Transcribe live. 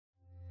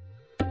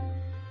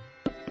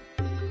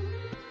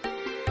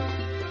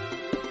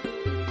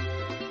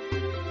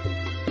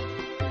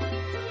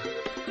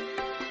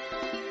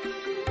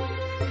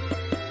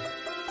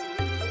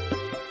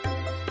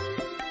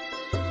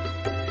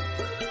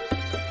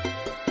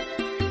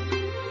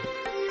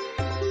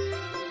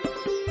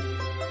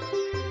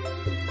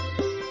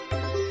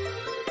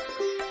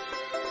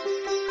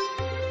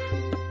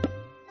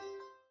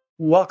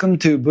Welcome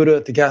to Buddha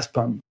at the Gas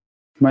Pump.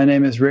 My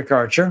name is Rick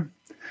Archer.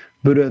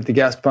 Buddha at the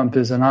Gas Pump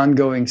is an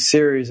ongoing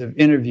series of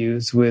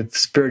interviews with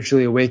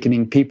spiritually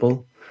awakening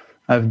people.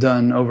 I've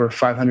done over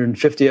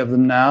 550 of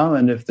them now,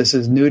 and if this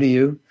is new to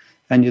you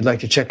and you'd like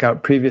to check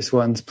out previous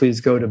ones,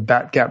 please go to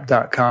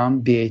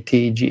batgap.com,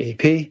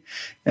 B-A-T-G-A-P,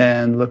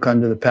 and look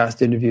under the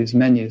past interviews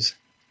menus.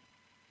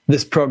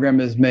 This program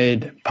is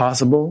made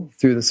possible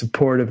through the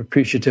support of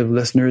appreciative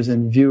listeners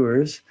and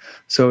viewers.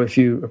 So if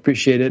you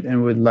appreciate it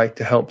and would like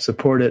to help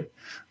support it,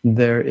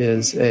 there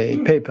is a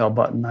PayPal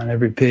button on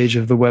every page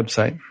of the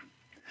website.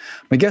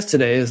 My guest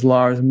today is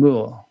Lars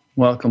Muhl.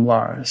 Welcome,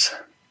 Lars.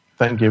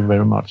 Thank you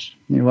very much.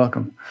 You're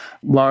welcome.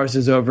 Lars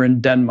is over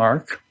in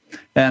Denmark,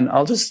 and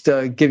I'll just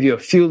give you a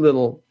few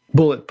little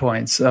bullet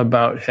points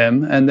about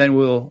him, and then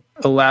we'll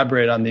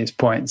elaborate on these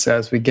points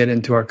as we get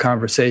into our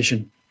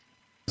conversation.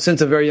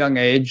 Since a very young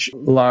age,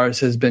 Lars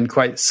has been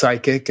quite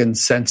psychic and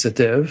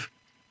sensitive.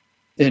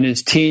 In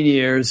his teen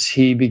years,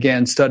 he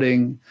began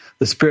studying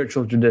the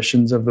spiritual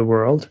traditions of the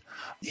world.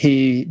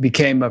 He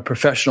became a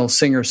professional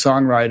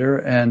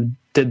singer-songwriter and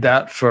did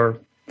that for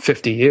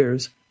 50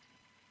 years.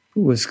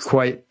 Was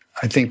quite,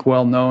 I think,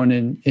 well known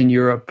in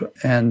Europe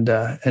and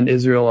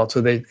Israel.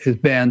 Also, his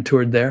band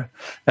toured there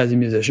as a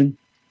musician.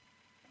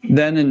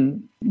 Then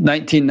in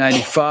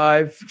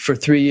 1995, for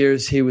 3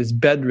 years, he was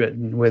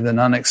bedridden with an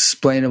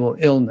unexplainable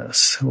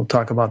illness. We'll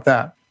talk about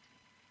that.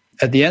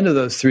 At the end of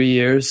those 3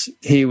 years,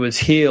 he was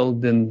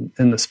healed in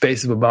the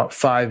space of about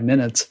 5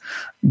 minutes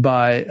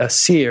by a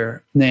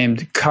seer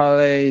named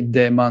Carle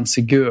de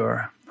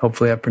Montségur.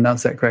 Hopefully I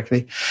pronounced that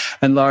correctly.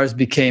 And Lars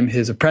became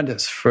his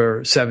apprentice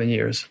for 7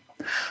 years.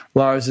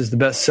 Lars is the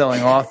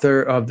best-selling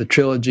author of the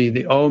trilogy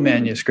The O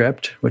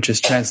Manuscript, which is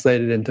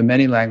translated into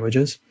many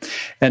languages.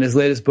 And his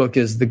latest book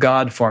is The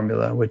God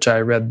Formula, which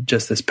I read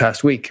just this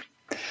past week.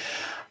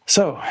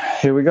 So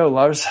here we go,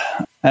 Lars.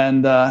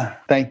 And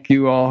thank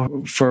you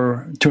all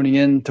for tuning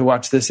in to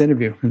watch this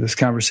interview, this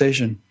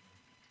conversation.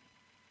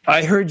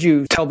 I heard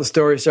you tell the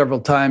story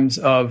several times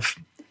of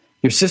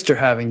your sister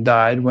having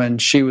died when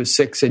she was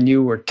 6 and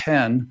you were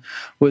 10.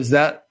 Was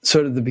that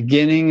sort of the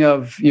beginning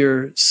of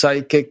your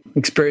psychic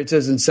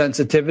experiences and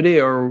sensitivity,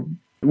 or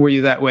were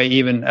you that way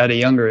even at a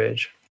younger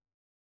age?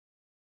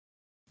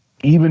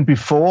 Even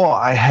before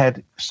I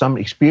had some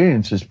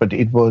experiences, but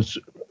it was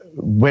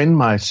when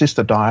my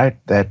sister died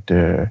that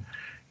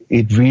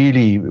it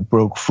really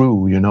broke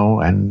through,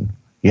 and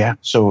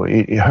so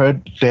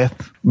her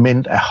death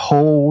meant a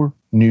whole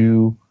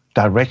new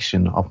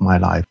direction of my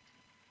life.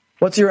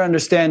 What's your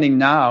understanding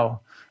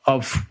now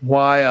of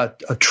why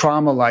a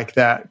trauma like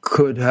that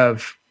could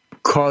have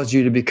caused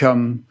you to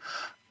become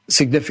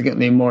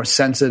significantly more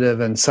sensitive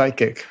and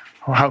psychic?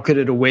 Or how could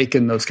it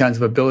awaken those kinds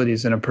of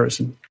abilities in a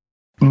person?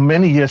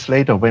 Many years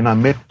later, when I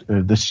met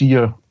the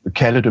seer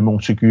Carle de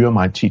Montségur,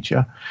 my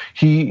teacher,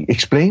 he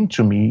explained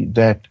to me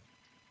that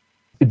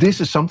this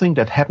is something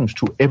that happens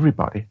to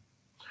everybody,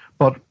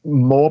 but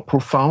more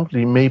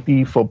profoundly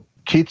maybe for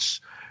kids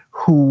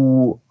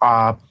who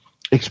are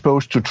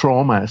exposed to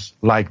traumas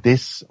like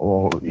this,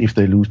 or if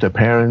they lose their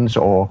parents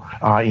or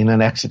are in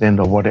an accident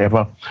or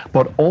whatever.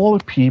 But all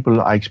people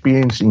are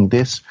experiencing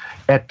this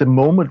at the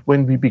moment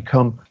when we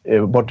become,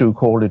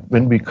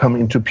 when we come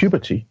into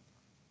puberty.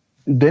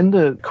 Then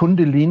the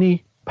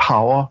Kundalini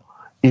power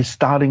is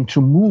starting to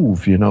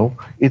move,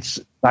 It's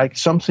like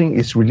something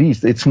is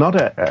released. It's not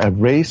a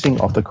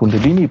raising of the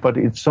Kundalini, but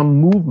it's some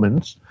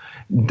movements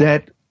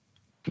that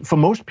for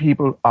most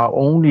people are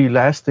only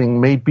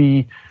lasting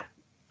maybe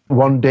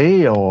one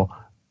day or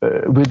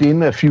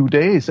within a few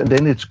days, and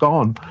then it's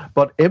gone.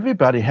 But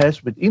everybody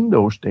has within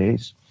those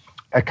days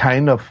a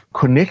kind of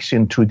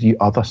connection to the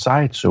other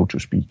side, so to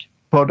speak.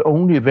 But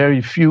only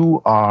very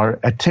few are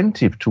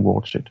attentive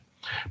towards it.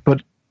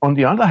 But on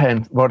the other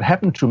hand, what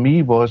happened to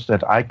me was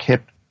that I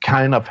kept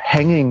kind of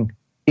hanging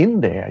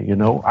in there,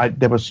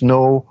 there was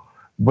no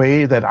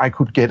way that I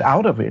could get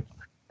out of it.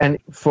 And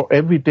for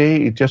every day,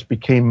 it just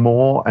became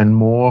more and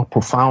more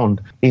profound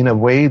in a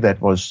way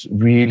that was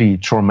really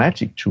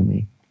traumatic to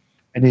me.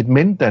 And it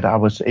meant that I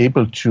was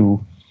able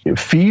to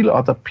feel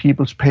other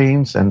people's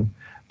pains, and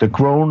the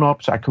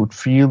grown-ups, I could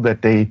feel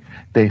that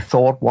they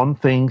thought one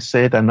thing,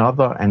 said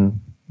another,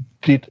 and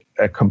did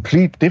a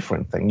complete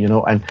different thing,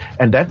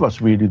 And that was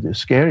really the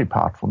scary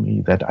part for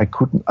me, that I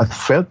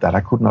felt that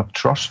I could not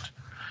trust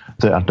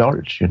the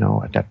adults,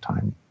 at that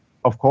time.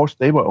 Of course,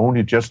 they were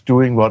only just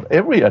doing what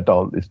every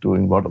adult is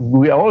doing, what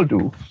we all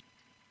do.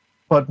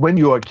 But when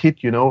you're a kid,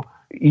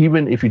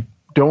 even if you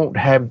don't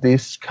have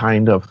this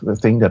kind of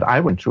thing that I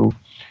went through,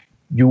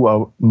 you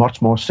are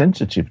much more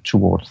sensitive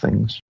towards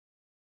things.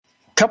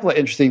 A couple of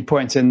interesting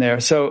points in there.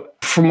 So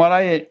from what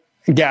I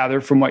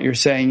gather from what you're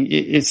saying,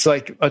 it's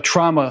like a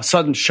trauma, a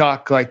sudden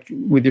shock, like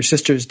with your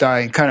sister's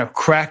dying, kind of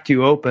cracked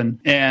you open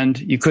and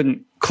you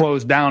couldn't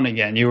close down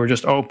again. You were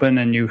just open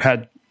and you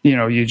had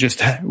you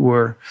just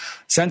were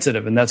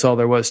sensitive, and that's all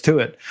there was to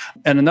it.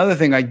 And another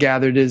thing I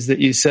gathered is that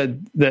you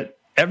said that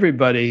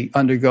everybody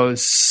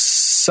undergoes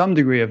some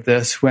degree of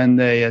this when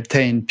they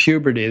attain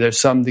puberty. There's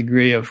some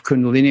degree of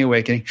Kundalini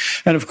awakening.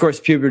 And of course,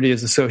 puberty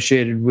is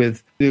associated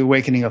with the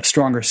awakening of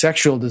stronger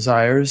sexual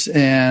desires,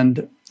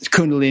 and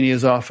Kundalini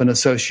is often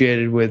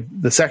associated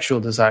with the sexual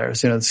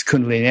desires, it's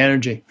Kundalini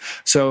energy.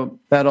 So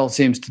that all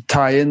seems to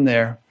tie in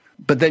there.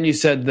 But then you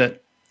said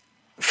that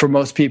for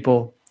most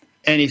people,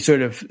 any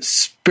sort of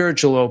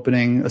spiritual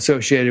opening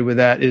associated with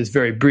that is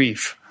very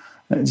brief.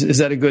 Is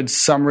that a good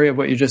summary of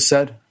what you just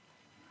said?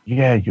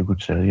 Yeah, you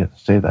could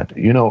say that.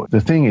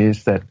 The thing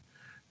is that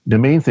the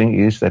main thing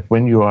is that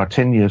when you are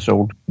 10 years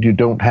old, you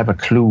don't have a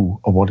clue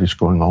of what is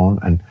going on,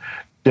 and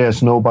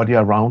there's nobody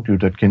around you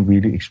that can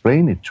really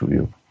explain it to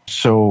you.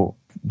 So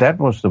that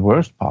was the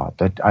worst part,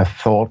 that I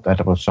thought that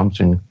there was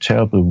something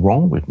terribly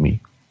wrong with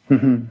me.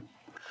 Mm-hmm.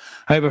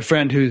 I have a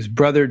friend whose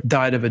brother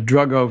died of a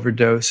drug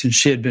overdose, and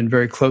she had been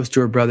very close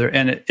to her brother,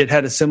 and it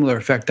had a similar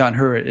effect on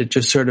her. It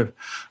just sort of,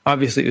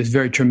 obviously it was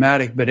very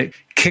traumatic, but it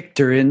kicked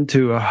her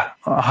into a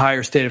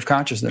higher state of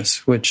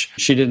consciousness, which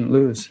she didn't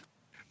lose.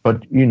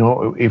 But,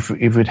 if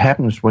it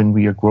happens when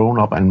we are grown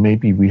up and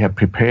maybe we have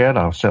prepared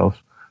ourselves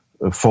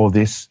for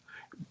this,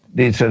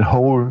 it's a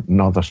whole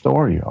nother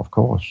story, of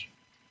course.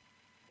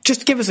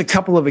 Just give us a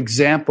couple of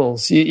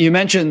examples. You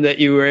mentioned that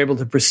you were able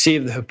to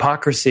perceive the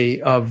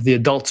hypocrisy of the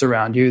adults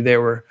around you. They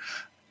were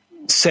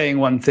saying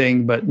one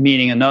thing but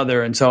meaning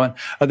another and so on.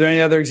 Are there any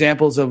other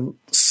examples of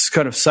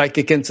kind of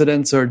psychic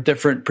incidents or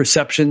different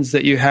perceptions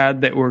that you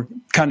had that were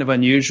kind of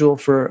unusual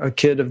for a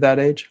kid of that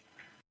age?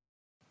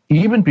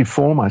 Even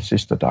before my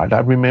sister died,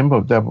 I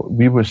remember that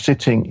we were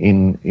sitting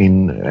in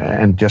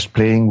and just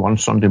playing one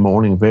Sunday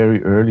morning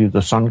very early.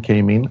 The sun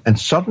came in, and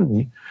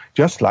suddenly,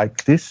 just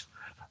like this,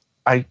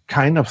 I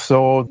kind of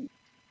thought,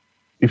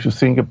 if you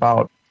think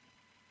about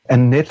a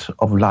net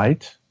of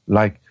light,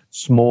 like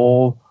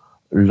small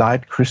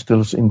light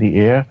crystals in the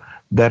air,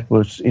 that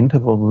was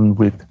interwoven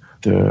with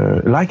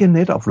like a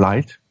net of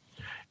light.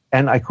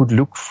 And I could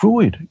look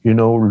through it,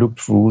 look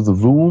through the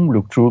room,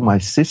 look through my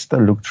sister,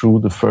 look through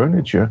the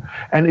furniture.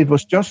 And it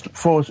was just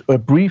for a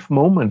brief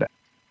moment.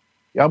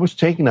 I was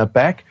taken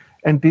aback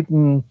and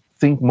didn't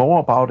think more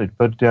about it.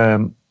 But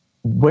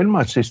when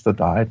my sister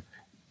died,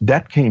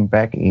 that came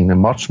back in a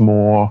much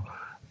more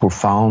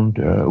profound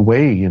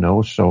way,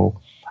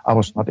 so I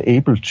was not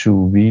able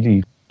to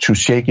really to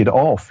shake it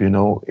off,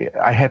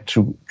 I had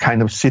to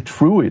kind of sit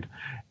through it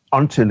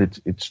until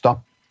it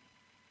stopped.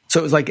 So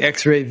it was like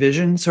X-ray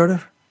vision, sort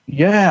of?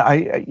 Yeah,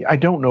 I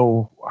don't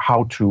know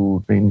how to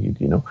explain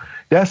it,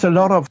 There's a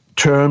lot of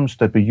terms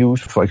that we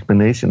use for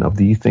explanation of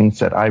these things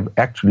that I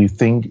actually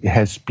think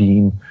has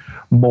been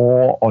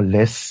more or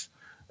less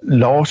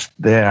lost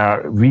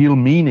their real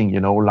meaning,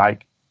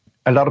 like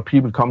a lot of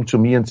people come to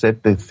me and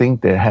said they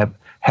think they have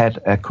had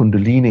a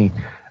Kundalini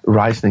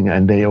rising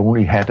and they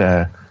only had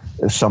a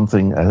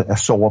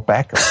sore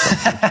back or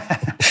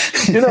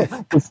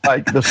something. It's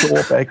like the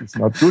sore back is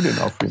not good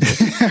enough.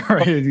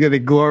 Right, it's going to be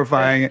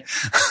glorifying it.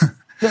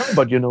 Yeah,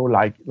 but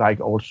like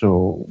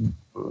also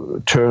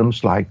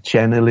terms like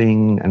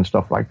channeling and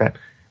stuff like that.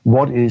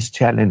 What is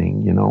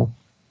channeling?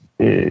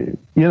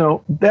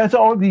 There's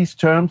all these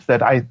terms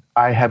that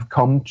I have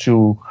come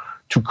to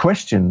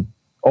question.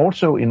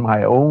 Also, in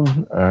my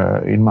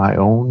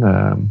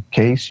own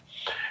case,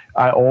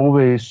 I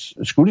always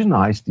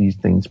scrutinize these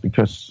things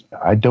because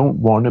I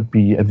don't want to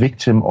be a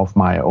victim of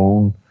my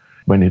own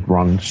when it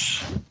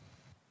runs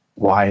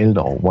wild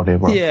or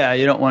whatever. Yeah,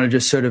 you don't want to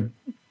just sort of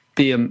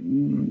be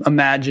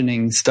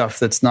imagining stuff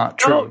that's not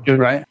true,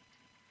 right?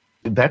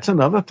 That's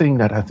another thing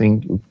that I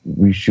think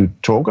we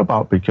should talk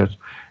about, because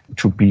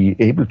to be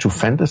able to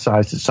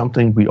fantasize is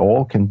something we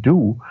all can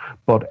do,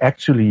 but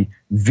actually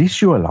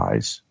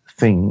visualize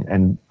thing,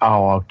 and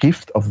our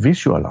gift of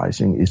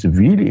visualizing is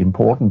really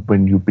important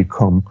when you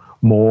become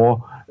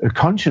more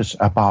conscious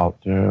about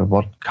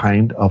what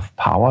kind of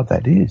power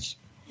that is,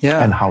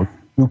 and how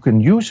you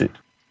can use it.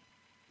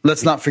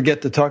 Let's not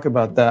forget to talk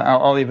about that.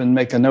 I'll even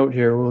make a note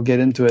here. We'll get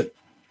into it.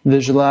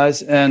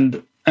 Visualize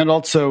and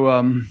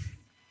also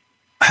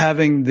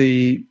having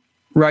the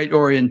right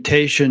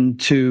orientation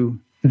to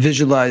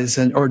visualize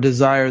or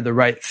desire the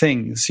right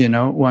things.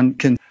 One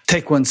can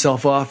take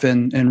oneself off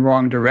in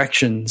wrong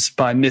directions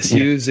by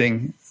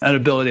misusing an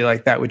ability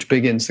like that, which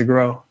begins to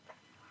grow.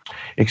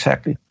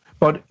 Exactly.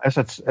 But as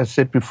I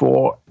said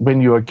before,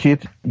 when you're a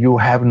kid, you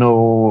have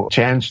no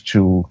chance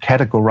to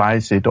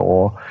categorize it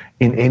or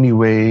in any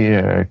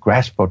way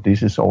grasp what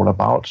this is all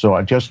about. So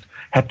I just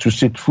had to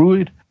sit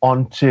through it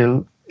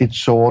until it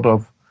sort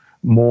of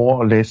more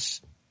or less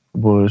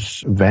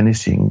was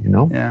vanishing,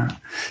 Yeah,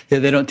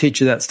 they don't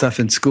teach you that stuff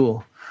in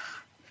school.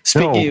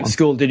 Speaking of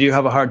school, did you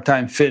have a hard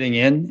time fitting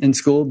in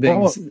school,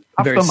 being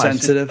very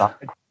sensitive?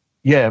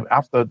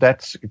 After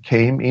that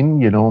came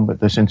in, but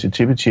the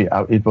sensitivity,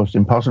 it was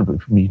impossible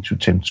for me to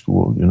attend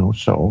school,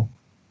 so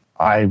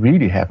I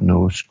really have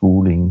no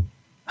schooling.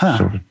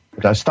 So,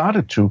 but I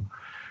started to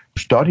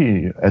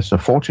study as a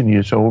 14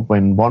 years old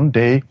when one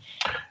day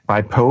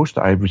by post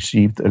I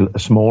received a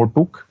small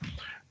book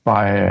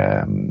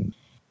by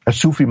a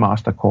Sufi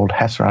master called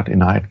Hazrat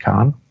Inayat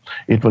Khan.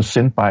 It was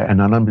sent by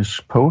anonymous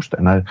post,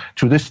 and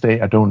to this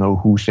day I don't know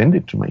who sent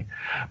it to me.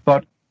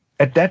 But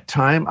at that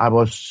time I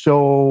was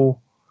so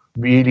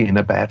really in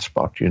a bad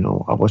spot, you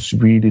know. I was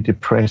really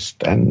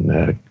depressed,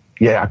 and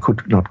I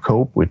could not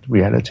cope with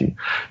reality.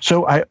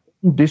 So I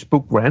opened this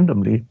book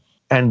randomly,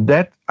 and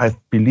that, I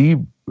believe,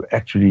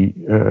 actually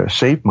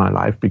saved my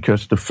life,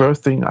 because the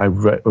first thing I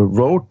read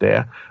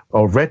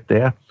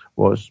there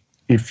was,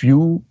 if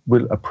you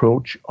will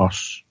approach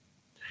us,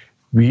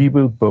 we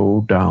will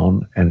bow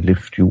down and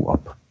lift you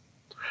up.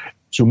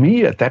 To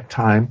me at that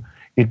time,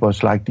 it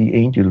was like the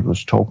angel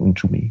was talking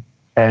to me.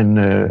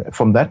 And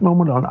from that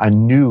moment on, I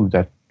knew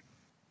that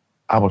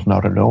I was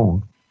not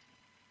alone.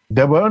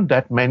 There weren't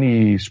that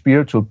many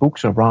spiritual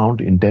books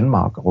around in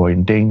Denmark or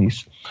in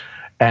Danish,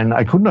 and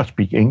I could not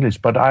speak English,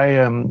 but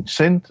I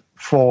sent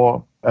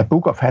for a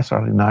book of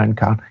Hasrat in Iron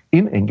Khan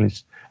in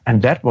English,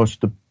 and that was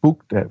the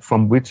book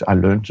from which I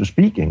learned to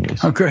speak English.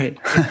 Oh, great.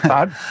 I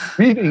started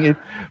reading it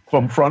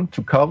from front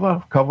to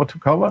cover to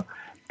cover,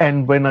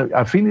 and when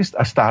I finished,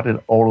 I started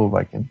all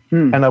over again.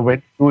 And I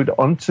went through it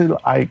until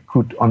I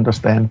could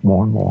understand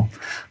more and more.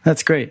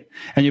 That's great.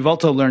 And you've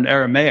also learned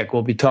Aramaic.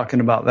 We'll be talking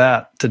about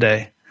that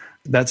today.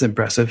 That's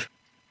impressive.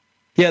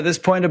 Yeah, this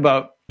point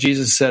about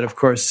Jesus said, of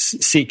course,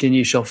 seek and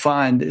ye shall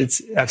find.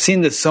 I've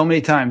seen this so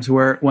many times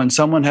where when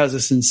someone has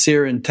a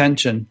sincere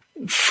intention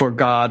for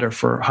God or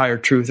for higher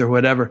truth or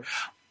whatever,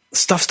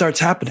 stuff starts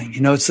happening.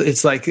 You know, it's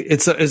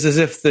as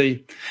if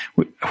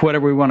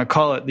whatever we want to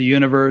call it, the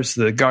universe,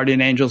 the guardian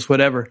angels,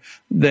 whatever,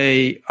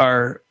 they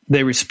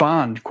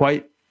respond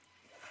quite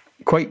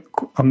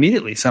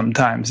immediately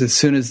sometimes, as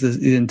soon as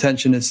the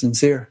intention is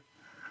sincere.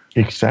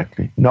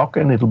 Exactly. Knock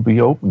and it'll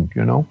be opened,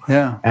 you know?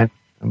 Yeah. And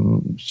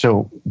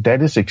so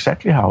that is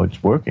exactly how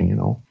it's working, you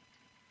know?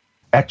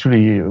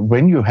 Actually,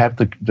 when you have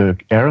the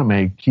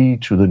Aramaic key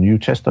to the New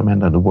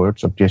Testament and the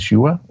words of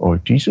Yeshua or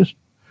Jesus,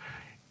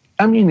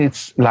 I mean,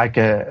 it's like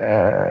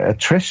a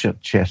treasure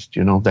chest,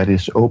 you know, that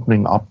is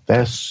opening up.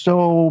 There's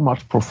so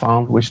much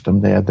profound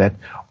wisdom there that,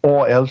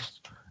 or else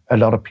a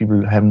lot of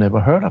people have never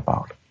heard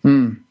about.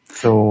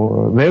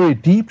 So very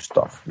deep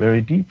stuff, I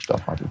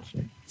would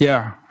say.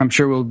 Yeah, I'm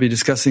sure we'll be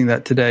discussing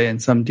that today in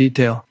some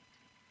detail.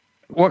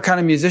 What kind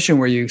of musician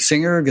were you?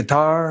 Singer,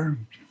 guitar?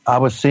 I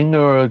was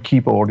singer,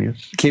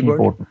 keyboardist.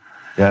 Keyboard?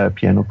 Yeah,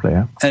 piano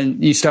player.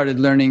 And you started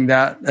learning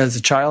that as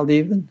a child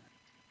even?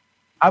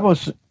 I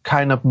was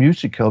kind of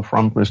musical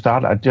from the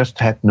start. I just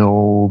had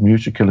no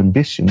musical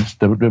ambitions.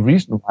 The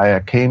reason why I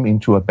came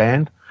into a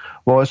band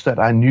was that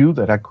I knew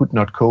that I could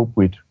not cope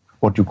with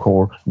what you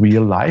call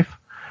real life.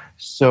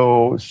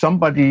 So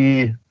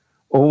somebody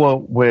over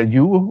where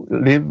you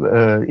live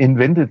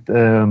invented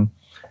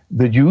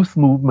the youth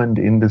movement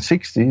in the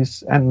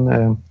 60s,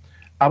 and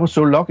I was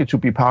so lucky to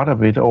be part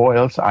of it, or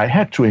else I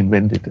had to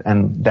invent it,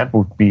 and that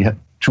would be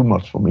too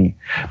much for me.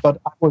 But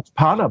I was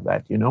part of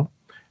that, you know,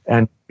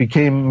 and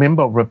became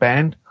member of a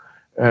band.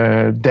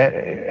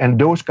 And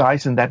those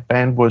guys in that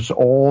band was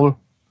all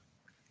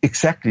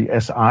exactly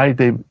as I.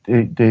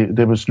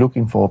 They was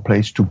looking for a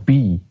place to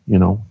be, you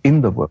know,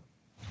 in the world.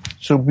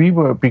 So we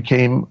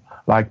became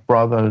like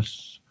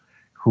brothers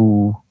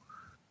who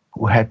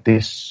had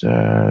this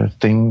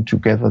thing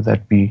together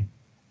that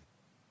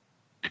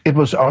it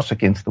was us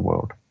against the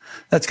world.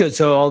 That's good.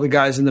 So all the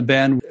guys in the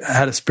band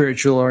had a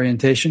spiritual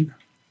orientation?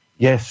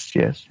 Yes,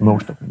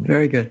 most of them. Yeah.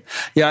 Very good.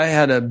 Yeah, I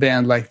had a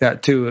band like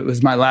that too. It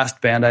was my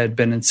last band. I had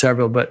been in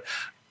several, but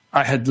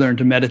I had learned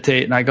to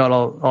meditate, and I got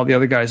all the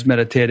other guys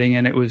meditating,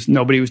 and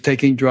nobody was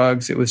taking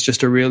drugs. It was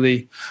just a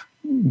really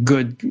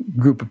good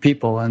group of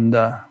people, and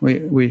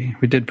we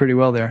did pretty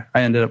well there.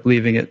 I ended up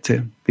leaving it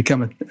to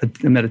become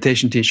a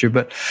meditation teacher,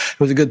 but it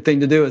was a good thing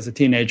to do as a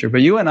teenager.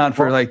 But you went on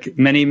for like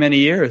many, many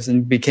years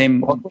and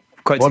became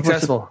quite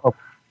successful.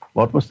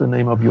 What was the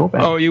name of your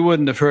band? Oh, you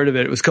wouldn't have heard of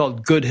it. It was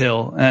called Good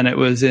Hill, and it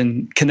was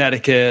in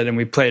Connecticut, and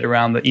we played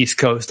around the East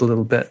Coast a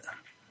little bit.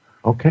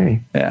 Okay.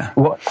 Yeah.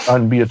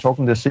 And we are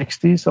talking the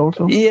 60s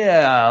also?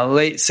 Yeah,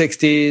 late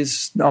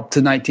 60s up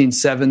to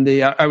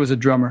 1970. I was a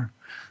drummer.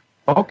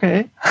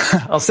 Okay.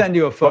 I'll send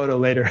you a photo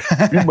later.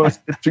 We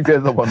must get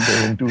together one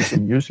day and do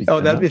some music. Oh,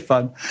 that'd be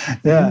fun.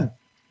 Yeah.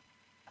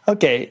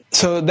 Okay.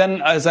 So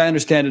then, as I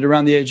understand it,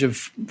 around the age of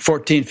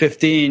 14,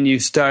 15, you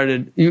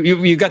started,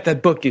 you got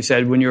that book, you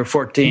said, when you were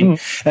 14.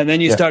 And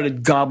then you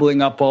started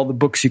gobbling up all the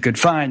books you could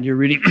find. You're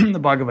reading the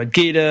Bhagavad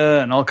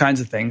Gita and all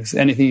kinds of things,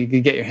 anything you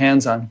could get your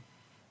hands on.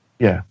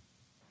 Yeah.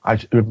 I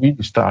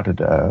really started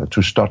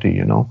to study,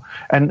 you know.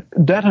 And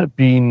that had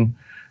been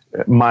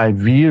my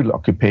real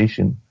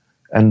occupation.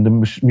 And the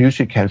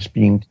music has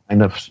been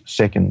kind of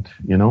second,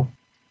 you know.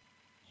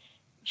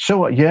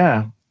 So,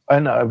 yeah.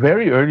 And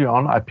very early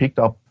on, I picked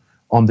up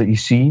on the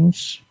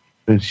Essenes,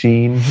 the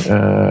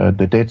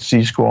Dead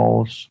Sea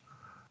Scrolls,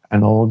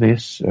 and all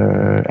this,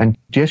 and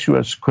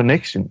Jeshua's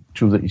connection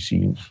to the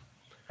Essenes.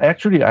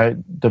 Actually,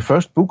 the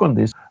first book on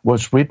this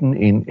was written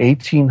in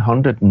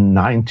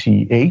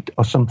 1898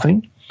 or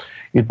something.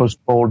 It was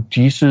called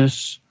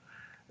Jesus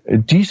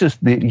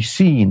the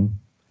Essene,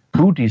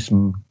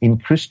 Buddhism in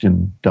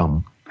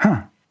Christendom.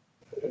 Huh.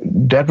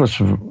 That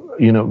was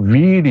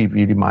really,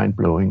 really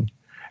mind-blowing.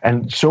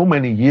 And so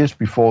many years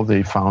before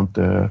they found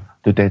the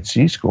Dead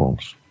Sea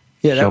Scrolls.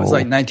 Yeah, that was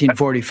like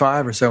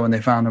 1945 or so when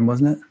they found them,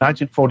 wasn't it?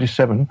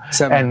 1947.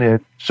 And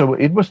so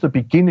it was the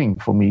beginning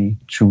for me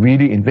to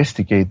really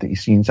investigate the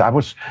Essenes.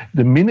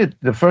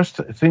 The first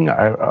thing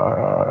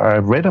I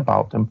read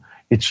about them,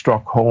 it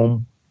struck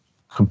home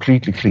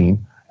completely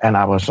clean. And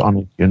I was on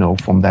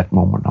it, from that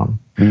moment on,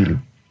 really.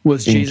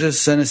 Was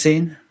Jesus an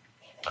Essene?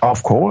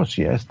 Of course,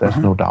 yes. There's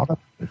no doubt of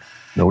it.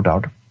 No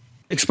doubt.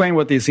 Explain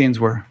what the Essenes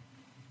were.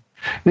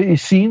 The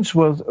Essenes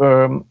was,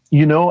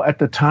 at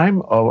the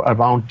time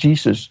around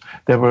Jesus,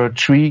 there were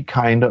three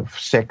kind of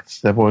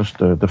sects. There was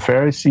the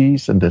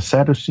Pharisees and the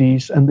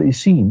Sadducees and the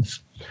Essenes.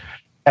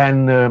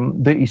 And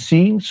the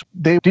Essenes,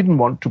 they didn't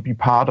want to be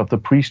part of the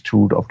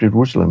priesthood of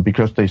Jerusalem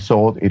because they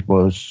thought it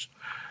was,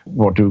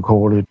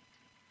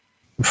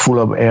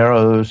 full of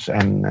errors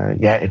and,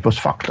 it was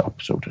fucked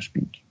up, so to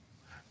speak.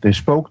 They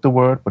spoke the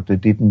word, but they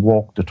didn't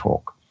walk the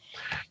talk.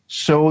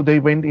 So they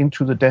went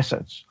into the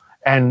deserts.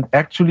 And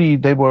actually,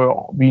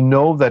 we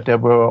know that they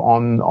were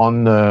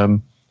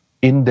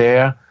in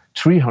there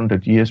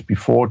 300 years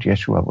before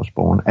Yeshua was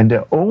born. And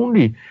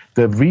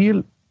the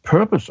real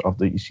purpose of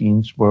the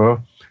Essenes were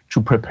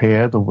to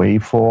prepare the way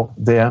for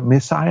their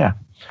Messiah,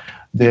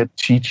 their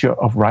teacher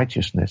of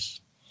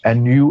righteousness, a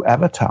new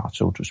avatar,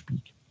 so to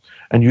speak.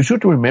 And you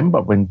should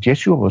remember when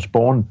Yeshua was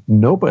born,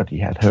 nobody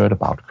had heard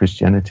about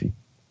Christianity.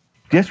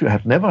 Yeshua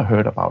had never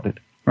heard about it.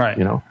 Right.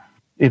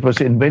 It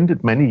was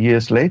invented many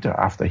years later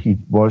after he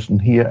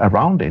wasn't here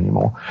around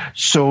anymore.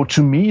 So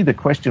to me, the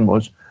question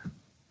was,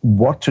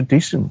 what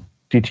tradition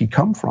did he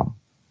come from?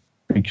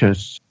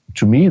 Because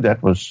to me,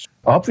 that was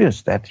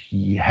obvious that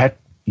he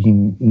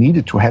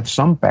needed to have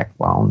some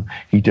background.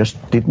 He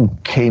just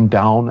didn't came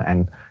down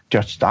and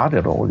just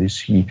started all this.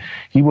 He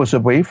was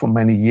away for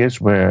many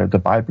years where the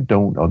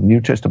Bible or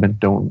New Testament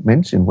don't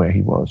mention where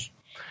he was.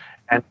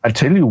 And I'll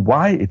tell you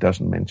why it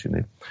doesn't mention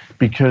it.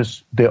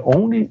 Because the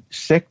only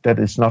sect that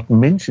is not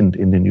mentioned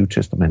in the New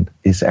Testament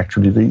is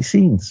actually the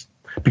Essenes,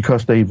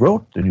 because they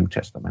wrote the New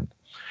Testament.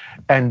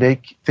 And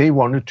they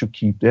wanted to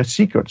keep their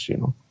secrets,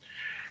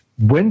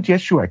 When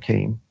Yeshua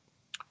came,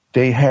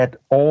 they had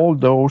all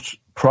those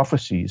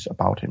prophecies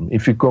about him.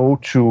 If you go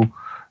to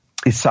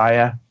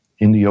Isaiah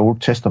in the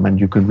Old Testament,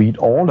 you can read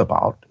all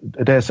about.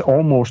 There's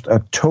almost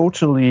a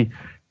totally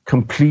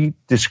complete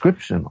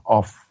description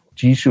of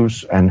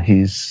Jesus and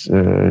his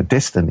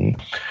destiny.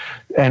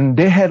 And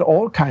they had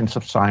all kinds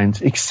of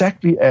signs,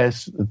 exactly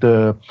as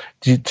the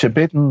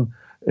Tibetan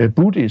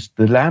Buddhists,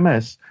 the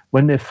lamas,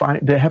 when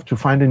they have to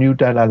find a new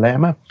Dalai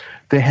Lama,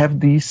 they have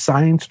these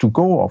signs to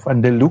go off,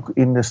 and they look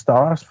in the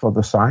stars for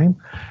the sign.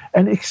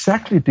 And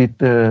exactly did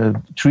the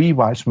three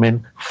wise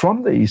men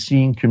from the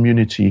Essene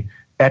community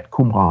at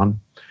Qumran,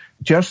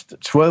 just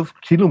 12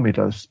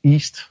 kilometers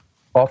east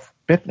of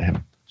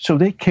Bethlehem. So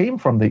they came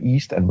from the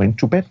east and went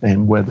to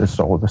Bethlehem where they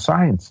saw the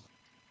signs.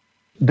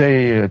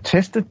 They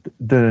tested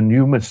the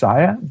new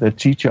Messiah, the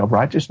teacher of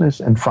righteousness,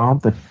 and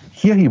found that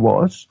here he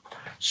was.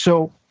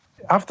 So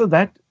after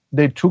that,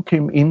 they took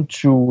him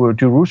into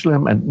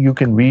Jerusalem, and you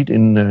can read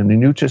in the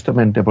New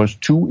Testament there was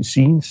two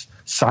Essenes,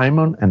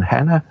 Simon and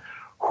Hannah,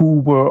 who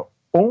were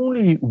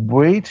only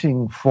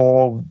waiting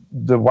for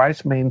the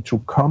wise men to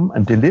come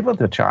and deliver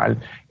the child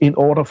in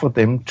order for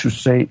them to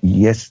say,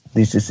 yes,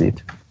 this is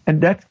it.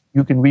 And that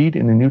you can read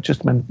in the New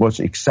Testament was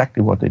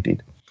exactly what they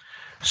did.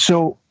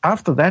 So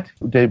after that,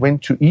 they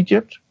went to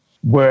Egypt,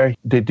 where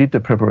they did the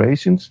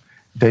preparations.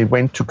 They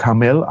went to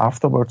Carmel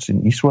afterwards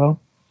in Israel,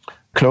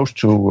 close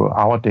to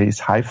our days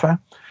Haifa,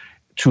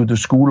 to the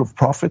school of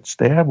prophets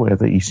there, where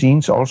the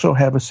Essenes also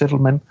have a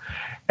settlement,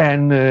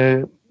 and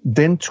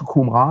then to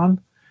Qumran,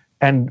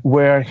 and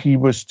where he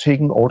was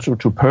taken also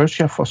to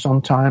Persia for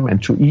some time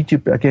and to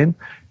Egypt again,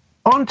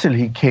 until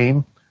he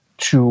came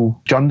to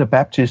John the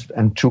Baptist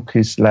and took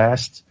his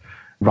last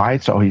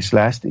rites or his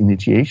last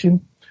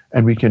initiation.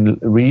 And we can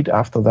read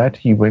after that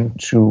he went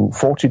to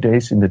 40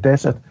 days in the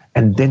desert,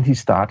 and then he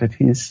started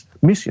his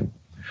mission.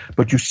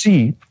 But you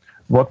see,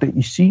 what the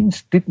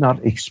Essenes did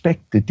not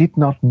expect, they did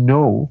not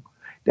know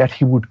that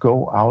he would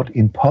go out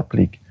in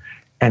public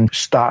and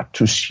start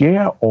to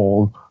share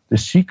all the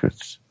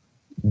secrets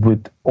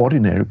with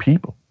ordinary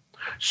people.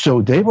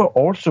 So they were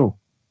also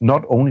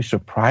not only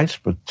surprised,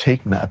 but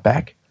taken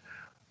aback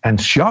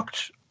and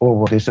shocked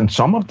over this. And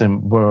some of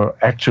them were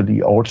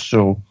actually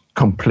also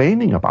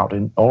complaining about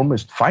it,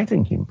 almost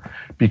fighting him,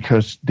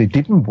 because they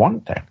didn't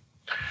want that.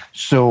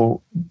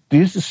 So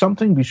this is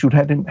something we should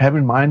have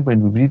in mind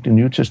when we read the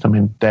New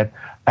Testament, that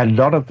a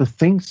lot of the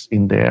things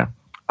in there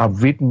are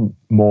written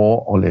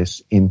more or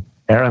less in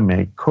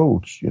Aramaic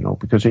codes,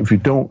 because if you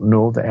don't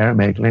know the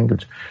Aramaic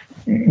language,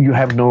 you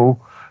have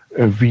no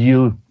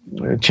real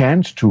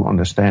chance to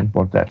understand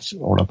what that's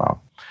all about.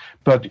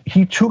 But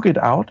he took it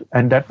out,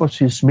 and that was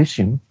his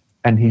mission.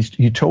 And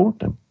he told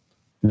them,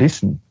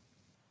 listen,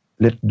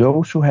 let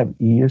those who have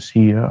ears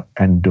hear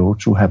and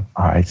those who have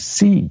eyes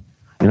see.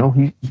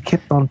 He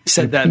kept on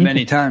said that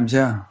many times,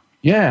 yeah.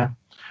 Yeah,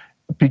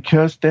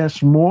 because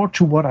there's more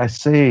to what I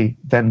say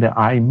than the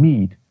eye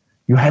meet.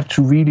 You have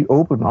to really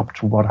open up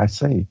to what I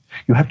say.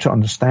 You have to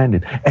understand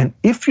it. And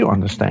if you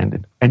understand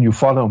it and you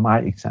follow my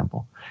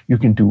example, you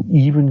can do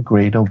even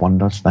greater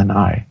wonders than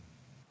I.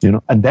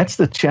 And that's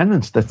the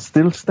challenge that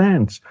still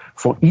stands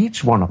for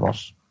each one of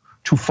us,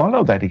 to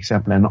follow that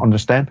example and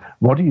understand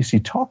what is he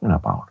talking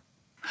about.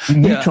 We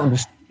need to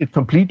understand it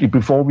completely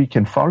before we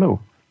can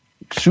follow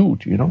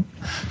suit,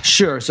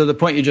 Sure. So the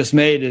point you just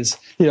made is,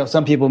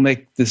 some people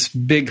make this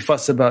big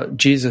fuss about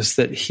Jesus,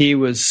 that he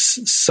was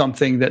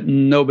something that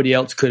nobody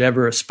else could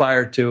ever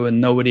aspire to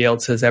and nobody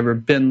else has ever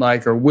been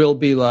like or will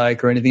be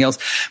like or anything else.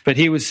 But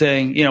he was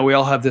saying, we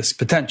all have this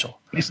potential.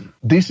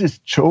 This is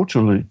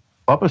totally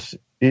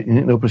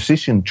in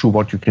opposition to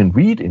what you can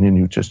read in the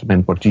New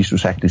Testament, what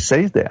Jesus actually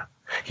says there.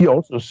 He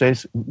also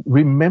says,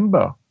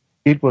 remember,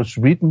 it was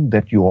written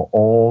that you are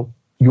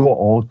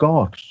all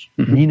gods,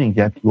 meaning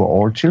that you are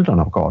all children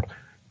of God.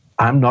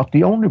 I'm not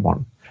the only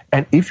one.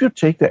 And if you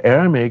take the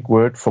Aramaic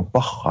word for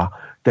bachra,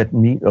 that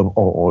means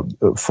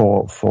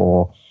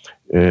for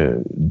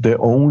the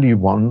only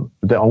one,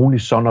 the only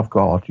son of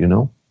God,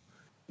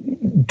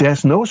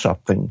 there's no such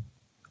thing.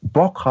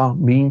 Bachra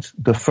means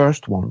the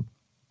first one,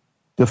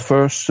 the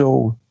first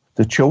soul,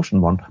 the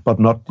chosen one, but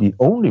not the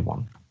only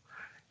one.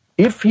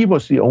 If he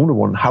was the only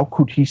one, how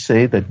could he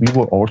say that we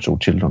were also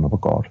children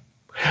of God?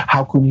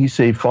 How could he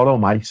say, follow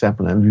my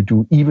example and you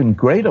do even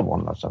greater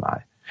wonders than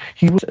I?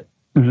 He was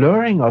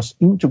luring us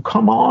into,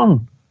 come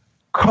on,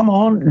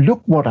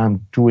 look what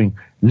I'm doing,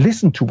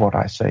 listen to what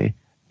I say,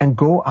 and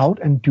go out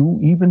and do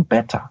even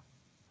better.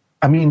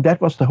 I mean,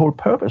 that was the whole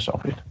purpose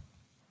of it.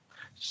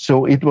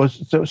 So it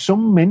was so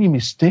many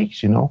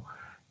mistakes,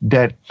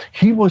 that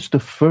he was the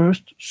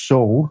first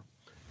soul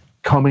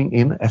coming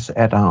in as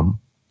Adam.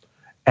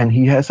 And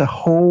he has a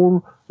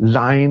whole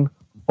line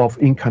of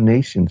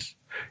incarnations.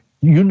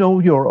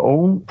 Your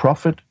own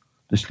prophet,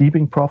 the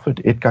sleeping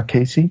prophet, Edgar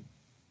Cayce?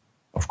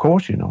 Of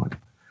course you know him.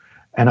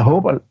 And I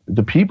hope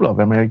the people of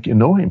America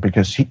know him,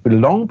 because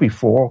long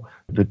before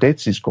the Dead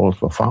Sea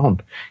Scrolls were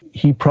found,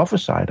 he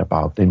prophesied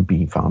about them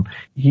being found.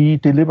 He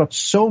delivered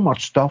so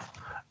much stuff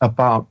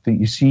about the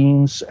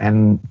Essenes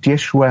and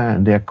Jeshua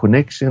and their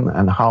connection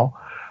and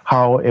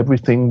how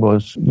everything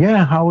was,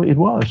 how it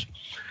was.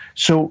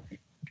 So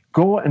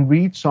go and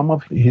read some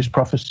of his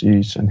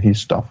prophecies and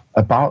his stuff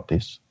about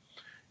this.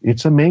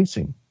 It's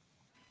amazing.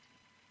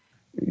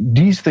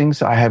 These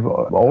things I have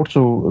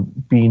also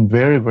been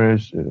very,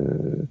 very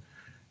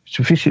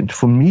sufficient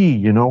for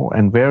me,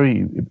 and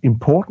very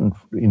important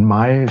in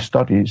my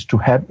studies to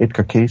have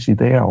Edgar Cayce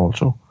there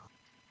also.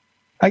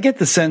 I get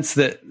the sense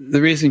that the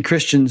reason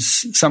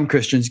some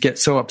Christians get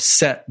so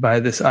upset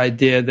by this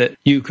idea that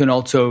you can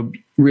also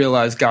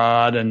realize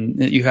God and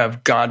that you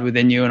have God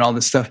within you and all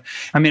this stuff.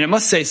 I mean, it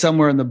must say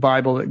somewhere in the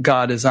Bible that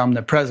God is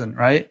omnipresent,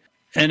 right?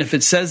 And if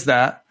it says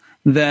that,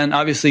 then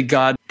obviously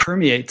God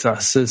permeates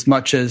us as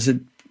much as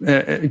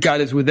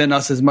God is within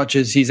us as much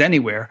as he's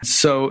anywhere.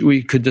 So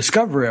we could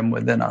discover him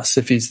within us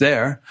if he's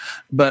there.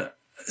 But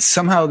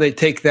somehow they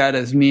take that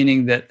as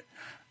meaning that,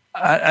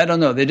 I don't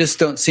know, they just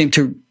don't seem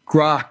to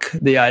grok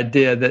the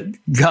idea that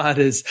God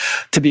is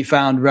to be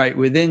found right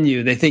within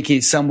you. They think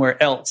he's somewhere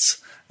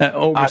else,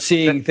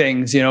 overseeing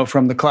things,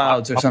 from the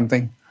clouds or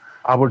something.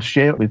 I will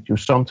share with you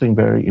something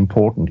very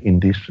important in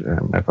this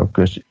matter,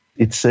 because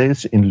it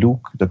says in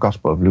Luke, the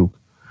Gospel of Luke,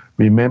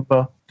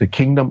 remember, the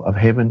kingdom of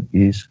heaven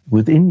is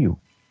within you.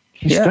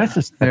 He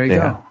stresses that there. You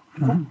go.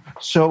 Mm-hmm.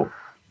 So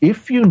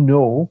if you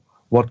know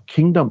what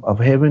kingdom of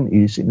heaven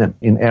is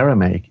in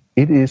Aramaic,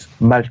 it is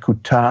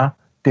Malkuta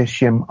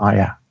Deshem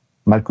Aya.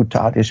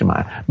 Malkuta Deshem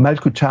Aya.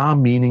 Malkuta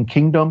meaning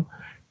kingdom,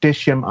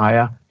 Deshem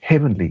Aya,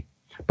 heavenly.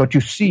 But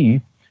you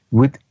see,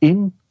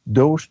 within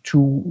those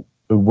two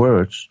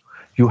words,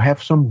 you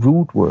have some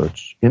root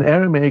words. In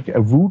Aramaic,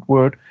 a root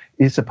word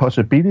is a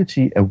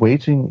possibility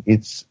awaiting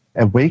its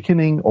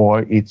awakening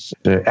or it's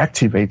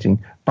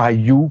activating by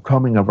you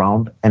coming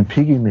around and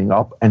picking it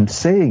up and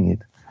saying it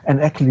and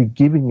actually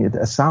giving it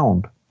a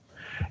sound.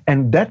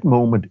 And that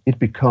moment, it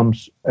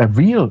becomes a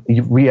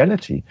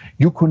reality.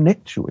 You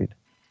connect to it.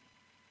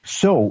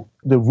 So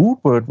the root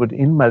word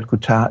within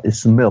Malkuta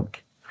is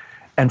milk.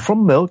 And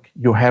from milk,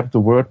 you have the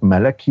word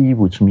Malachi,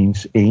 which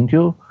means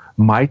angel,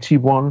 mighty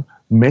one,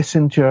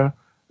 messenger,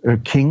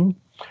 king.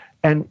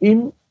 And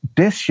in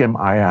Deshem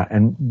Aya,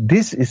 and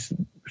this is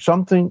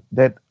something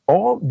that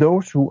all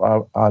those who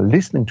are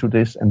listening to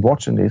this and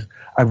watching this,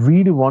 I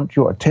really want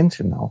your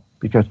attention now,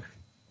 because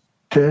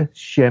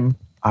Deshem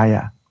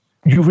Aya.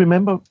 You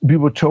remember we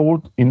were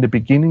told in the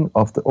beginning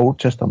of the Old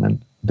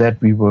Testament that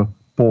we were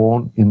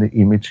born in the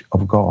image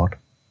of God.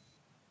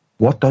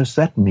 What does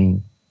that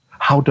mean?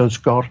 How does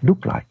God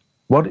look like?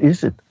 What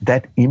is it,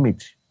 that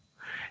image?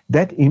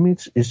 That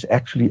image is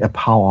actually a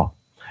power.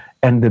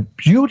 And the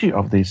beauty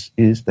of this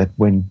is that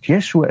when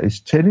Yeshua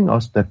is telling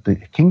us that the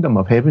kingdom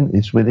of heaven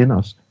is within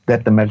us,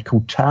 that the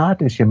Malkuta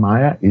Deshem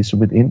Aya is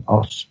within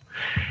us,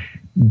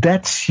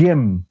 that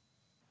Shem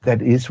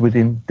that is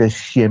within the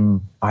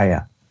Shem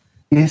Aya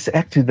is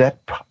actually that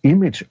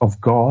image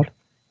of God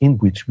in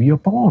which we are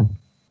born.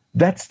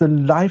 That's the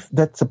life,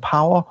 that's the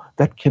power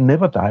that can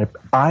never die.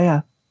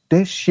 Aya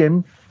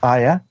Deshem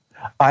Aya.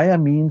 Aya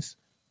means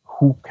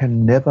who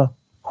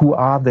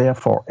are there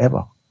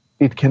forever.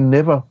 It can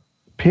never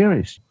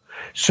perish.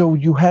 So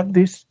you have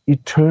this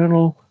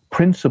eternal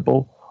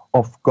principle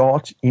of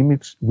God's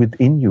image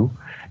within you.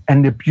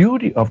 And the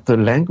beauty of the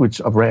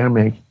language of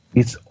Aramaic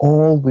is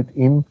all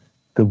within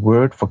the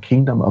word for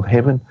kingdom of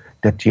heaven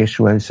that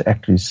Yeshua is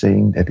actually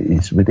saying that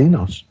is within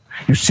us.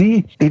 You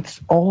see, it's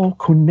all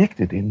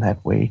connected in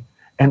that way.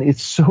 And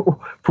it's so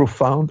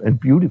profound and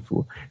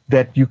beautiful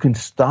that you can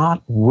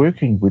start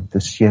working with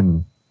the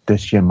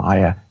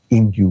Shemaiah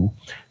in you.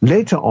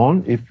 Later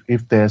on,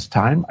 if there's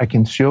time, I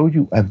can show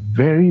you a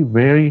very,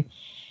 very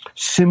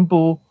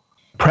simple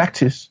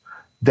practice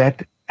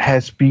that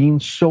has been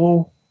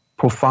so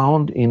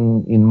profound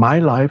in my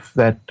life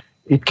that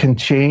it can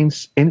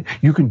change.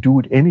 You can do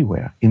it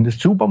anywhere, in the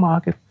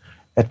supermarket,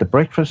 at the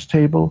breakfast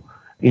table,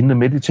 in the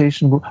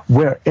meditation room,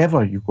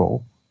 wherever you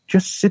go.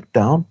 Just sit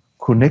down,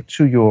 connect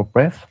to your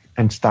breath,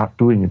 and start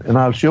doing it. And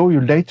I'll show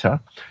you later,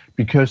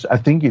 because I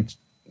think it's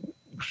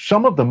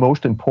some of the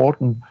most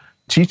important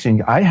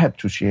teaching I have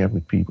to share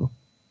with people.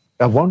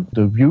 I want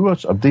the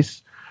viewers of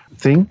this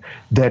thing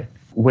that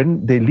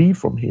when they leave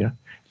from here,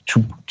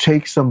 to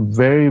take some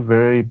very,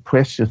 very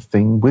precious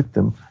thing with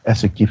them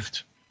as a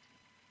gift.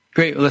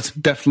 Great. Well, let's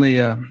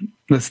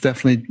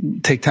definitely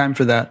take time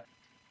for that.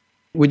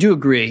 Would you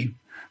agree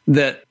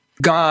that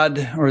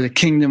God, or the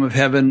kingdom of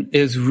heaven,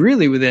 is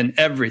really within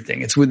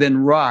everything? It's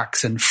within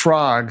rocks and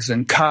frogs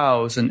and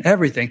cows and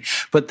everything.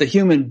 But the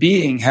human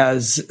being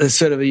has a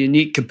sort of a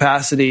unique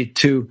capacity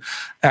to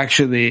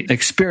actually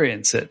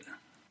experience it.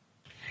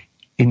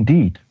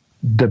 Indeed,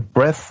 the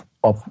breath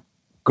of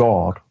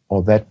God,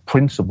 or that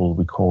principle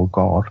we call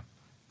God,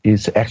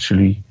 is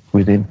actually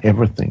within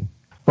everything.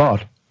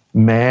 But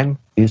man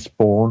is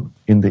born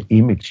in the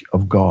image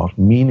of God,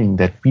 meaning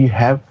that we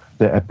have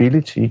the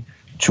ability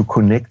to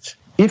connect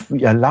if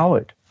we allow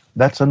it.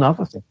 That's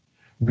another thing.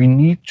 We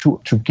need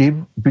to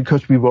give,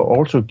 because we were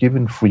also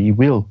given free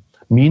will,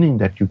 meaning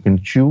that you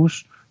can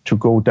choose to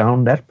go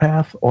down that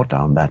path or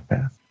down that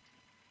path.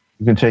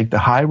 You can take the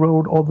high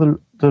road or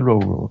the low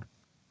road.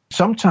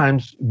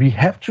 Sometimes we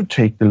have to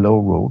take the low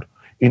road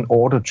in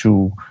order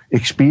to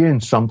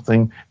experience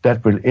something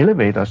that will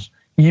elevate us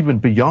even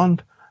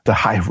beyond the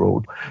high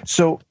road.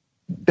 So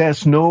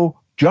there's no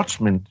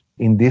judgment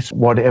in this,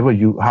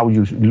 how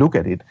you look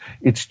at it.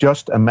 It's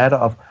just a matter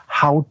of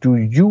how do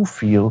you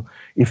feel.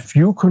 If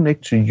you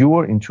connect to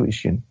your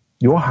intuition,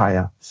 your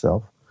higher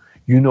self,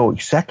 you know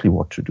exactly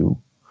what to do.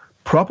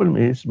 Problem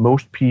is,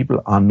 most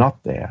people are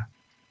not there.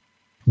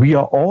 We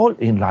are all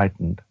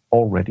enlightened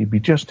already. We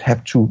just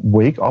have to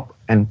wake up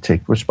and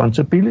take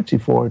responsibility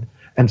for it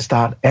and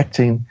start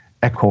acting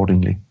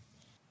accordingly.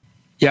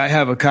 Yeah, I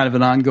have a kind of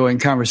an ongoing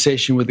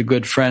conversation with a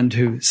good friend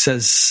who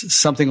says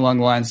something along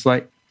the lines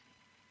like,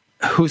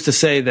 who's to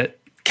say that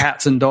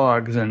cats and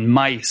dogs and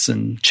mice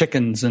and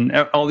chickens and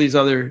all these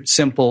other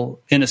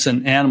simple,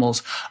 innocent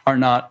animals are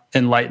not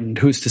enlightened?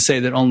 Who's to say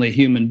that only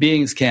human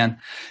beings can?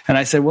 And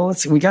I said, well,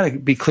 we got to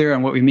be clear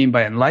on what we mean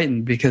by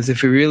enlightened, because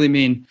if we really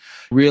mean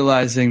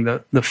realizing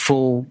the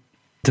full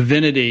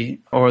divinity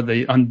or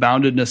the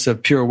unboundedness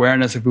of pure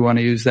awareness, if we want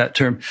to use that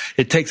term,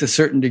 it takes a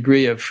certain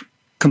degree of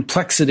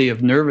complexity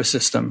of nervous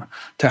system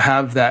to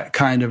have that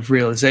kind of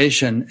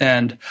realization.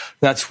 And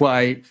that's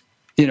why,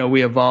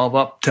 we evolve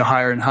up to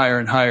higher and higher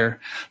and higher,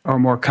 or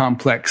more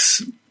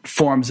complex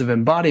forms of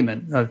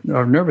embodiment of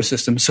our nervous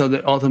system, so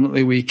that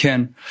ultimately we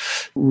can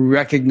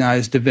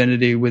recognize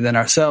divinity within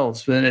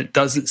ourselves. And it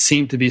doesn't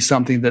seem to be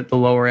something that the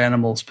lower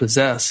animals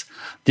possess.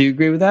 Do you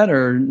agree with that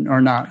or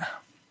not?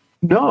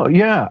 No,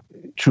 yeah.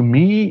 To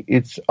me,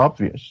 it's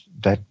obvious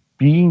that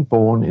being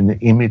born in the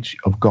image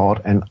of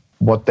God, and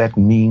what that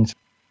means,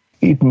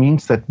 it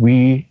means that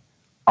we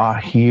are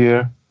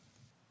here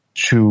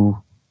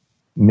to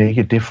make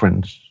a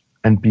difference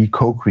and be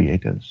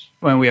co-creators.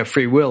 When we have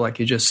free will, like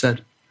you just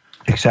said.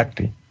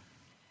 Exactly.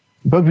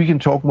 But we can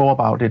talk more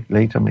about it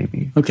later,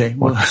 maybe. Okay,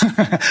 we'll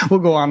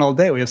go on all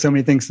day. We have so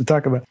many things to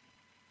talk about.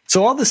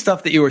 So all the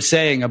stuff that you were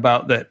saying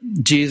about that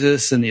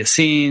Jesus and the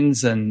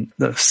Essenes and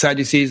the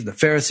Sadducees, the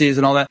Pharisees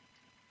and all that,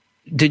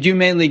 did you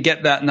mainly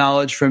get that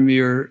knowledge from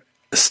your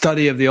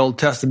study of the Old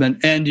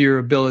Testament and your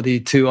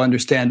ability to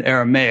understand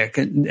Aramaic?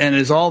 And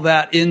is all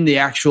that in the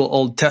actual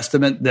Old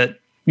Testament that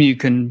you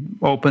can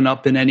open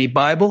up in any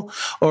Bible?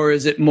 Or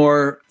is it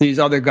more these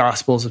other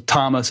Gospels of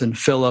Thomas and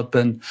Philip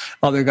and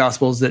other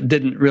Gospels that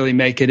didn't really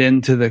make it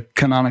into the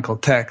canonical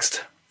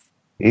text?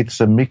 It's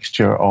a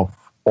mixture of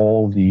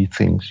all the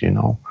things,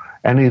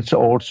 And it's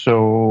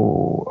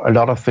also, a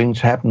lot of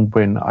things happened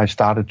when I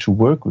started to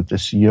work with the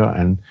seer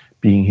and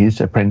being his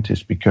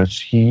apprentice,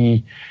 because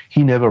he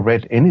never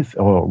read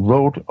anything or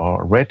wrote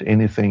or read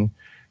anything,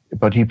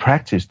 but he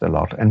practiced a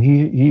lot. And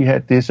he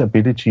had this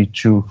ability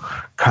to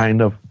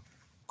kind of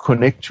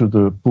connect to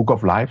the book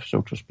of life, so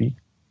to speak,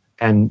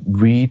 and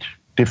read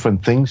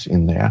different things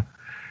in there.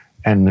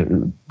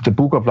 And the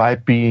book of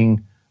life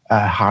being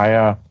a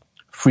higher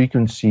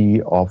frequency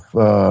of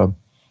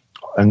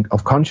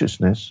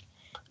consciousness,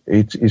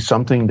 it is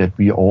something that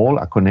we all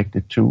are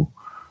connected to.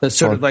 That's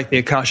sort of like the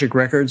Akashic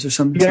Records or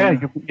something? Yeah,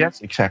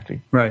 yes,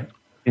 exactly. Right.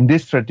 In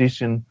this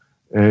tradition,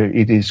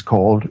 it is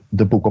called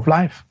the Book of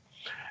Life.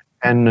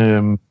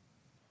 And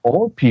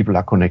all people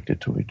are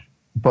connected to it.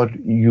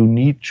 But you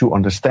need to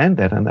understand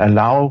that and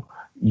allow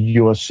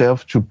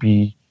yourself to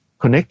be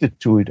connected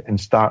to it and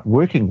start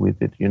working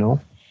with it,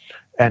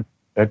 and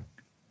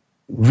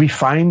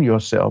refine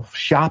yourself,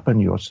 sharpen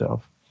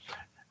yourself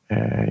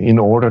in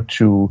order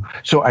to...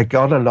 So I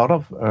got a lot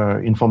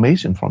of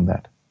information from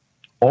that,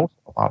 also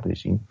about I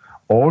Ching.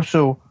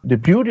 Also, the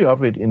beauty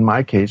of it in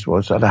my case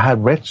was that I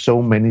had read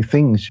so many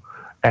things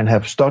and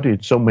have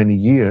studied so many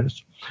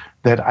years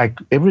that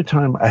every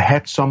time I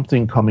had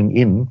something coming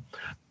in,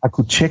 I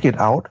could check it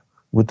out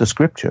with the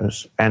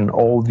scriptures and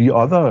all the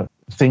other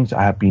things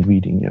I have been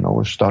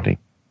reading, studying.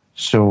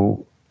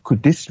 So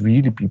could this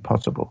really be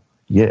possible?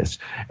 Yes.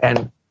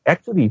 And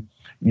actually,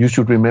 you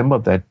should remember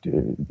that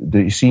the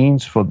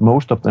Essenes, for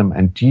most of them,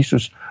 and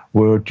Jesus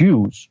were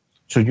Jews.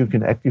 So you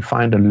can actually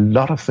find a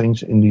lot of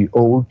things in the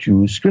old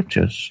Jewish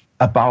scriptures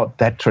about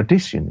that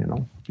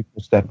tradition,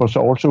 because that was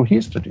also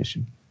his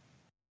tradition.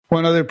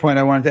 One other point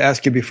I wanted to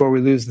ask you before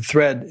we lose the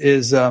thread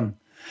is, a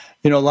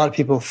lot of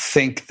people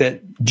think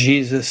that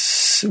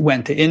Jesus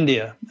went to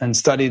India and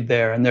studied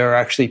there, and there are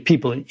actually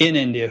people in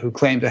India who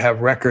claim to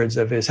have records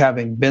of his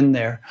having been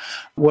there.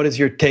 What is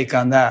your take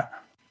on that?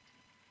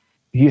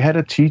 He had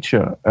a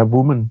teacher, a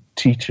woman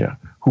teacher,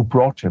 who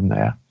brought him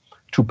there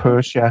to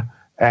Persia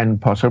and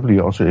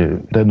possibly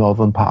also the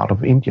northern part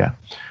of India.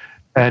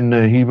 And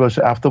he was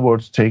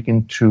afterwards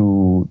taken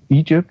to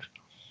Egypt,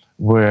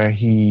 where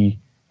he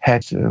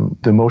had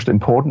the most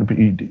important...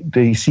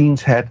 The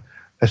Essenes had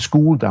a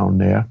school down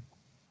there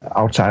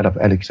outside of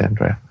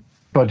Alexandria.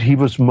 But he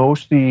was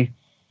mostly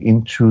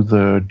into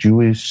the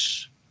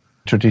Jewish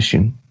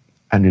tradition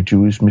and the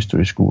Jewish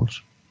mystery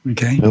schools.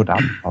 Okay. No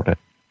doubt about it.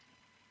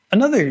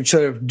 Another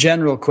sort of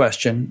general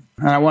question,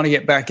 and I want to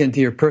get back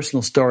into your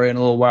personal story in a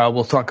little while.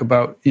 We'll talk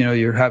about,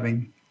 your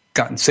having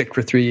gotten sick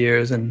for 3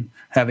 years and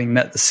having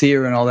met the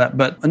seer and all that.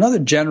 But another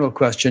general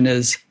question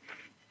is,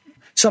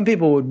 some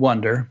people would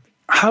wonder,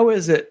 how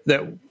is it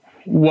that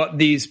what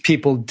these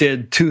people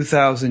did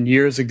 2,000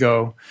 years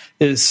ago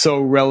is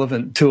so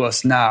relevant to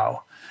us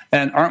now?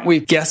 And aren't we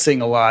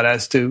guessing a lot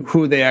as to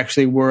who they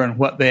actually were and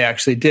what they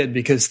actually did?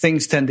 Because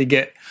things tend to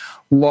get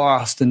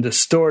lost and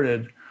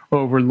distorted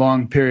over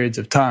long periods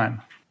of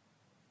time.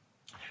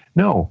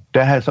 No,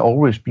 there has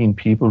always been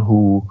people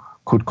who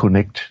could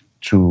connect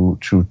to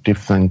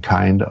different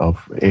kind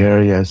of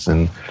areas.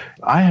 And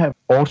I have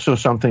also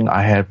something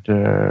I had...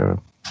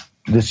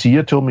 the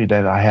seer told me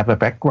that I have a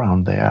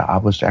background there. I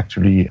was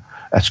actually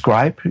a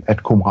scribe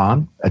at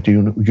Qumran, at the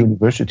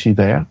university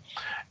there.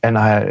 And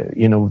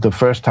the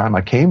first time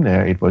I came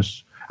there,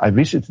 I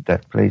visited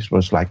that place,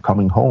 was like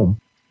coming home.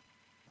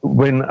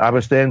 When I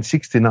was there in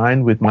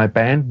 1969 with my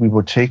band, we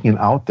were taken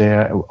out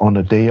there on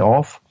a day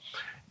off,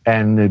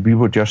 and we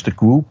were just a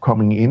group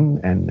coming in,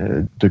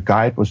 and the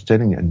guide was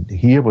telling, and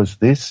here was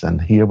this,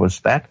 and here was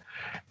that.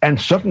 And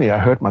suddenly I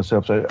heard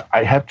myself say,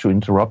 I have to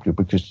interrupt you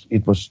because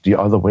it was the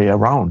other way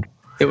around.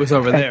 It was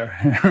over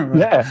there. Right.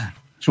 Yeah.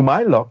 To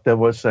my luck, there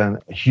was a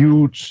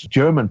huge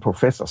German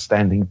professor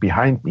standing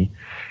behind me,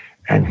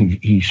 and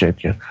he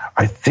said, yeah,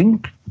 I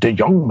think the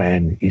young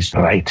man is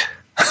right.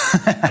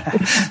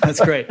 That's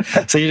great.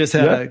 So you just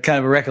had a kind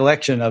of a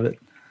recollection of it.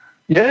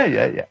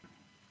 Yeah.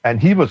 And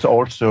he was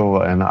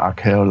also an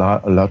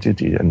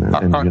archaeologist.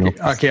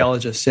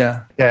 Archaeologist,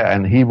 yeah. Yeah,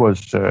 and he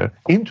was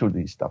into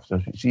these stuff. So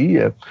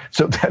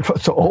that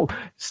was all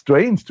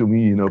strange to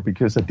me,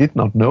 because I did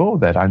not know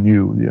that I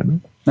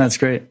knew, That's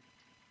great.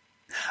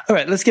 All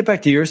right, let's get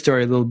back to your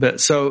story a little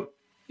bit. So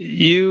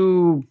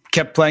you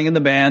kept playing in the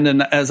band,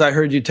 and as I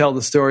heard you tell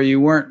the story, you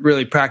weren't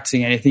really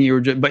practicing anything.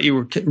 But you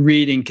were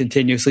reading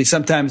continuously.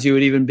 Sometimes you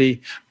would even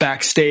be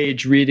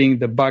backstage reading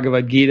the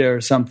Bhagavad Gita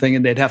or something,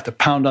 and they'd have to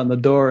pound on the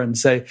door and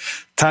say,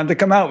 "Time to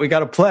come out. We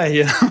got to play."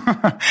 Yeah,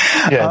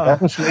 that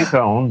was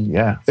later on.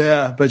 Yeah.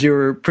 Yeah, but you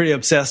were pretty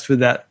obsessed with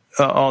that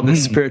all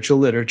this spiritual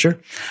literature,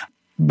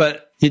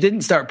 but you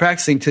didn't start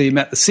practicing till you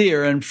met the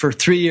seer, and for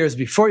 3 years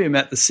before you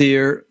met the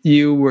seer,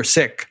 you were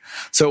sick.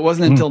 So it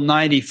wasn't until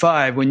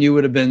 95, when you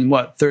would have been,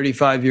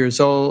 45 years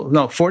old,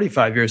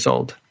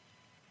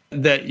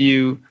 that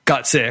you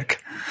got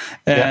sick,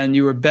 and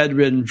you were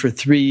bedridden for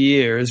 3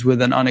 years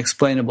with an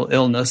unexplainable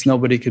illness.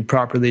 Nobody could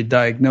properly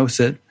diagnose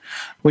it.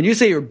 When you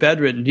say you were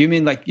bedridden, do you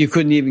mean like you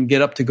couldn't even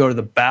get up to go to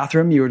the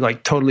bathroom? You were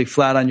like totally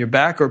flat on your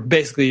back, or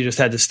basically you just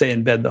had to stay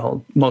in bed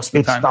most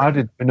of the time? It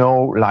started,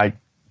 like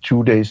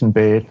 2 days in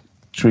bed,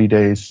 3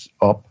 days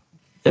up,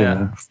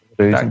 4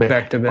 days in bed.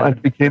 Back to bed. And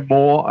it became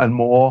more and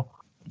more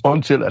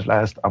until at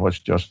last I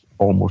was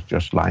almost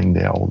just lying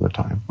there all the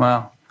time.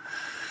 Wow.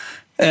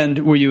 And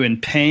were you in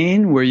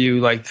pain? Were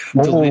you like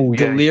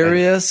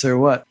delirious or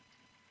what?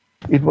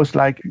 It was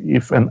like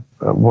if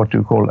what do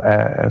you call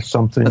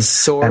something? A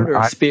sword or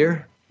a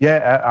spear?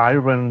 Yeah, an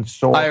iron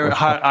sword.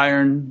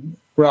 Iron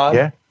rod?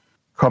 Yeah,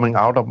 coming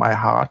out of my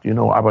heart.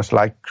 I was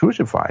like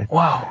crucified.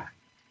 Wow.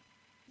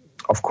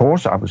 of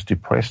course, I was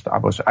depressed.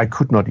 I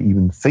could not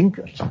even think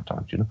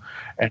sometimes,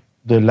 And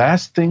the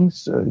last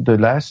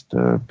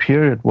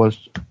period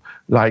was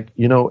like,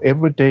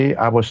 every day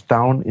I was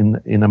down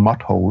in a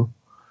mud hole,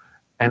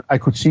 and I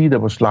could see there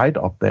was light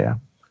up there.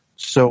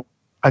 So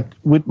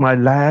with my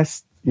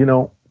last,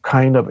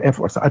 kind of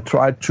efforts, I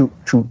tried to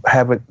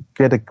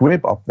get a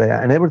grip up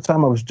there. And every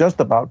time I was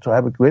just about to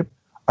have a grip,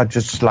 I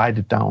just slide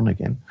it down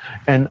again.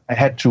 And I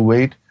had to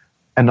wait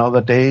another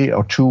day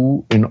or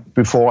two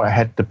before I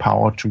had the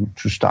power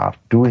to start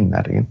doing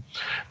that again.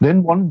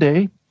 Then one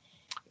day,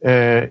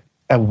 a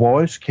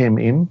voice came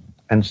in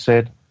and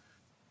said,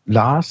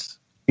 Lars,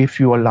 if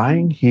you are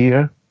lying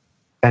here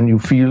and you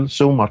feel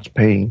so much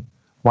pain,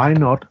 why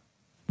not,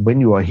 when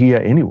you are here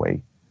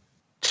anyway,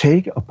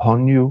 take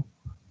upon you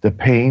the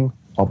pain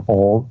of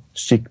all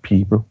sick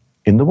people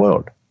in the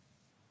world?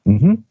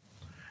 Mm-hmm.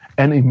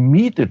 And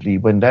immediately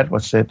when that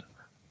was said,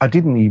 I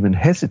didn't even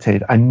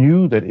hesitate. I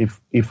knew that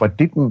if I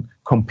didn't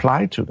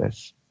comply to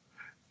this,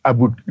 I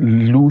would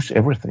lose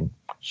everything.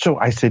 So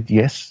I said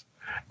yes.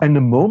 And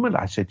the moment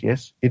I said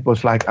yes, it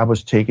was like I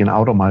was taken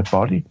out of my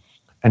body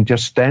and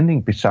just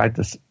standing beside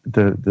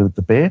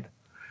the bed,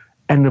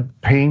 and the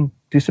pain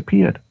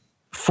disappeared.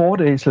 4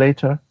 days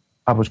later,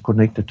 I was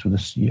connected to the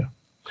seer.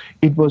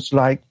 It was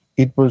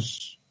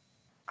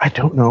I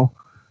don't know,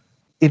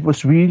 it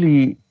was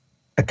really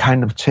a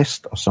kind of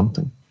test or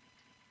something.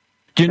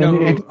 Do you know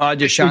who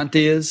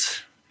Adyashanti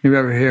is? You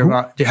ever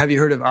have you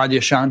heard of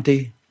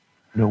Adyashanti?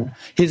 No.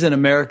 He's an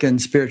American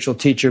spiritual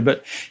teacher,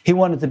 but he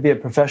wanted to be a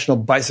professional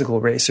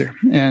bicycle racer.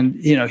 And,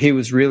 he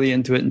was really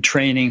into it and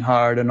training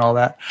hard and all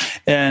that.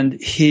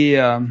 And he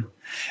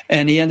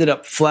ended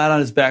up flat on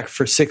his back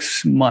for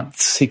 6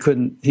 months. He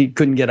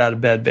couldn't get out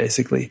of bed,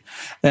 basically.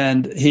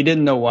 And he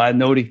didn't know why.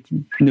 Nobody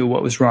knew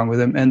what was wrong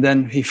with him. And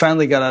then he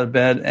finally got out of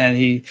bed, and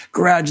he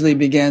gradually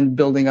began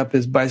building up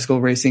his bicycle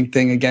racing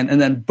thing again.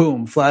 And then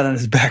boom, flat on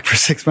his back for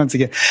 6 months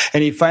again.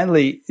 And he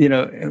finally,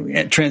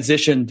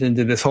 transitioned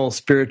into this whole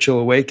spiritual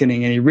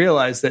awakening. And he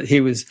realized that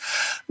he was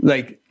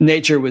like,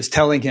 nature was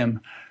telling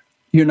him,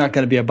 you're not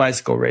going to be a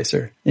bicycle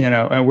racer,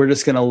 and we're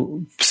just going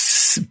to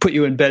put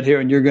you in bed here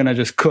and you're going to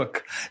just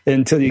cook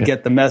until you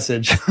get the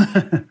message.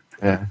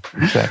 Yeah,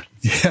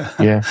 exactly.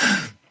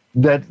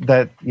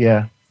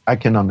 Yeah. I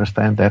can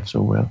understand that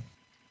so well.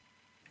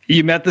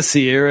 You met the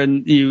seer,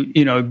 and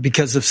you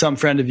because of some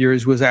friend of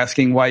yours was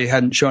asking why you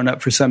hadn't shown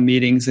up for some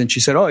meetings, and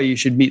she said, "Oh, you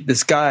should meet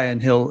this guy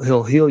and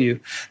he'll heal you."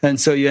 And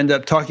so you end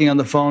up talking on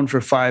the phone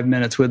for 5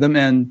 minutes with him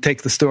and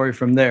take the story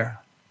from there.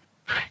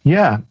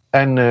 Yeah,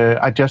 and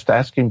I just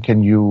asked him,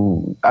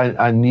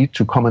 I need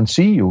to come and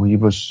see you. He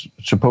was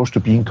supposed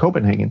to be in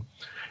Copenhagen.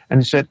 And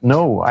he said,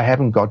 no, I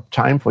haven't got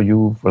time for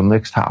you for the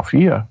next half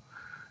year.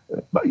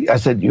 But I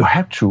said, you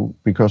have to,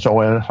 because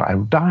or else I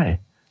will die.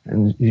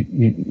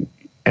 And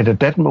at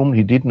that moment,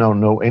 he did not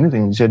know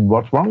anything. He said,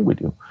 what's wrong with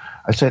you?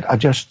 I said,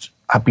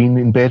 I've been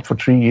in bed for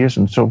 3 years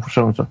and so.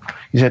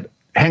 He said,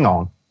 hang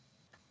on.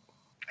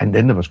 And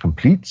then there was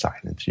complete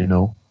silence,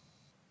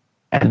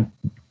 And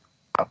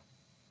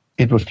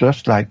it was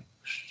just like,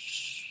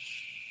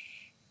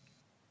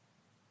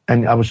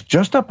 and I was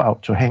just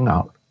about to hang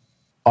out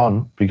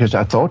on because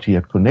I thought he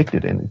had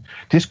connected and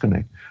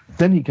disconnect.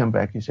 Then he came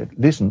back. He said,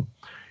 listen,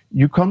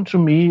 you come to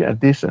me at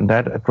this and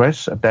that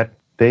address at that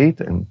date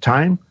and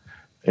time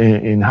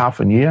in half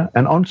a year.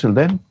 And until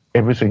then,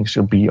 everything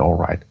shall be all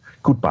right.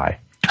 Goodbye.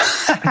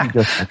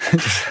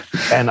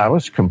 And I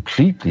was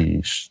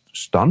completely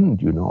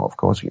stunned, of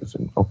course. He was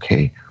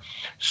okay.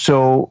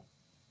 So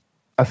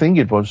I think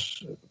it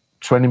was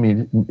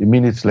 20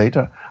 minutes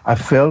later, I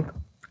felt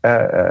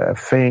a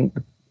faint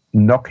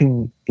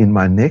knocking in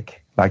my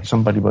neck, like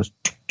somebody was...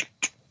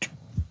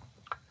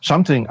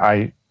 Something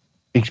I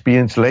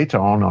experienced later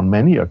on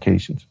many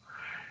occasions.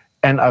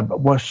 And I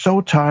was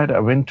so tired, I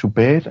went to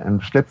bed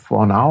and slept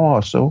for an hour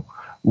or so,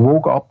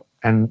 woke up,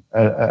 and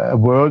a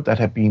world that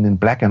had been in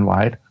black and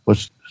white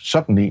was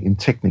suddenly in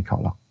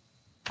Technicolor.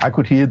 I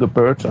could hear the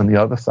birds on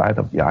the other side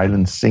of the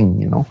island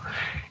sing,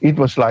 It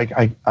was like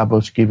I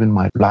was given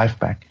my life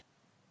back.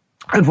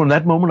 And from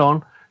that moment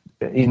on,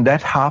 in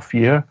that half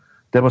year,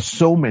 there were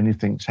so many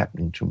things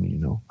happening to me,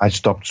 I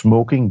stopped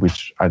smoking,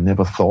 which I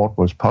never thought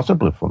was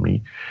possible for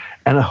me,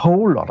 and a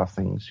whole lot of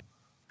things.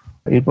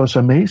 It was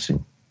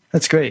amazing.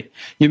 That's great.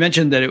 You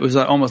mentioned that it was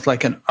almost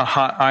like a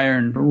hot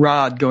iron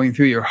rod going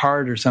through your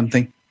heart or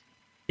something.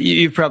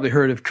 You've probably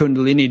heard of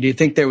Kundalini. Do you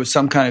think there was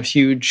some kind of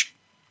huge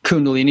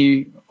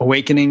Kundalini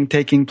awakening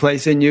taking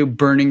place in you,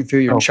 burning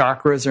through your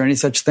chakras or any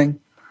such thing?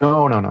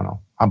 No.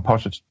 I'm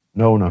positive.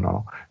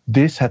 No.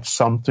 This had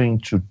something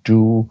to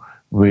do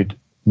with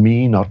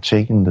me not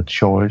taking the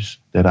choice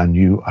that I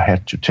knew I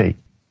had to take.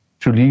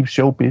 To leave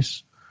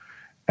showbiz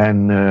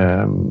and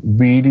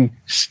really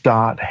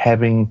start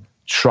having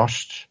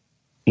trust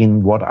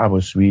in what I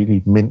was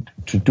really meant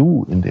to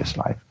do in this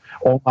life.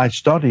 All my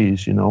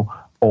studies,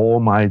 all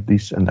my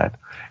this and that.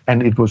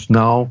 And it was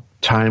now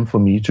time for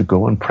me to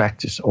go and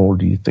practice all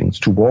these things,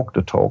 to walk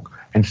the talk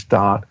and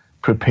start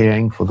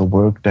preparing for the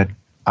work that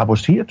I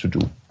was here to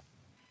do.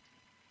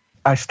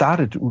 I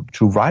started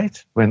to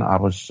write when I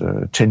was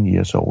 10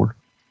 years old.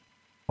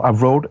 I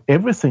wrote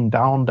everything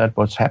down that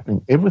was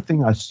happening,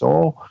 everything I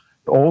saw,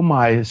 all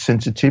my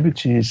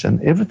sensitivities,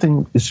 and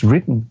everything is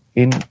written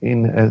in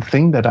a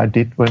thing that I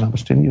did when I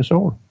was 10 years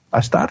old.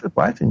 I started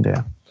writing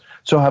there.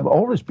 So I've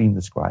always been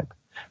the scribe.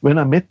 When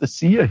I met the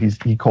seer,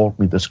 he called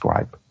me the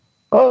scribe.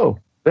 Oh,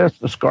 there's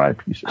the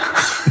scribe, he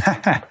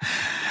said.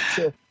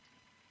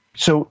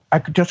 So I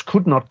just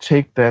could not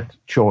take that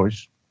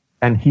choice,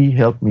 and he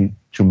helped me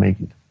to make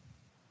it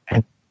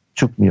and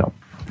took me up.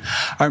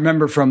 I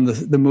remember from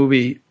the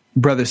movie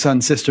Brother,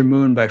 Sun, Sister,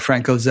 Moon by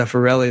Franco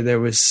Zeffirelli, there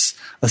was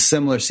a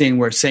similar scene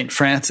where St.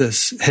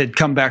 Francis had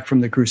come back from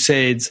the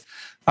Crusades,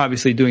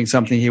 obviously doing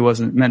something he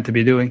wasn't meant to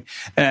be doing,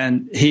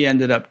 and he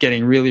ended up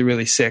getting really,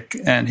 really sick,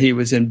 and he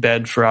was in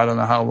bed for I don't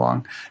know how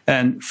long,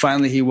 and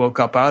finally he woke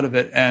up out of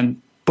it,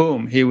 and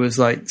boom, he was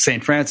like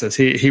St. Francis.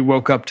 He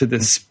woke up to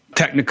this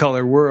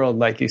Technicolor world,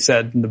 like you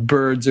said, and the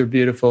birds are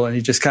beautiful, and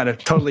he just kind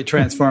of totally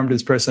transformed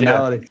his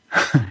personality.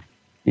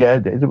 Yeah,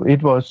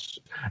 it was,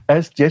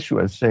 as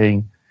Jeshua is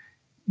saying,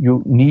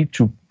 you need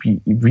to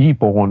be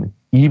reborn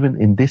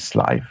even in this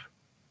life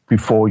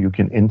before you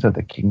can enter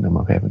the kingdom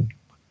of heaven.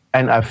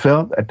 And I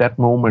felt at that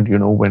moment,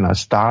 when I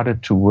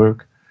started to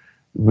work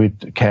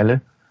with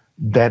Kalle,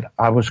 that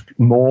I was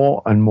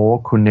more and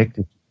more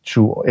connected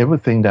to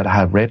everything that I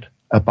had read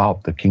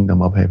about the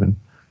kingdom of heaven.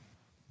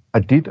 I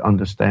did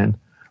understand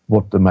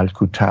what the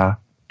Malkuta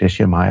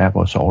Deshemaya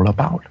was all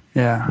about.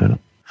 Yeah.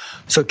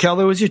 So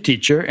Kalle was your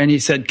teacher, and he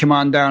said, come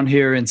on down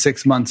here in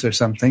 6 months or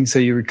something. So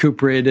you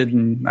recuperated,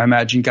 and I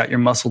imagine got your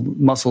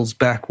muscles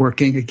back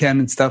working again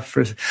and stuff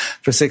for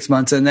 6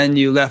 months. And then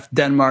you left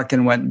Denmark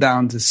and went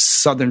down to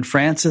southern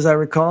France, as I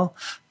recall,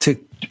 to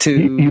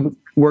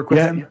work with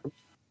him.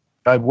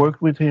 I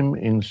worked with him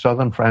in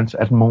southern France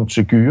at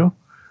Montségur,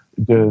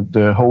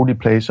 the holy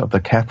place of the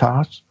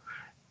Cathars.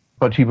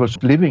 But he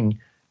was living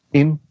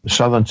in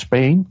southern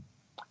Spain,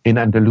 in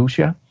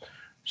Andalusia.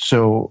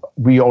 So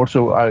we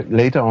also,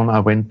 later on,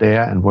 I went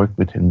there and worked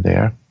with him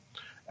there.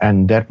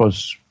 And that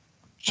was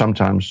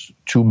sometimes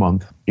 2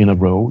 months in a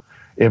row,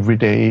 every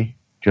day,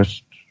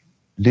 just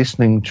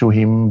listening to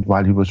him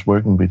while he was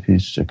working with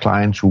his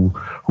clients who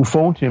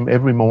phoned him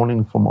every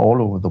morning from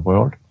all over the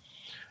world.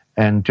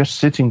 And just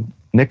sitting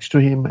next to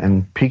him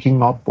and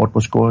picking up what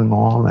was going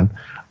on. And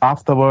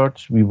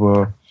afterwards, we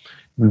were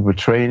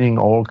training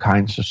all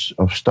kinds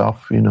of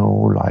stuff,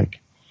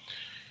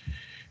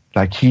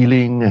 like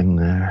healing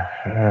and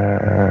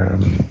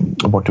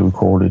what do we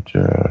call it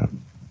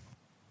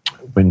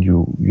when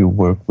you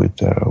work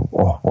with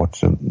what's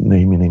the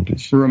name in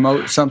English?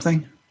 Remote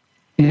something?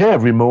 Yeah,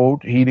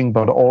 remote healing,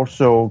 but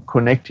also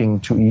connecting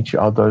to each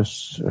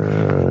other's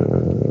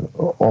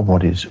or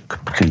what is,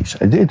 please.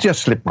 It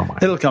just slipped my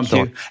mind. It'll come to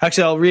you.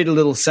 Actually, I'll read a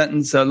little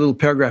sentence, a little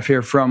paragraph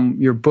here from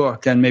your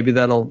book, and maybe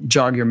that'll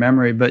jog your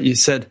memory. But you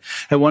said,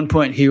 at one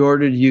point, he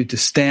ordered you to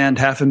stand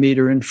 1/2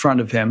 meter in front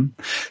of him,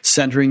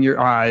 centering your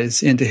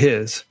eyes into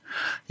his.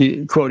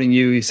 Quoting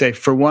you say,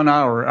 for 1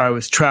 hour, I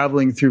was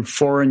traveling through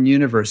foreign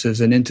universes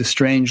and into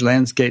strange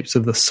landscapes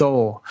of the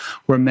soul,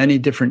 where many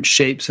different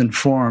shapes and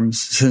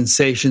forms,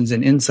 sensations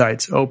and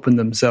insights opened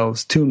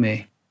themselves to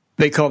me.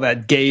 They call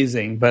that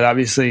gazing, but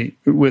obviously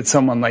with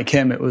someone like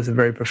him, it was a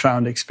very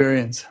profound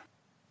experience.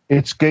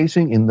 It's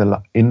gazing in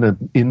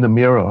the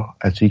mirror,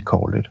 as he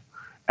called it.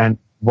 And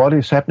what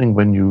is happening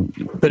when you...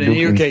 But in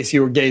your case,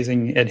 you were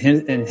gazing at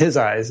in his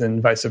eyes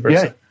and vice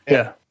versa.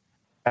 Yeah.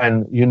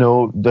 And,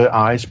 the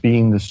eyes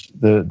being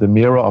the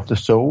mirror of the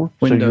soul.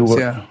 Windows, so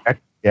you were,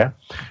 yeah.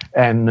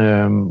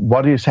 And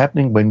what is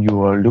happening when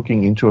you are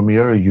looking into a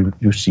mirror,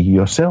 you see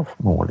yourself,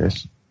 more or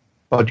less.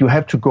 But you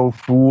have to go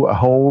through a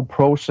whole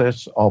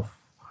process of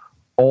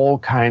all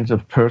kinds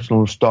of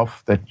personal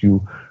stuff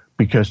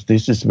because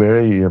this is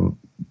very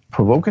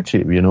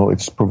provocative,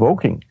 it's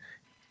provoking.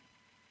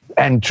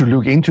 And to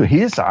look into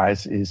his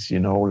eyes is,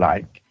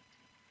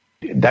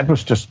 that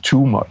was just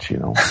too much,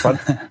 But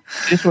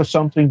this was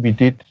something we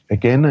did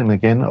again and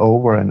again,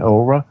 over and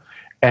over.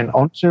 And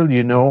until,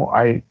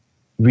 I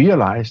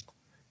realized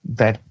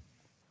that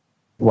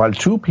while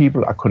two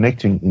people are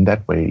connecting in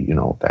that way,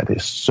 that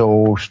is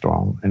so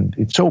strong and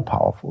it's so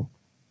powerful.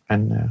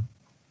 And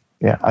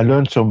I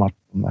learned so much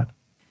from that.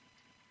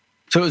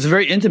 So it was a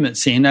very intimate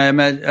scene.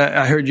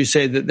 I heard you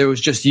say that there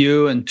was just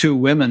you and 2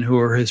 women who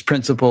were his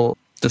principal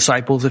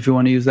disciples, if you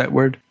want to use that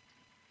word.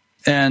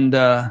 And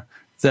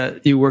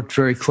that you worked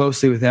very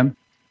closely with him.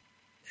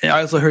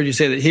 I also heard you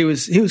say that he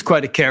was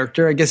quite a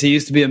character. I guess he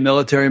used to be a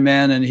military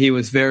man, and he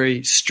was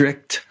very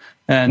strict,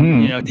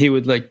 and he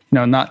would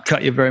not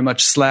cut you very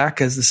much slack,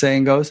 as the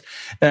saying goes.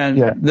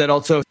 And that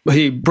also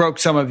he broke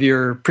some of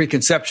your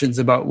preconceptions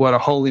about what a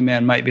holy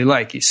man might be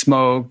like. He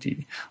smoked,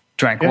 he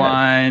drank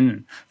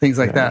wine, things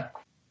like that.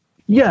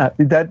 Yeah,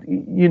 that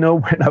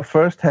when I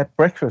first had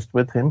breakfast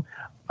with him,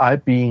 I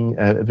being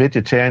a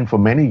vegetarian for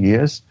many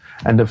years,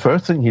 and the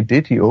first thing he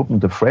did, he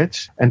opened the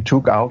fridge and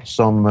took out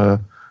some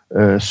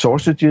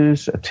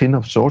sausages, a tin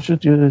of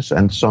sausages,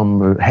 and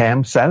some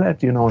ham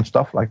salad, and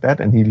stuff like that.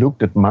 And he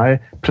looked at my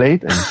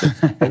plate and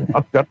said,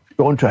 I'm not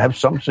going to have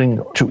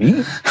something to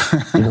eat.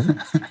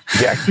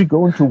 You're actually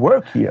going to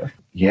work here.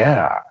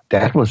 Yeah,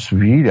 that was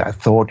really, I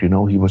thought, he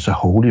was a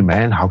holy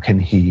man. How can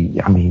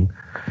he,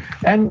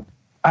 and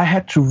I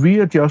had to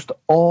readjust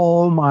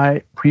all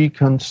my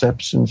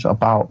preconceptions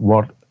about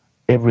what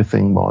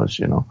everything was,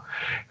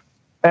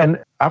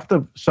 And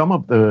after some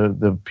of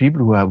the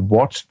people who have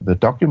watched the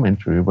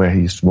documentary where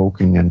he's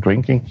smoking and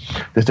drinking,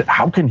 they said,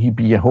 how can he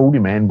be a holy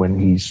man when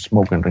he's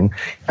smoking and drinking?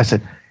 I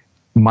said,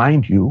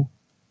 mind you,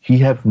 he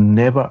have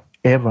never,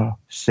 ever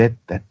said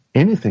that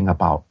anything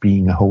about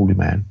being a holy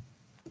man.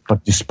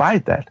 But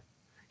despite that,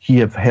 he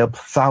have helped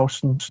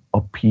thousands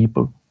of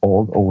people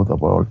all over the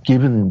world,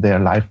 given them their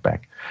life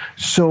back.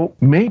 So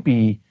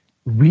maybe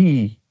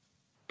we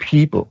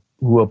people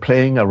who are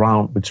playing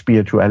around with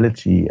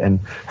spirituality and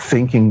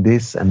thinking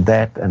this and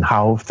that and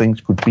how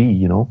things could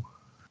be,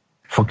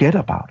 forget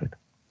about it.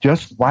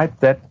 Just wipe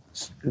that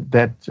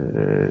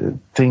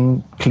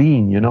thing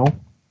clean,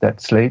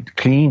 that slate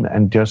clean,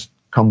 and just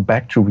come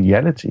back to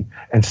reality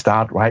and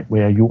start right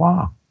where you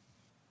are.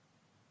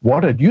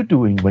 What are you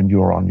doing when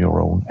you're on your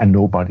own and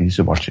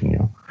nobody's watching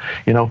you?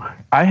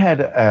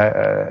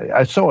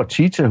 I saw a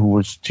teacher who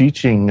was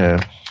teaching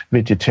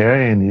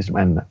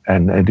vegetarianism,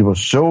 and it was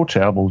so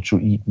terrible to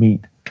eat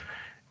meat.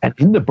 And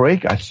in the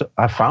break,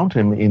 I found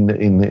him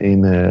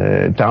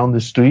in down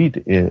the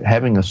street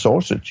having a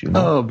sausage.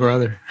 Oh,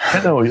 brother!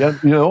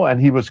 And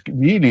he was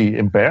really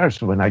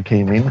embarrassed when I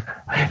came in.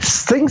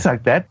 Things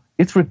like that.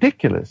 It's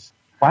ridiculous.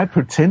 Why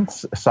pretend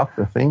such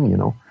a thing?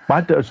 Why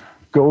does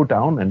go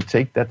down and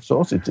take that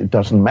sausage? It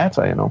doesn't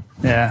matter,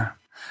 Yeah.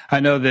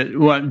 I know that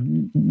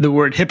the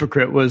word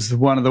hypocrite was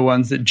one of the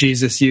ones that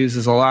Jesus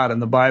uses a lot in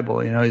the Bible.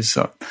 He's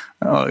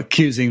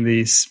accusing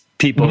these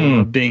people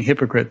of being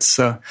hypocrites.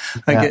 So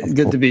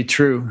good to be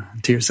true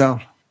to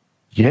yourself.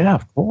 Yeah,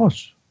 of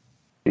course.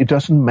 It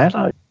doesn't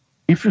matter.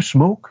 If you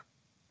smoke,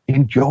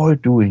 enjoy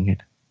doing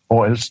it,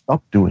 or else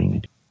stop doing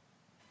it.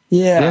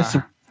 Yeah. There's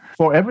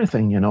for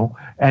everything,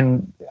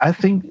 and I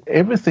think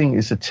everything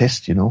is a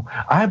test,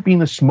 I've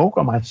been a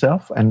smoker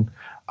myself, and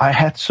I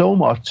had so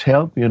much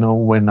help,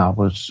 when I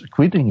was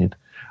quitting it.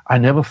 I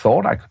never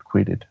thought I could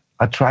quit it.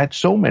 I tried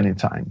so many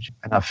times,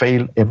 and I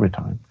failed every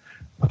time.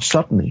 But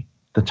suddenly,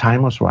 the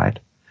time was right.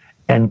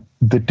 And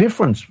the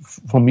difference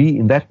for me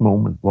in that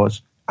moment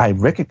was I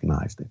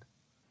recognized it.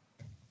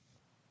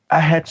 I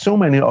had so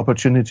many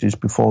opportunities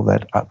before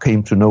that I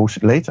came to know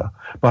later,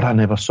 but I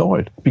never saw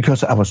it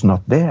because I was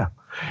not there.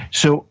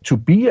 So to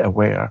be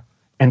aware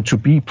and to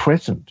be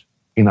present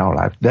in our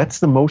life, that's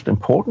the most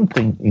important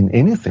thing in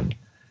anything.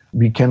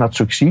 We cannot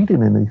succeed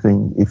in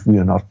anything if we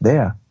are not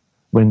there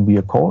when we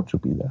are called to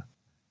be there.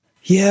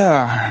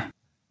 Yeah.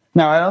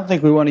 Now, I don't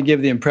think we want to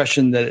give the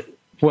impression that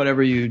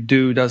whatever you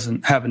do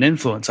doesn't have an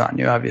influence on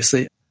you,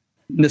 obviously.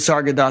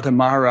 Nisargadatta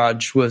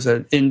Maharaj was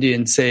an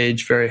Indian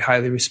sage, very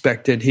highly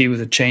respected. He was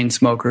a chain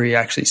smoker. He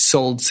actually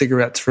sold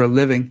cigarettes for a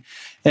living,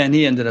 and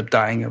he ended up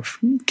dying of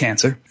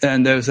cancer.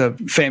 And there's a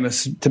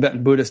famous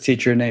Tibetan Buddhist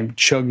teacher named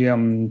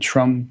Chogyam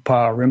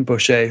Trungpa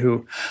Rinpoche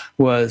who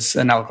was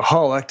an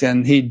alcoholic,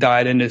 and he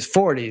died in his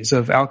 40s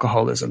of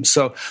alcoholism.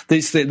 So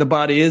the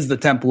body is the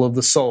temple of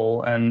the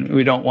soul, and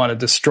we don't want to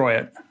destroy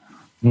it.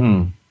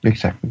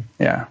 Exactly.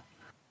 Yeah.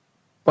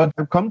 But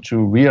I've come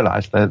to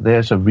realize that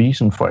there's a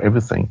reason for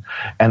everything.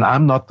 And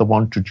I'm not the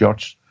one to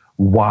judge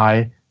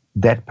why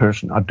that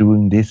person are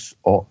doing this,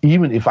 or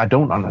even if I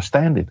don't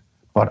understand it.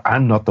 But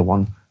I'm not the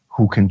one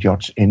who can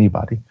judge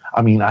anybody.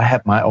 I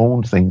have my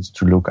own things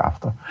to look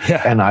after.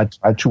 Yeah. And I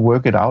try to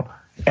work it out.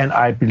 And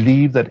I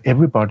believe that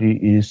everybody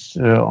is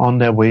on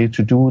their way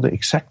to do the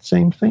exact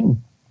same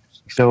thing.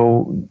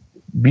 So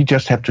we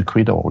just have to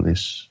quit all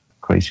this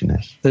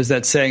craziness. There's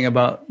that saying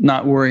about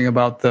not worrying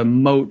about the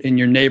mote in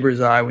your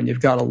neighbor's eye when you've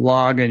got a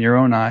log in your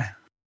own eye.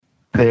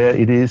 There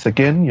it is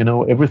again,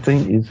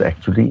 everything is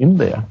actually in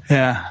there.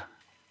 Yeah.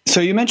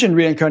 So you mentioned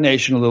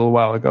reincarnation a little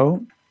while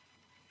ago.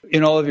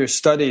 In all of your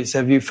studies,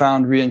 have you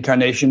found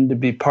reincarnation to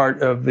be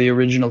part of the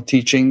original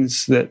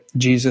teachings that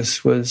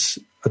Jesus was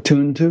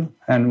attuned to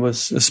and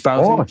was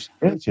espousing?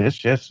 Oh,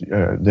 yes.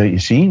 The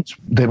Essenes,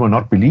 they were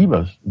not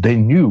believers. They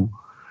knew.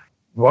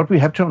 What we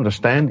have to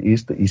understand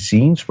is the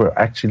Essenes were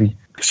actually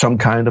some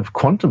kind of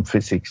quantum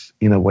physics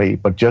in a way,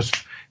 but just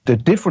the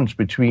difference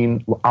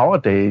between our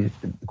day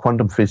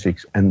quantum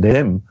physics and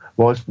them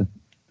was that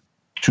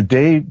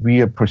today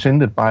we are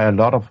presented by a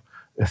lot of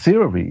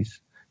theories.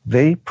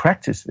 They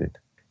practiced it.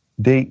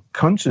 They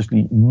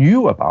consciously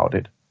knew about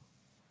it.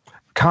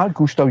 Carl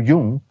Gustav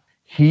Jung,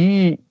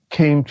 he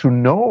came to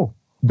know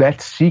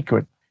that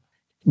secret.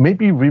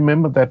 Maybe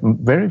remember that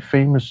very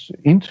famous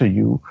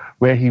interview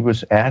where he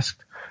was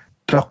asked,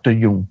 Dr.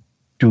 Jung,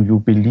 do you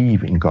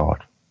believe in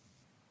God?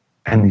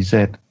 And he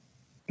said,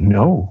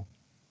 no,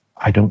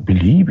 I don't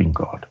believe in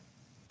God.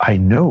 I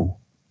know.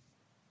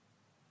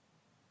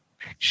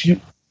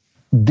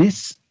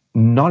 This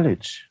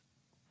knowledge,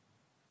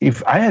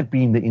 if I had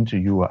been the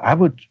interviewer, I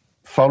would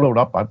follow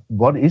up on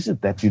what is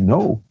it that you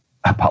know?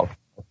 about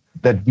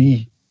that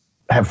we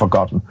have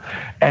forgotten,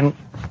 and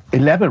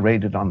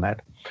elaborated on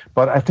that.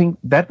 But I think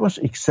that was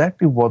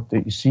exactly what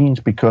the Essenes,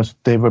 because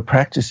they were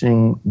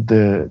practicing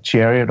the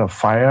chariot of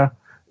fire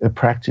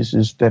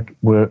practices that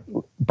were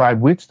by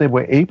which they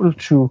were able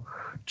to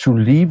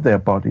leave their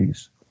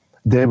bodies.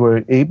 They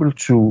were able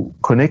to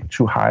connect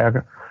to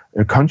higher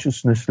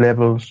consciousness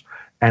levels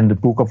and the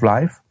book of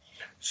life.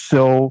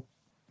 So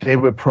they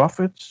were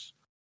prophets.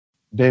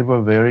 They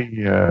were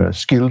very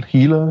skilled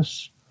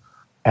healers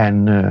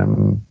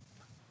and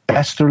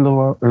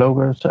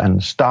astrologers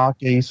and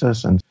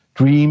stargazers and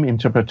dream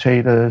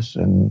interpreters,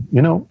 and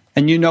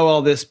And you know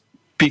all this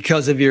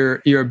because of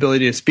your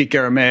ability to speak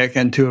Aramaic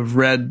and to have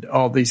read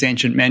all these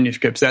ancient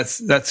manuscripts.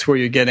 That's where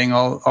you're getting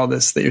all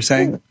this that you're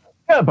saying?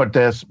 Yeah, but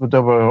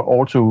there were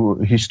also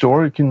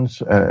historians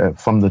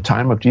from the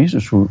time of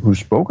Jesus who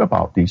spoke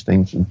about these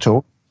things and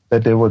told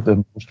that they were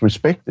the most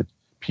respected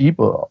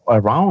people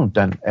around,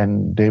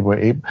 and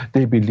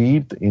they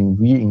believed in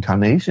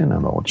reincarnation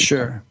and all this.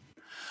 Sure.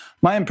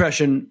 My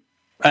impression,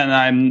 and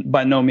I'm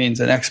by no means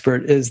an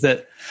expert, is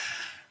that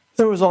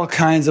there was all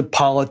kinds of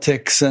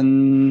politics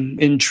and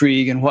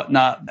intrigue and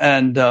whatnot,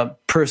 and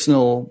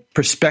personal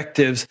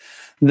perspectives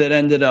that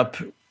ended up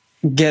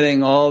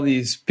getting all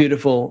these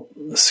beautiful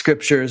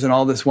scriptures and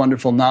all this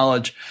wonderful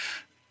knowledge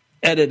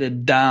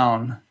edited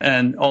down,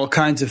 and all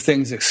kinds of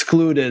things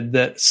excluded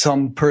that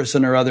some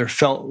person or other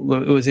felt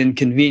was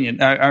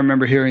inconvenient. I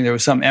remember hearing there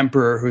was some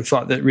emperor who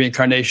thought that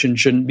reincarnation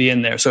shouldn't be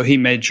in there, so he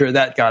made sure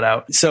that got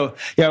out. So,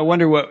 yeah, I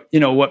wonder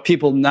what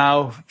people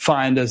now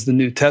find as the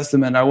New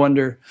Testament. I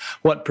wonder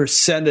what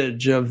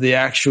percentage of the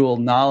actual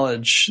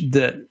knowledge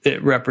that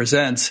it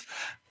represents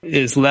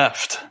is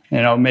left.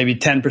 Maybe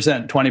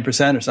 10%,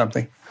 20% or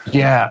something.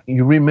 Yeah,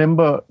 you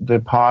remember the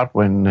part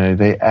when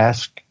they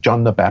asked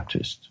John the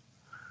Baptist,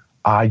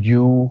 "Are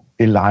you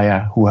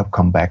Elijah who have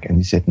come back?" And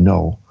he said,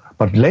 "No."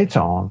 But later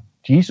on,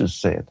 Jesus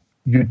said,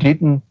 "You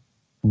didn't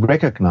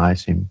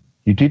recognize him.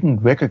 You didn't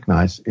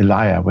recognize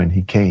Elijah when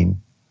he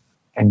came,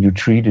 and you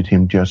treated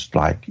him just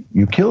like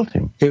you killed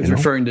him." He was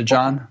referring to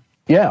John?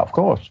 Yeah, of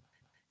course.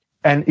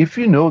 And if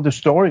you know the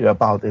story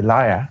about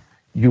Elijah,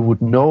 you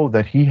would know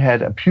that he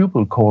had a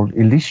pupil called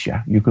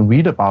Elisha. You can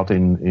read about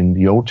in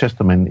the Old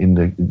Testament, in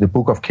the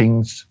book of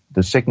Kings,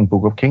 the second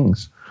book of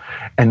Kings.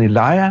 And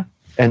Elijah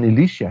and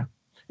Elisha,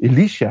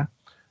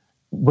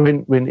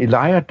 when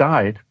Elijah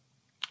died,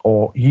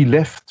 or he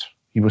left,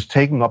 he was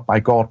taken up by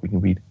God, we can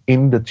read,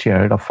 in the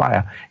chariot of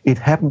fire. It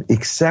happened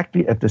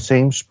exactly at the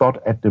same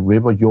spot at the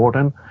river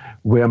Jordan,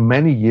 where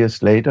many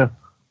years later,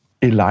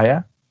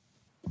 Elijah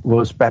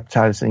was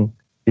baptizing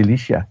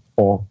Elisha,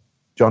 or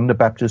John the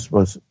Baptist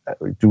was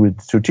doing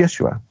to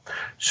Jeshua.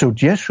 So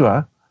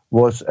Jeshua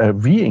was a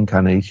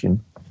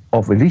reincarnation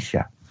of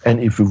Elisha. And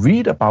if you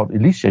read about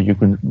Elisha, you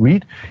can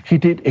read he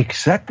did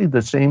exactly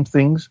the same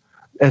things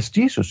as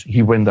Jesus.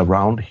 He went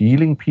around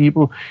healing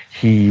people.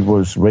 He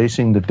was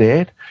raising the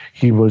dead.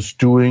 He was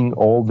doing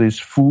all these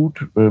food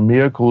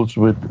miracles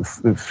with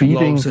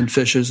feeding. Loaves and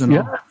fishes and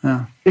all.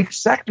 Yeah.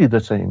 Exactly the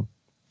same.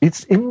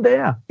 It's in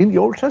there, in the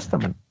Old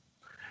Testament.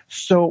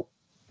 So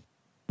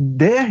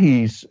there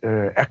he's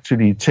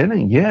actually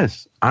telling,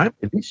 yes, I'm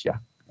Elisha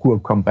who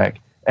have come back,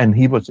 and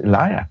he was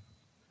Elijah.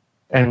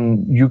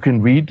 And you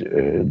can read,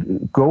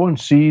 go and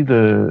see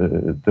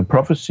the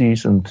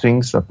prophecies and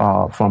things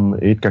about from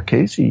Edgar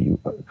Cayce. Do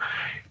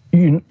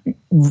you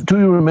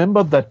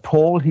remember that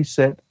Paul, he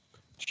said,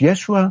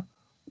 Jeshua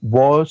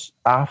was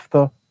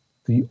after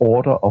the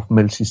order of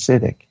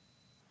Melchizedek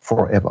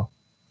forever.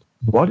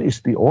 What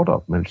is the order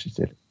of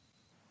Melchizedek?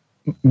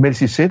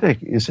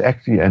 Melchizedek is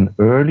actually an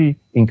early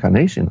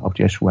incarnation of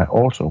Jeshua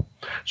also.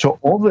 So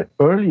all the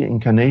early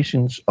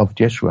incarnations of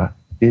Jeshua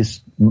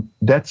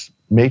that's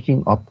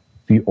making up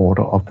the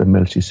order of the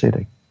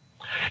Melchizedek,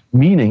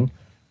 meaning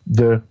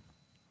the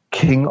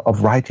king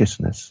of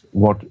righteousness.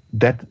 What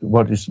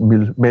is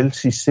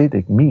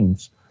Melchizedek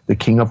means, the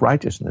king of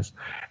righteousness.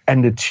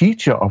 And the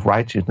teacher of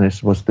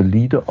righteousness was the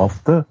leader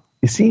of the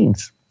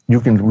Essenes. You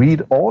can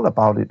read all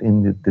about it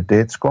in the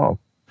Dead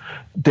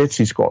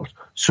Sea Scrolls.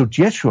 So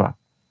Jeshua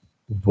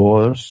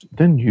was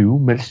the new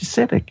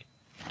Melchizedek.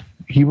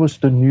 He was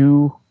the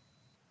new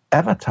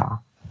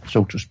avatar,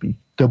 so to speak,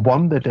 the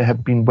one that they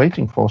have been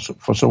waiting for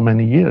so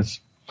many years.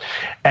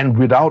 And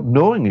without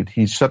knowing it,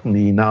 he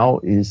suddenly now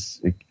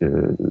is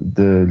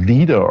the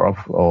leader of,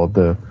 or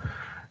the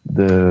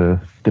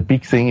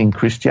big thing in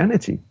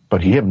Christianity.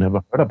 But he have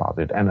never heard about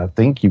it, and I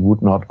think he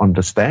would not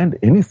understand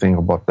anything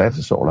of what that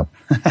is all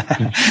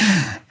about.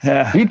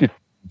 Yeah. He did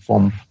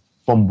from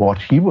what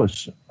he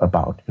was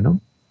about,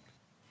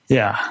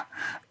 Yeah.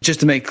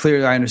 Just to make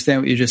clear, I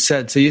understand what you just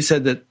said. So you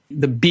said that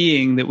the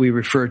being that we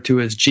refer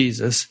to as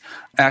Jesus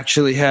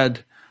actually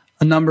had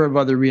a number of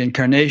other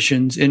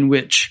reincarnations in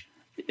which,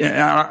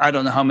 I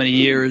don't know how many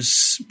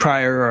years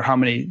prior or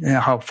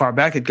how far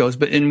back it goes,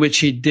 but in which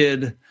he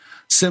did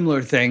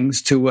similar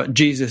things to what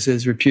Jesus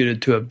is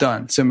reputed to have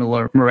done,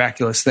 similar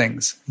miraculous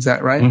things. Is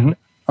that right? Mm-hmm.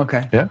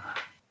 Okay. Yeah,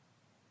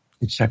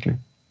 exactly.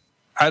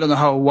 I don't know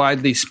how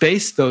widely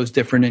spaced those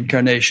different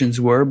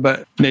incarnations were,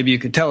 but maybe you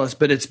could tell us.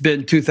 But it's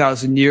been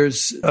 2,000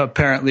 years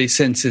apparently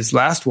since his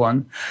last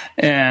one,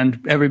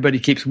 and everybody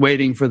keeps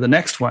waiting for the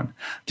next one.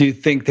 Do you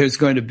think there's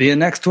going to be a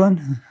next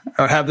one?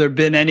 Or have there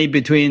been any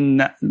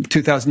between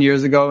 2,000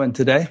 years ago and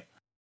today?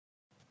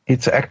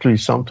 It's actually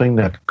something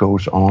that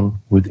goes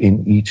on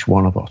within each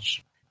one of us.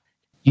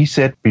 He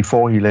said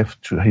before he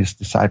left to his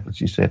disciples,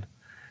 he said,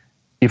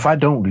 if I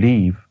don't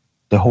leave,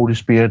 the Holy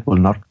Spirit will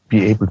not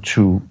be able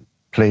to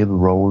play the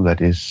role that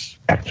is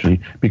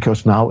actually,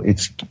 because now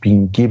it's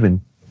being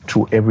given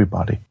to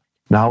everybody.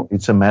 Now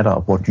it's a matter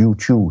of what you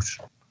choose.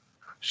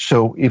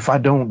 So if I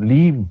don't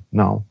leave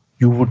now,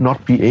 you would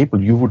not be able,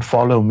 you would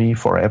follow me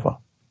forever.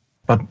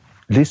 But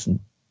listen,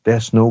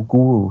 there's no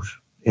gurus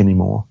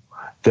anymore.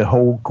 The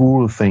whole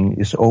guru thing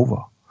is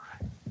over.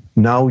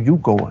 Now you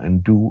go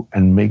and do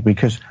and make,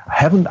 because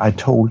haven't I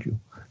told you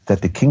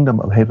that the kingdom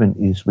of heaven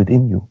is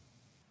within you?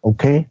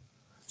 Okay?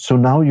 So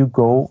now you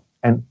go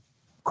and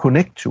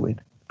connect to it,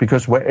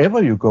 because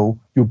wherever you go,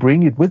 you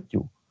bring it with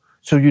you.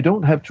 So you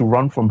don't have to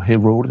run from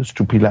Herodes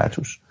to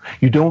Pilatus.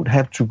 You don't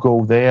have to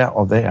go there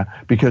or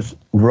there, because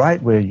right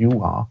where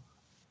you are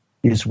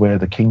is where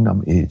the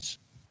kingdom is.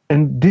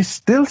 And this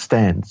still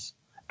stands.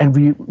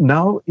 And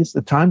now is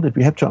the time that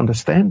we have to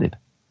understand it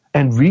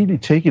and really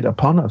take it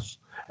upon us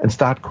and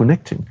start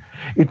connecting.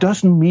 It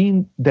doesn't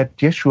mean that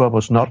Yeshua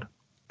was not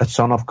a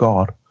son of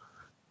God.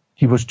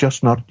 He was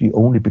just not the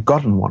only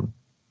begotten one.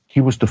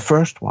 He was the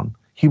first one.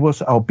 He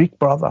was our big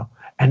brother.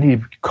 And he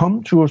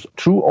come to us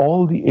through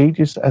all the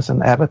ages as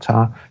an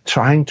avatar,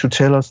 trying to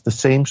tell us the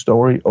same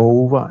story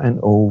over and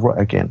over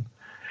again.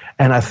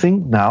 And I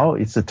think now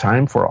it's the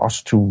time for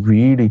us to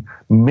really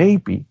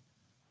maybe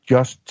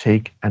just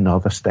take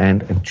another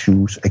stand and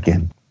choose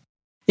again.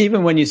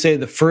 Even when you say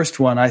the first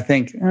one, I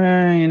think,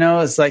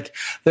 it's like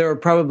there are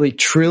probably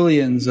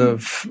trillions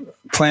of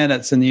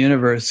planets in the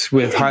universe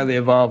with highly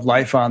evolved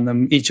life on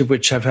them, each of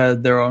which have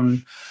had their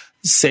own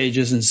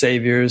sages and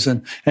saviors.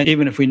 And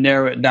even if we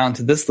narrow it down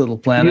to this little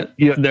planet,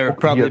 there have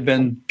probably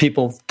been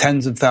people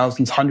tens of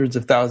thousands, hundreds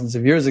of thousands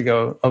of years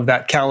ago of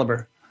that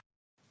caliber.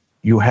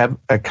 You have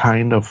a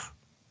kind of,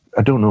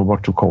 I don't know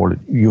what to call it,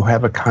 you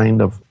have a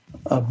kind of...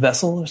 A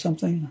vessel or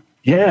something?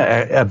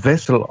 Yeah, a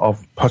vessel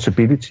of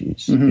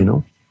possibilities,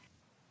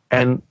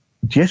 And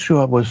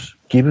Yeshua was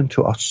given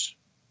to us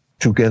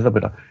together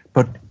with us.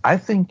 But I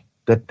think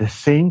that the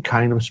same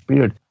kind of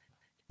spirit,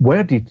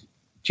 where did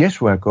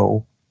Yeshua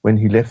go when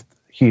he left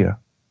here?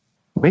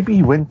 Maybe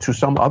he went to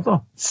some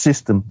other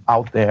system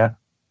out there.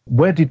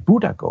 Where did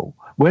Buddha go?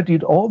 Where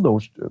did all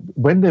those,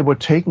 when they were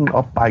taken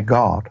up by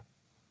God,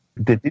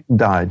 they didn't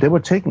die, they were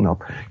taken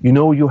up.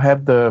 You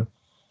have the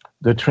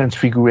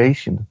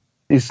transfiguration.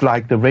 It's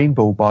like the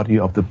rainbow body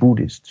of the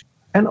Buddhists.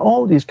 And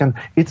all these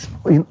it's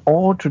in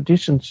all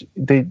traditions,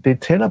 they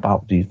tell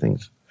about these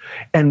things.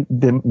 And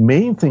the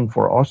main thing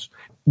for us,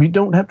 we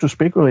don't have to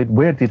speculate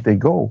where did they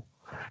go.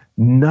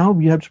 Now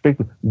we have to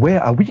speculate,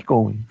 where are we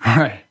going?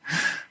 Right.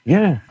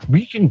 Yeah,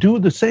 we can do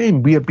the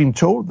same. We have been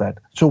told that.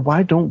 So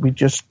why don't we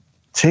just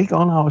take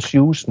on our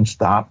shoes and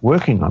start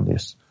working on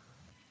this?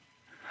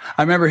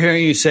 I remember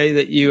hearing you say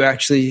that you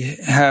actually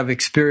have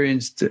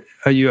experienced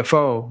a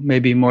UFO,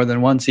 maybe more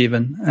than once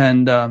even.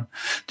 And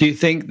do you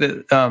think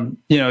that, and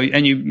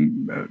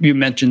you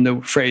mentioned the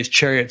phrase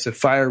chariots of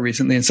fire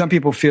recently, and some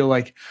people feel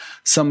like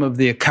some of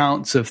the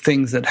accounts of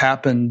things that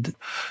happened,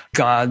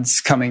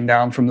 gods coming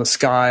down from the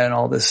sky and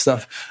all this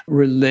stuff,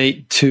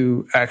 relate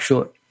to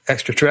actual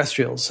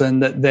extraterrestrials,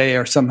 and that they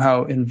are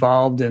somehow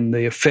involved in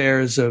the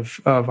affairs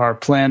of our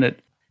planet,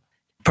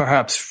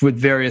 perhaps with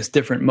various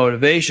different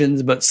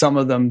motivations, but some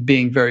of them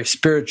being very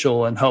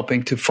spiritual and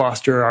helping to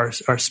foster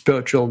our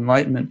spiritual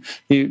enlightenment.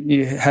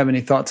 You have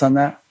any thoughts on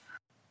that?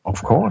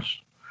 Of course.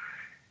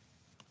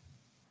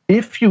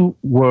 If you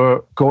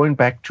were going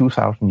back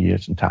 2,000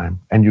 years in time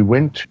and you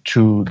went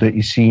to the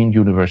Essene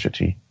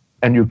University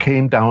and you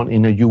came down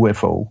in a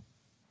UFO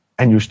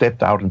and you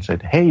stepped out and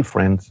said, hey,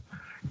 friends,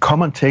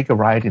 come and take a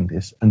ride in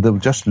this. And they'll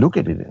just look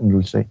at it and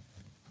they'll say,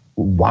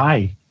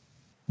 why?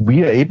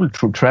 We are able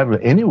to travel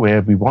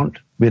anywhere we want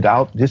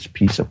without this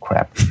piece of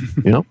crap,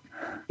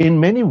 In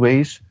many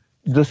ways,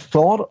 the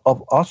thought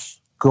of us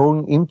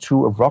going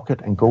into a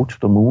rocket and go to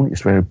the moon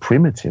is very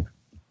primitive.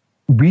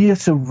 We are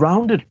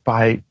surrounded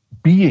by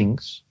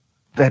beings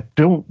that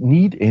don't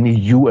need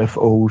any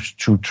UFOs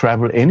to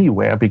travel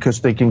anywhere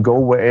because they can go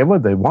wherever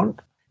they want.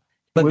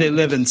 But they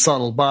live in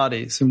subtle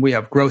bodies and we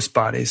have gross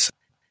bodies.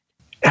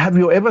 Have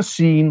you ever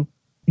seen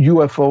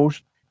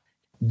UFOs?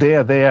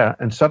 They're there,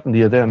 and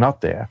suddenly they're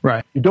not there.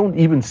 Right. You don't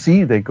even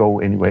see they go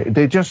anywhere.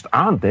 They just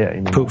aren't there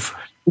anymore. Poof.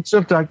 It's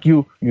just like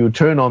you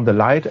turn on the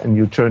light and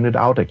you turn it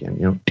out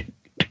again.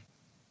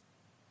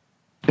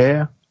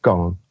 They're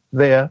gone.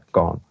 They're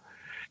gone.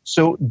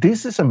 So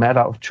this is a matter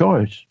of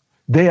choice.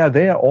 They are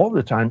there all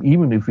the time,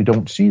 even if we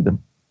don't see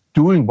them,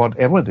 doing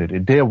whatever they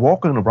did. They're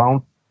walking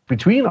around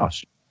between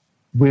us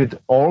with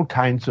all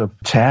kinds of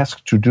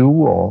tasks to do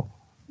or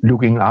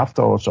looking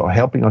after us or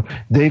helping us.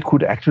 They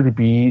could actually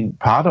be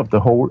part of the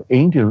whole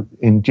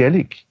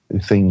angelic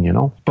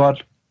thing,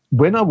 But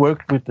when I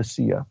worked with the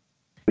seer,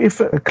 if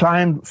a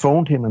client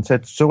phoned him and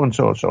said so and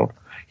so,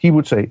 he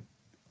would say,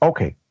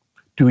 okay,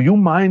 do you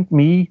mind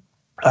me?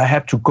 I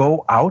had to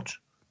go out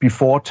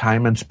before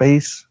time and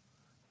space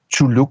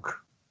to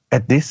look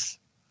at this.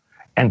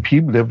 And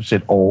people have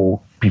said,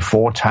 oh,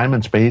 before time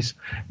and space,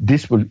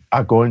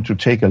 are going to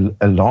take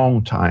a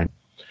long time.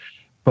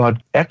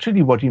 But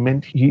actually what he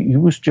meant, he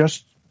was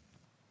just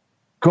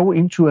go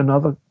into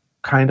another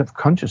kind of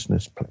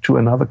consciousness, to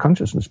another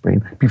consciousness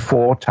plane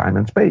before time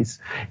and space.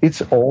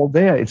 It's all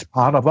there. It's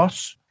part of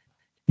us.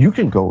 You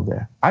can go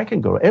there. I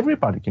can go.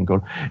 Everybody can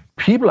go.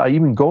 People are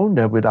even going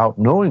there without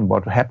knowing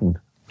what happened.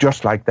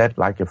 Just like that,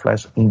 like a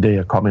flash, and they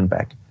are coming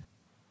back.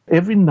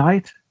 Every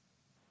night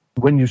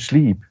when you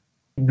sleep,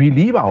 we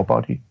leave our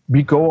body.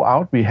 We go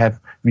out. We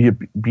are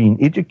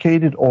being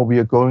educated, or we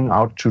are going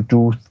out to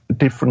do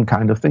different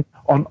kind of things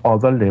on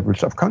other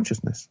levels of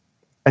consciousness.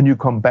 And you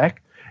come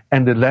back,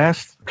 and the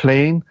last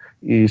plane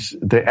is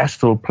the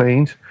astral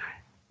planes,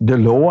 the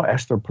lower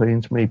astral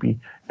planes maybe,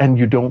 and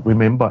you don't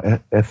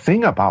remember a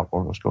thing about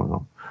what was going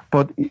on.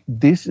 But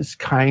this is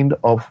kind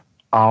of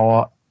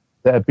our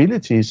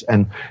abilities,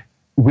 and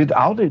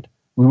without it,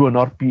 we will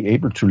not be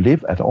able to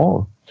live at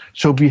all.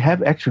 So we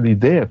have actually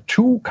there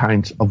two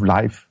kinds of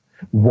life,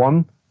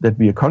 one that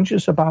we are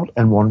conscious about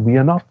and one we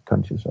are not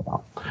conscious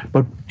about.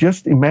 But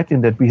just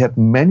imagine that we have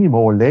many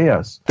more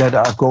layers that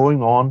are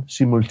going on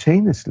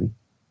simultaneously.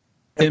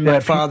 In my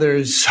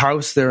father's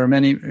house, there are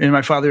many, in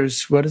my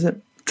father's, what is it?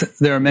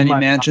 There are many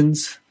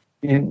mansions.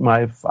 In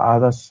my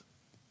father's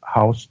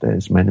house,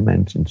 there's many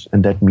mansions,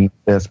 and that means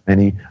there's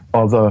many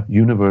other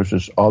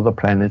universes, other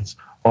planets,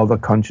 other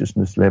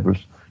consciousness levels.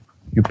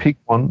 You pick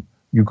one,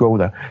 you go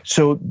there.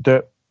 So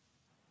the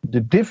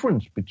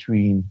difference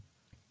between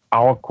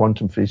our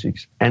quantum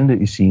physics and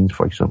the Essenes,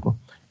 for example,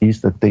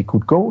 is that they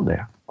could go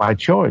there by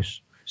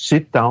choice,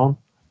 sit down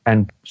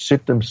and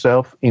sit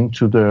themselves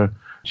into the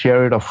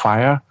chariot of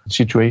fire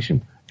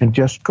situation and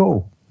just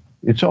go.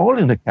 It's all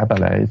in the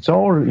Kabbalah. It's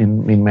all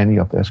in many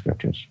of their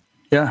scriptures.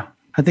 Yeah,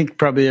 I think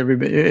probably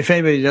everybody, if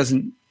anybody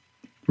doesn't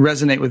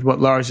resonate with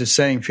what Lars is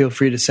saying, feel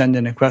free to send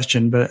in a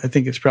question, but I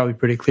think it's probably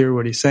pretty clear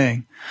what he's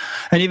saying.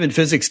 And even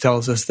physics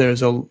tells us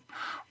there's a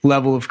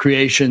level of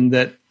creation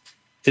that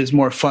is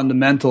more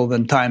fundamental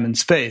than time and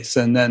space,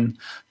 and then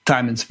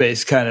time and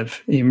space kind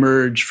of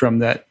emerge from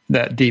that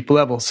deep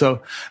level.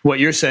 So what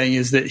you're saying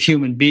is that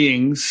human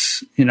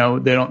beings, they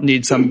don't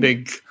need some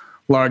big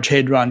large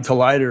hadron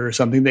collider or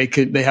something.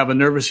 They have a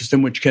nervous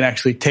system which can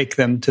actually take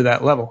them to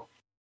that level.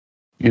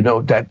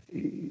 That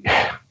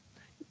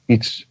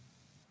it's,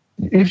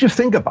 if you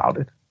think about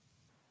it,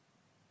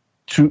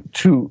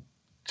 to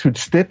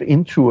step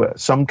into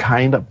some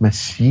kind of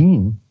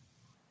machine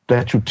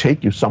that should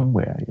take you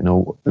somewhere,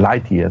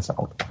 light years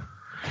out.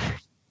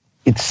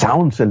 It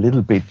sounds a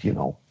little bit,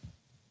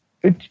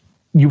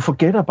 you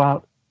forget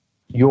about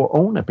your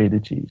own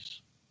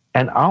abilities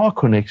and our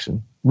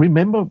connection.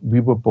 Remember, we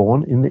were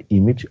born in the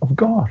image of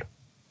God,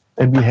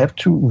 and we have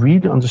to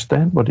really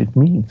understand what it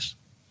means.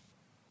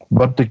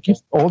 But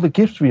all the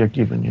gifts we are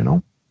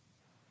given,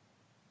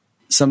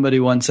 Somebody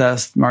once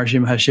asked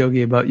Maharishi Mahesh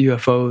Yogi about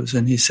UFOs,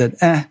 and he said,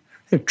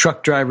 they're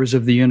truck drivers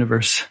of the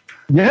universe.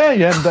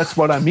 Yeah, that's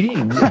what I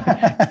mean.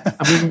 I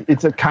mean,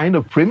 it's a kind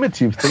of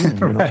primitive thing,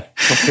 right,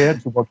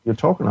 compared to what you're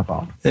talking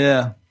about.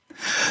 Yeah.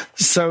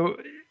 So,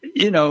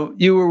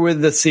 you were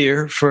with the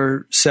seer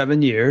for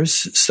 7 years,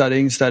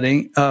 studying.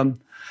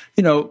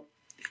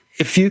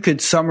 If you could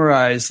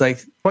summarize,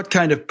 what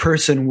kind of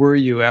person were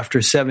you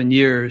after 7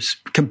 years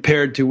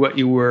compared to what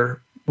you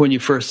were when you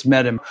first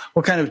met him?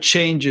 What kind of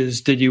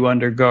changes did you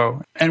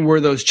undergo? And were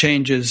those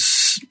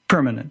changes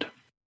permanent?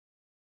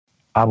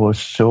 I was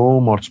so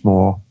much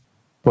more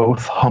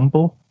both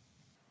humble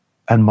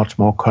and much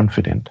more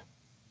confident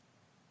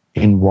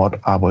in what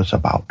I was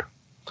about.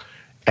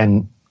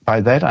 And by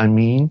that I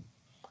mean,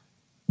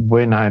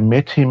 when I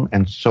met him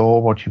and saw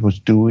what he was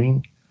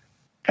doing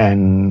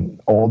and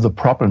all the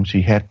problems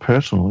he had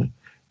personally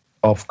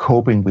of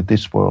coping with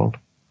this world.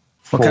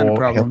 What kind of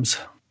problems?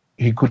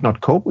 He could not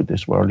cope with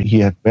this world. He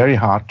had very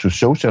hard to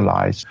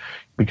socialize,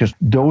 because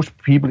those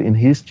people in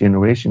his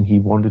generation he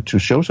wanted to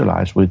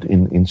socialize with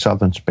in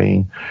southern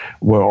Spain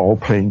were all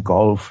playing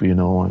golf,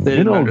 And, they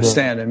didn't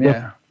understand him,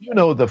 yeah.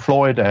 The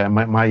Florida,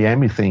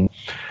 Miami thing.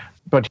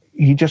 But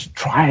he just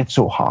tried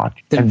so hard.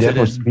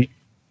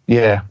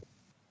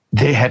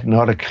 They had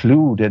not a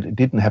clue. They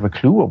didn't have a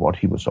clue of what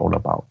he was all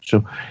about.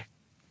 So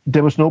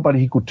there was nobody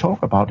he could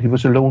talk about. He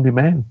was a lonely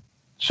man.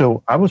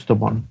 So I was the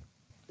one.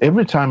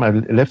 Every time I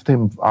left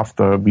him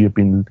after we had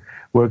been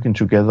working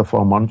together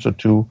for a month or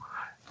two,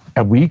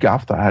 a week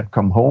after I had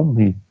come home,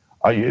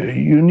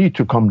 you need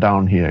to come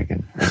down here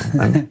again.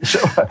 And,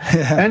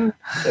 and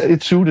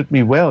it suited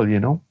me well,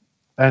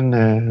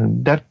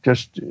 And that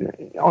just,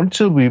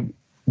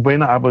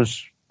 when I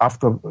was,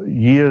 after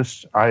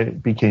years, I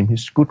became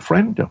his good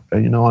friend,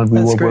 and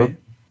we were working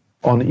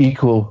on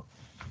equal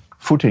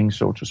footing,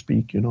 so to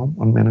speak,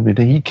 on many of it.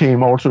 He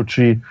came also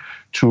to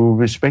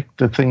respect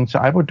the things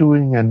I was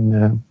doing,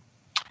 and,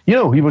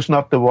 he was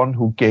not the one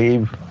who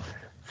gave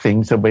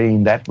things away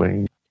in that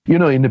way. You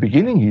know, in the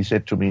beginning, he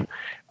said to me,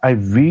 I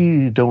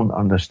really don't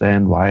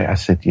understand why I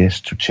said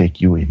yes to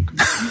take you in.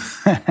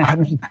 I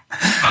mean,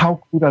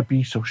 how could I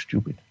be so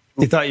stupid?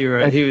 He thought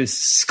he was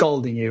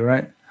scolding you,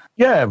 right?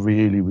 Yeah,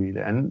 really,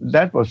 really. And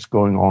that was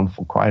going on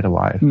for quite a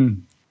while.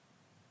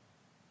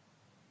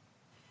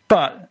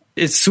 But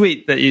it's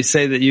sweet that you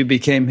say that you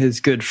became his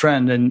good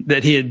friend and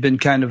that he had been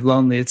kind of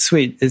lonely. It's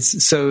sweet.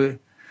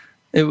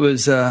 It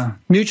was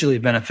mutually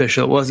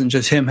beneficial. It wasn't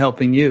just him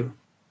helping you.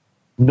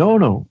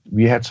 No.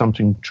 We had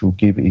something to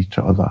give each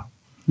other.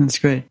 That's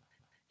great.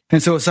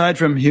 And so aside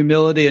from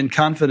humility and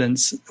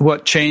confidence,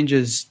 what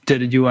changes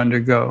did you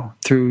undergo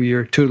through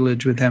your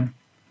tutelage with him?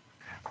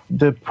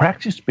 The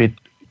practice bit,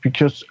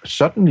 because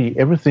suddenly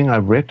everything I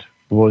read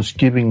was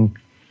giving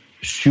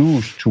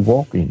shoes to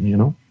walk in, you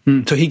know.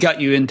 So he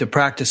got you into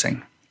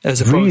practicing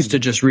as opposed to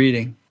just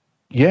reading.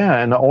 Yeah,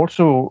 and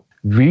also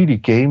really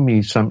gave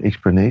me some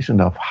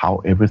explanation of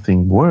how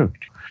everything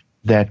worked.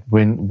 That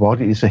what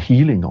is a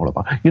healing all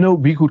about? You know,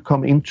 we could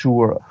come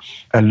into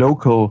a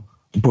local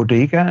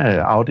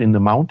bodega out in the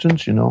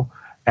mountains, you know,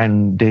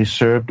 and they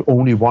served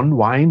only one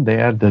wine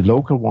there, the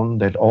local one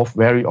that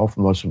very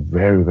often was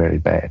very, very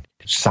bad,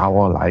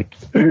 sour like.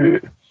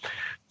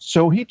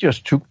 So he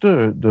just took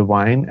the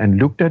wine and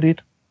looked at it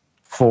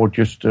for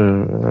just,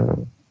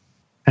 and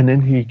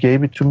then he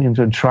gave it to me and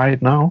said, try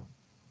it now.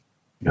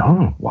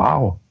 Oh,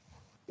 wow.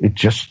 It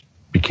just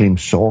became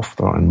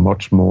softer and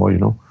much more, you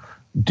know.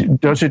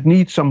 Does it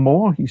need some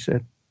more? He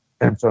said.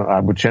 And so I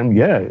would tell him,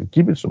 yeah,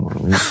 give it some more.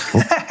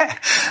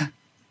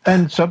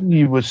 And suddenly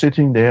he was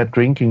sitting there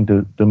drinking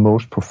the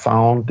most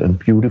profound and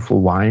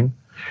beautiful wine.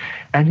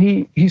 And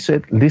he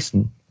said,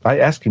 listen, I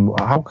asked him,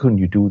 how can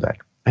you do that?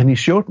 And he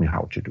showed me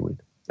how to do it.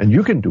 And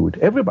you can do it.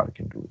 Everybody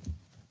can do it.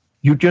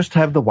 You just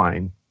have the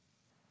wine,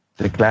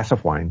 the glass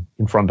of wine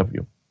in front of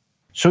you.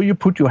 So you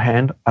put your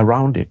hand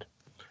around it.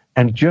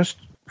 And just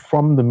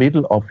from the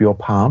middle of your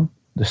palm,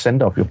 the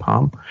center of your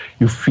palm,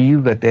 you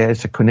feel that there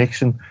is a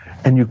connection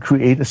and you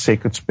create a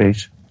sacred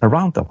space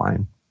around the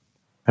wine.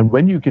 And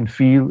when you can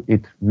feel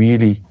it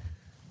really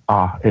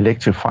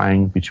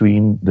electrifying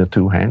between the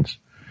two hands,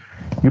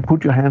 you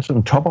put your hands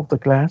on top of the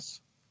glass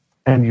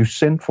and you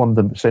send from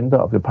the center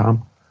of your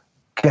palm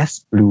gas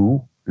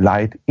blue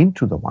light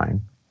into the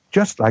wine,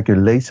 just like a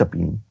laser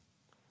beam.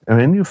 And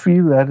when you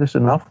feel that is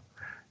enough,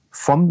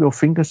 from your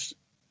fingers,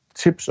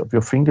 tips of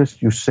your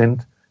fingers, you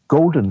send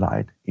golden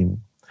light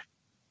in.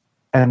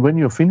 And when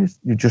you're finished,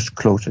 you just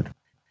close it.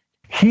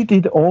 He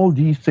did all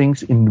these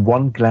things in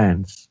one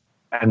glance.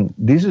 And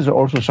this is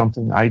also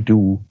something I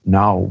do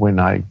now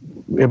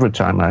every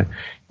time I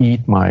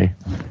eat my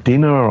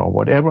dinner or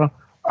whatever,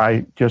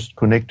 I just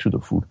connect to the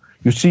food.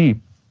 You see,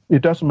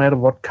 it doesn't matter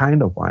what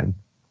kind of wine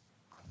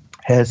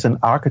has an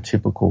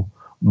archetypical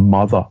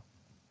mother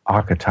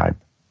archetype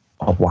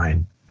of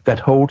wine that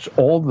holds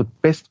all the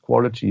best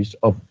qualities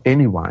of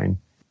any wine.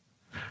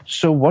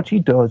 So what he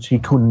does, he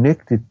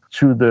connected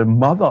to the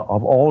mother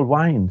of all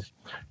wines.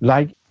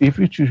 Like if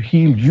it should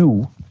heal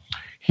you,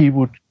 he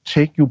would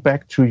take you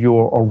back to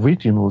your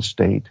original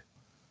state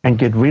and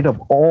get rid of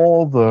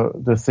all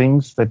the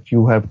things that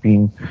you have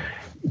been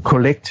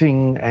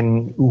collecting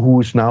and who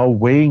is now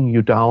weighing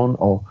you down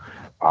or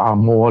are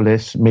more or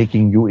less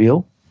making you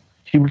ill.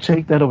 He will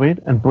take that away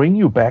and bring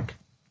you back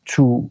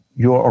to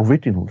your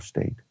original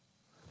state,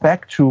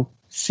 back to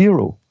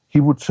zero. He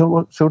would,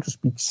 so to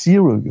speak,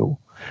 zero you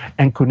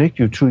and connect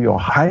you to your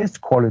highest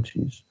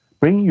qualities,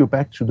 bringing you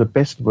back to the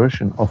best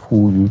version of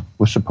who you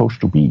were supposed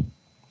to be.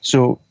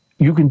 So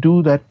you can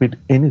do that with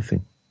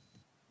anything.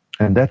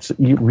 And that's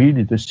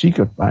really the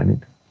secret behind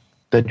it,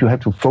 that you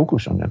have to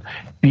focus on that.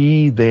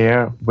 Be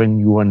there when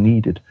you are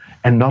needed,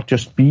 and not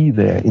just be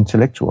there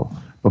intellectual,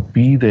 but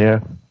be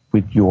there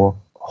with your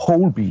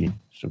whole being,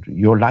 so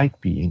your light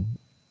being.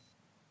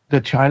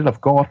 The child of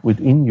God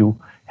within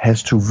you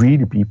has to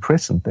really be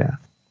present there.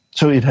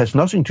 So it has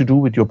nothing to do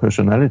with your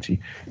personality.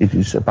 It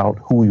is about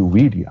who you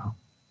really are.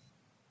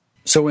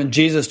 So when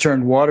Jesus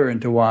turned water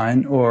into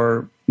wine,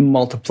 or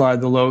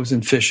multiplied the loaves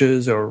and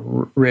fishes, or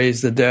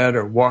raised the dead,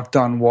 or walked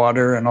on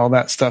water and all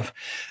that stuff,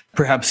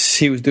 perhaps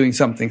he was doing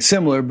something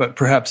similar, but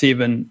perhaps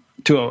even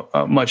to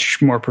a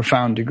much more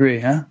profound degree,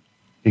 huh?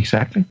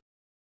 Exactly.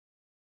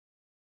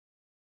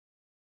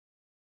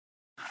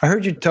 I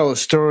heard you tell a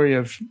story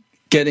of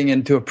getting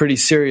into a pretty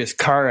serious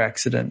car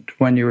accident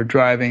when you were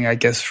driving, I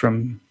guess,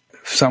 from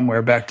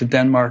somewhere back to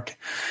Denmark,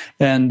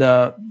 and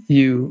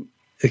you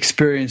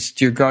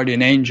experienced your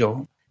guardian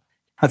angel.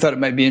 I thought it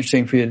might be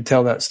interesting for you to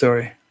tell that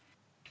story.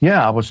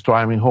 Yeah, I was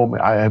driving home.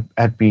 I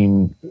had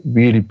been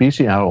really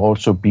busy. I've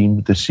also been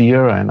with the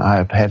seer, and I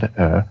have had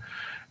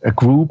a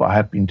group I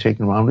have been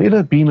taking around. It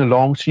had been a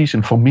long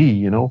season for me,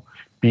 you know,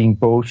 being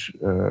both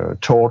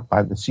taught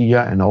by the seer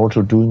and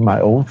also doing my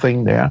own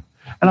thing there.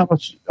 And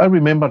I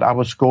remembered I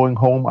was going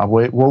home. I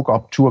woke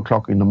up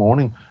 2:00 in the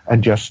morning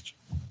and just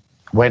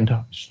went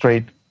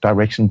straight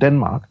direction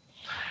Denmark.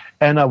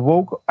 And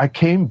I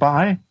came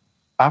by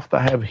after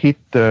I have hit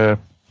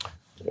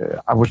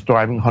I was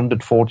driving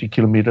 140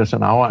 kilometers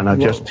an hour, and I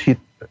just hit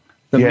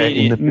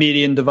the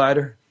median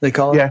divider, they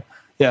call it?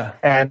 Yeah.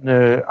 And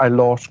I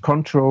lost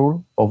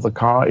control of the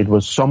car. It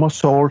was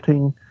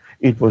somersaulting.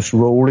 It was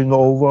rolling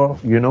over,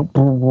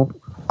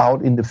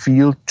 out in the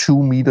field,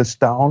 2 meters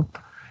down.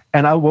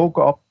 And I woke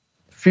up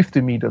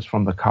 50 meters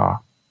from the car,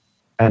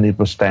 and it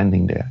was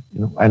standing there,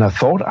 And I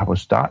thought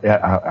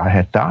I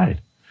had died.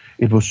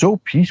 It was so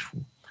peaceful.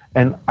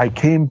 And I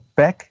came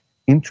back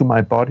into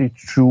my body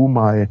through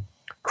my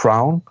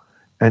crown,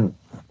 and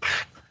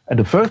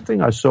the first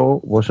thing I saw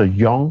was a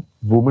young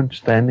woman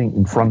standing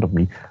in front of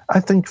me, I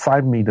think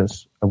 5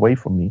 meters away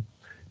from me.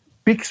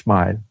 Big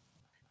smile.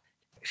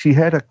 She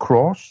had a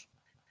cross,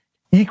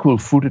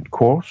 equal-footed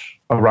cross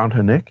around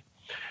her neck,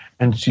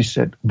 and she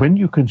said, when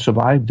you can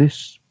survive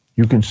this,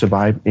 you can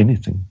survive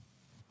anything.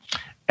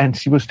 And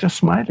she was just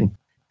smiling.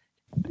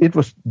 It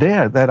was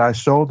there that I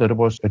saw that there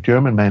was a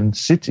German man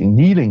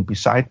kneeling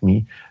beside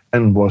me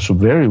and was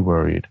very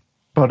worried.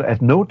 But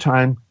at no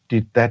time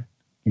did that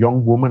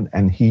young woman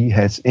and he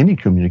has any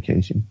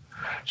communication.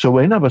 So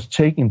when I was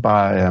taken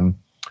by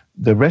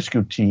the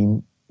rescue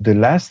team, the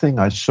last thing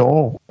I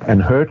saw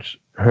and heard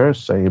her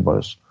say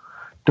was,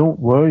 don't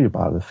worry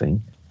about a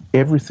thing.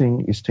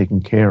 Everything is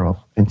taken care of.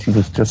 And she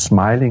was just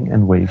smiling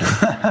and waving.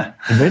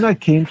 And when I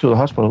came to the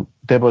hospital,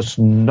 there was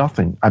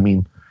nothing. I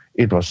mean,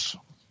 it was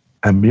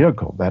a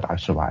miracle that I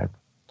survived.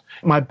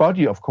 My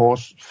body, of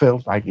course,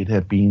 felt like it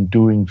had been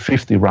doing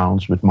 50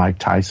 rounds with Mike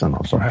Tyson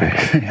or something.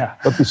 Right. Yeah.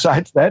 But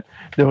besides that,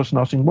 there was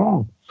nothing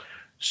wrong.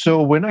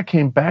 So when I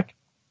came back,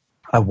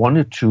 I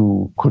wanted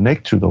to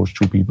connect to those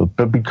two people.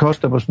 But because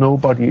there was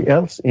nobody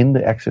else in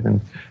the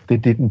accident, they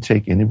didn't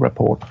take any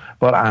report.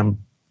 But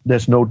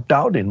there's no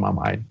doubt in my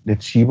mind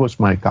that she was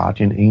my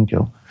guardian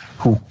angel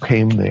who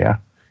came there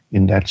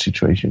in that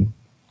situation.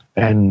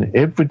 And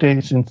every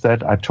day since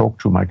that, I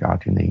talked to my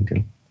guardian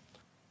angel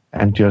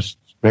and just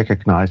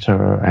recognize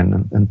her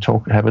and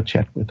have a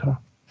chat with her.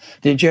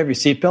 Did you have your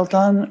seatbelt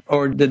on,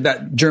 or did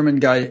that German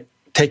guy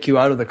take you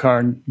out of the car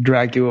and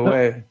drag you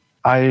away?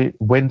 I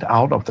went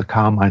out of the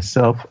car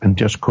myself and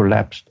just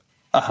collapsed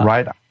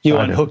right outside. You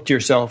unhooked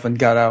yourself and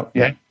got out?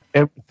 Yeah,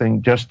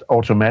 everything just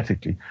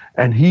automatically.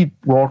 And he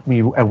brought me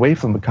away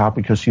from the car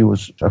because he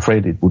was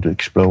afraid it would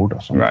explode or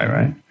something.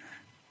 Right.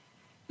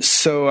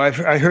 So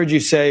I heard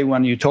you say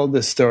when you told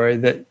this story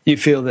that you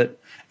feel that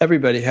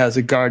everybody has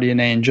a guardian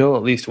angel,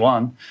 at least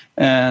one,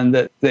 and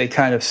that they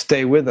kind of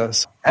stay with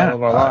us all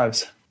of our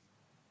lives.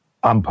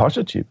 I'm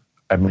positive.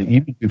 I mean,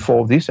 even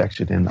before this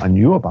accident, I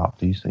knew about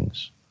these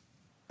things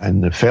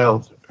and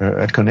felt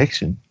a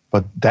connection.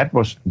 But that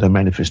was the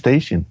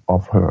manifestation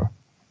of her.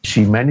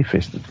 She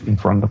manifested in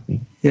front of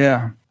me.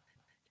 Yeah,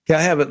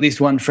 I have at least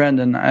one friend,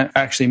 and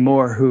actually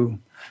more, who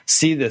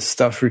see this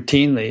stuff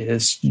routinely.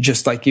 It's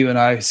just like you and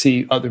I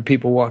see other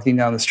people walking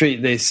down the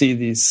street. They see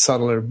these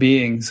subtler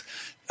beings.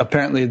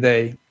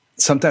 Apparently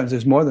sometimes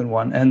there's more than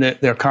one, and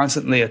they're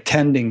constantly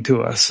attending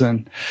to us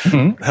and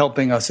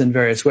helping us in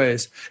various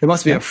ways. It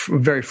must be a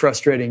very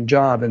frustrating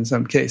job in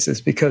some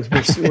cases because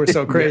we're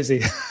so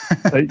crazy.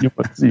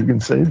 You can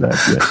say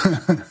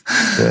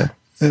that,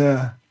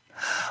 yeah.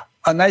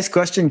 A nice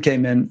question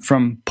came in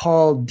from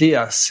Paul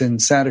Diaz in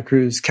Santa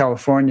Cruz,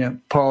 California.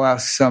 Paul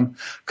asks,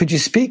 could you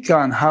speak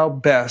on how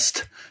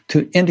best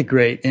to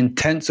integrate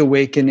intense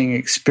awakening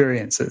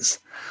experiences?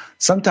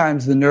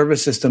 Sometimes the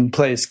nervous system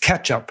plays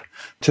catch-up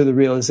to the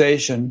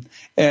realization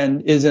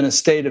and is in a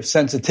state of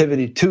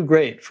sensitivity too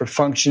great for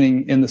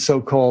functioning in the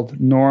so-called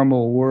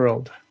normal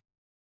world.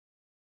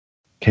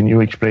 Can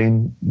you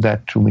explain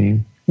that to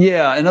me?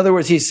 Yeah, in other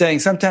words, he's saying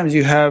sometimes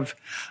you have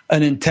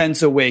an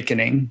intense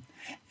awakening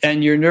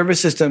and your nervous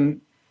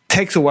system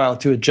takes a while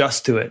to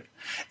adjust to it.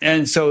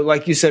 And so,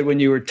 like you said, when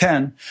you were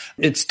 10,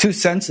 it's too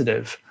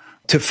sensitive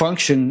to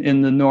function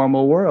in the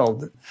normal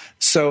world.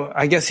 So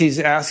I guess he's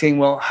asking,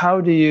 well, how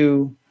do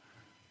you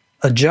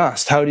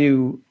adjust? How do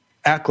you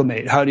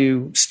acclimate? How do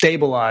you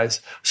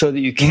stabilize so that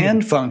you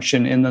can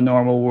function in the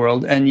normal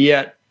world and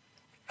yet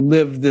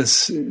live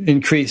this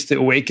increased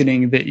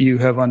awakening that you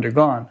have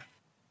undergone?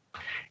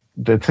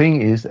 The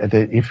thing is that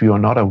if you are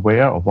not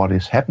aware of what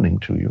is happening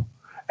to you,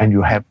 and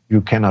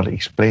you cannot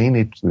explain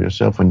it to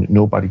yourself, and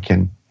nobody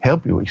can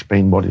help you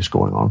explain what is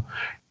going on,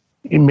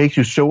 it makes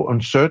you so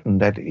uncertain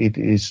that it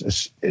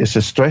is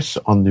a stress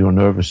on your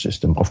nervous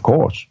system, of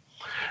course.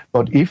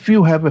 But if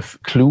you have a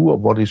clue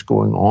of what is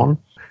going on,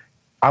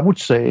 I would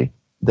say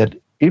that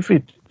if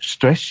it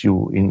stresses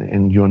you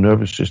in your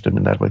nervous system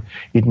in that way,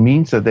 it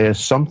means that there's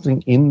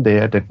something in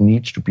there that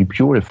needs to be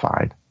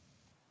purified.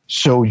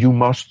 So you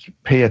must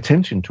pay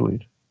attention to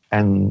it.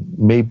 And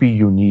maybe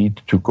you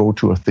need to go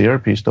to a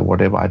therapist or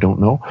whatever, I don't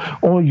know.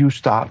 Or you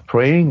start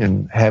praying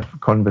and have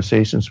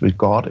conversations with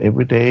God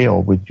every day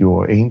or with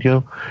your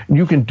angel. And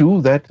you can do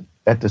that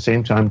at the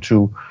same time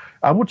too.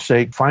 I would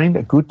say find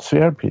a good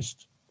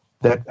therapist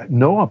that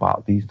know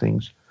about these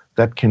things,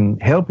 that can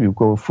help you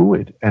go through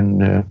it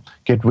and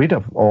get rid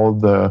of all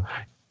the...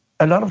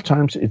 A lot of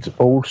times it's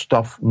old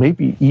stuff,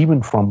 maybe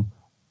even from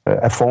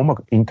a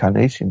former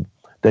incarnation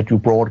that you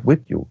brought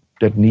with you,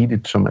 that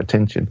needed some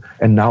attention,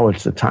 and now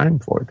it's the time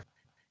for it.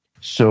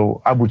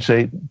 So I would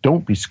say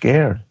don't be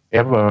scared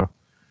ever,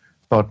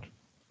 but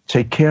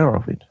take care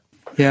of it.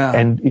 Yeah.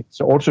 And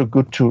it's also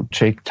good to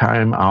take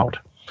time out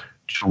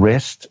to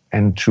rest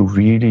and to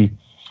really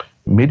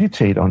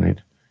meditate on it,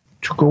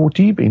 to go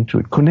deep into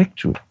it, connect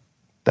to it.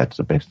 That's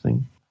the best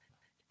thing.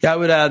 Yeah, I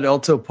would add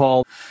also,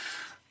 Paul,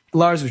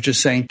 Lars was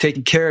just saying,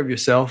 taking care of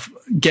yourself,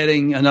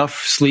 getting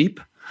enough sleep,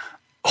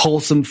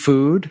 wholesome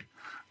food,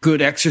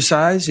 good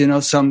exercise,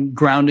 some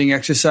grounding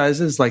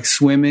exercises like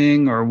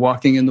swimming or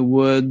walking in the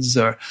woods,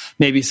 or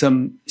maybe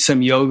some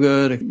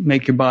yoga to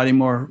make your body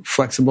more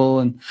flexible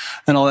and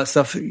all that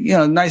stuff,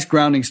 nice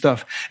grounding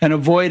stuff, and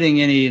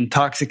avoiding any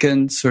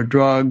intoxicants or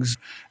drugs.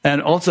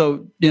 And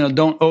also,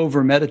 don't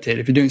over meditate.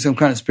 If you're doing some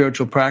kind of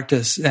spiritual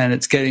practice and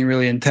it's getting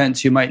really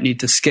intense, you might need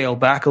to scale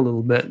back a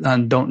little bit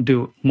and don't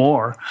do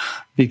more,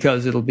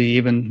 because it'll be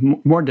even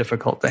more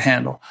difficult to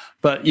handle.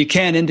 But you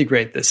can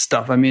integrate this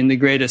stuff. I mean, the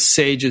greatest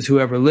sages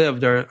who ever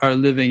lived are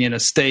living in a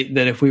state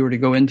that if we were to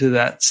go into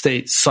that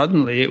state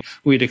suddenly,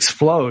 we'd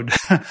explode.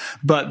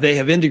 But they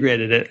have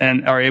integrated it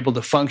and are able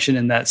to function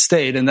in that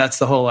state, and that's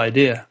the whole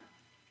idea.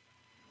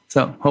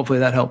 So hopefully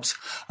that helps.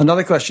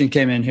 Another question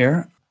came in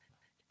here.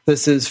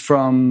 This is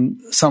from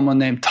someone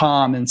named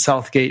Tom in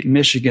Southgate,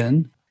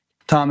 Michigan.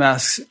 Tom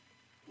asks,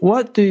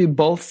 what do you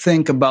both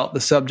think about the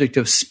subject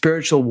of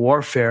spiritual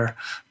warfare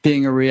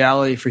being a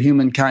reality for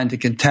humankind to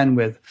contend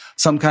with,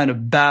 some kind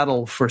of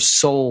battle for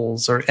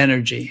souls or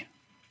energy?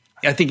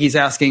 I think he's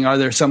asking, are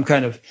there some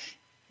kind of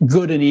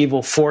good and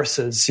evil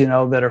forces,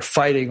 that are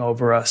fighting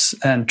over us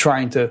and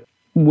trying to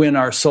win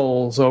our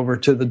souls over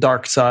to the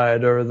dark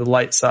side or the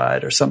light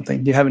side or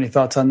something? Do you have any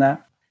thoughts on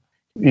that?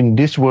 In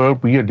this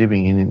world we are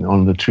living in,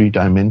 on the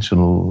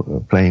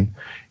three-dimensional plane,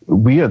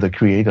 we are the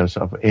creators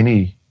of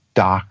any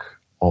dark,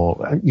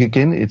 or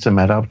again, it's a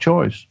matter of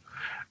choice.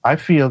 I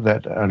feel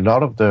that a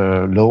lot of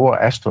the lower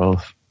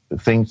astral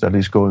things that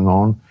is going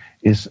on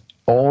is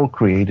all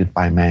created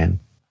by man.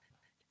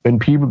 When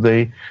people,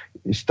 they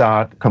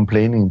start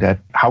complaining that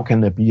how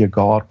can there be a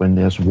God when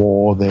there's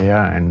war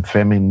there and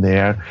famine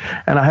there?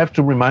 And I have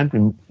to remind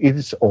them, it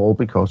is all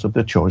because of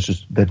the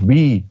choices that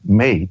we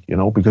made,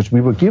 because we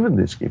were given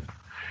this gift.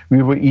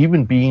 We were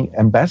even being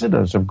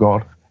ambassadors of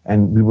God,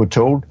 and we were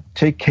told,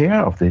 take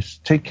care of this,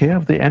 take care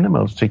of the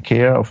animals, take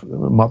care of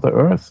Mother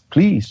Earth,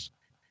 please.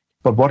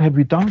 But what have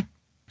we done?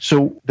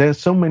 So there's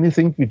so many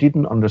things we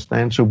didn't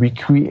understand. So we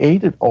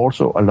created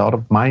also a lot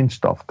of mind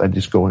stuff that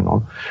is going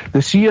on.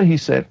 The seer, he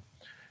said,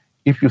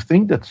 if you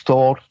think that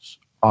thoughts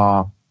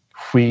are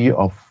free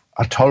are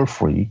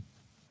toll-free,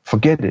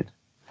 forget it.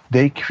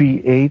 They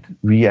create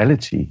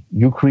reality.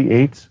 You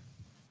create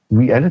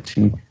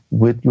reality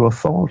with your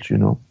thoughts,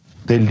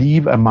 They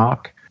leave a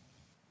mark.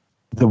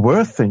 The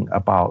worst thing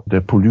about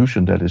the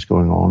pollution that is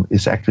going on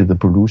is actually the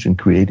pollution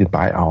created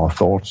by our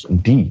thoughts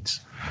and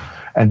deeds.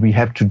 And we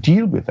have to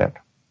deal with that.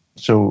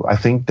 So I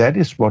think that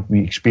is what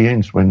we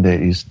experience when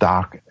there is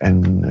dark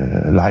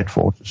and light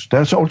forces.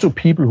 There's also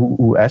people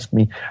who ask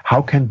me,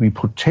 how can we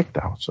protect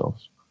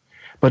ourselves?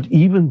 But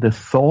even the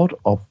thought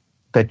of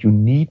that you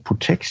need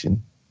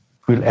protection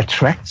will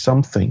attract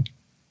something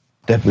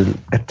that will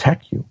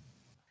attack you.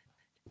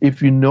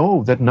 If you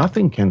know that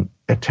nothing can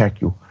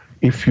attack you,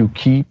 if you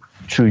keep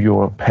to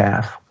your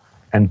path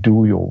and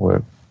do your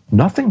work,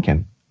 nothing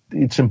can.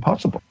 It's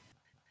impossible.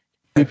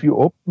 If you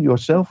open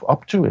yourself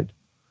up to it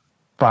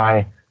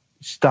by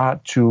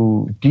start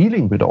to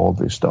dealing with all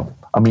this stuff.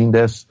 I mean,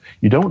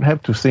 you don't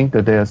have to think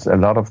that there's a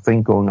lot of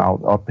things going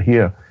out up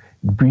here.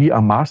 We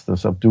are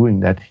masters of doing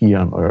that here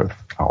on Earth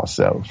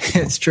ourselves.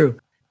 It's true.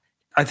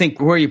 I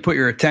think where you put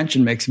your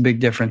attention makes a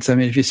big difference. I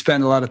mean, if you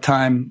spend a lot of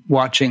time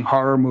watching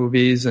horror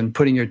movies and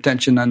putting your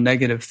attention on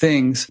negative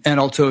things, and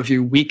also if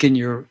you weaken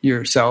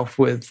yourself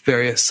with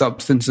various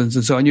substances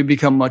and so on, you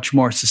become much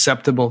more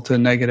susceptible to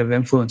negative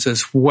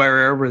influences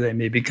wherever they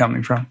may be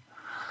coming from.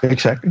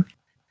 Exactly.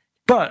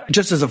 But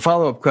just as a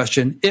follow-up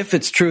question, if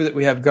it's true that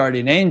we have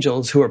guardian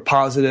angels who are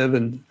positive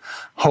and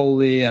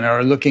holy and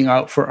are looking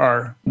out for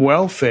our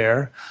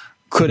welfare,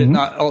 could it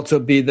not also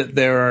be that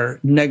there are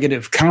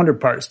negative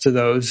counterparts to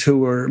those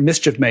who are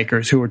mischief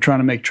makers, who are trying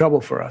to make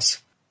trouble for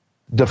us?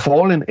 The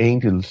fallen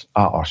angels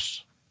are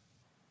us.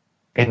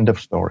 End of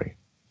story.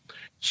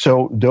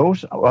 So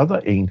those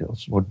other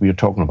angels, what we are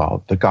talking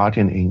about, the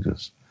guardian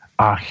angels,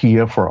 are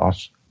here for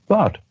us.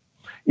 But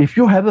if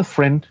you have a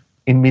friend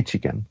in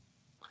Michigan,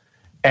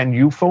 and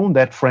you phone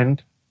that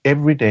friend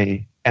every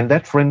day, and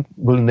that friend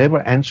will never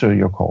answer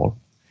your call,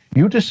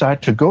 you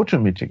decide to go to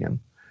Michigan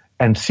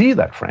and see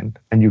that friend,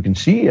 and you can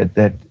see it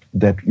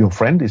that your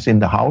friend is in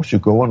the house. You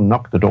go and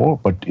knock the door,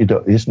 but it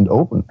isn't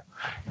open.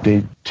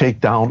 They take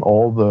down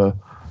all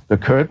the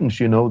curtains,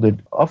 that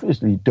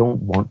obviously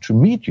don't want to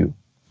meet you.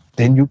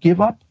 Then you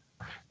give up.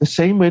 The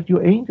same with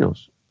your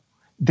angels.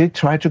 They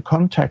try to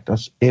contact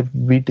us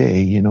every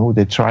day,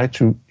 they try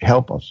to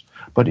help us.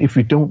 But if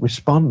we don't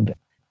respond,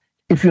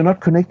 if you're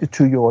not connected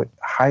to your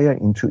higher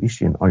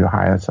intuition or your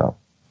higher self,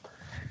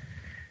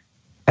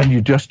 and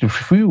you just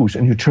refuse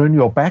and you turn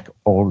your back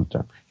all the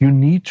time, you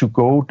need to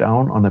go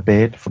down on a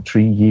bed for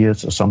 3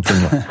 years or something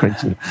like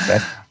crazy like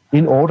that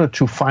in order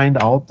to find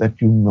out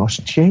that you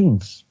must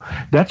change.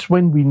 That's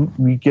when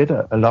we get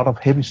a lot of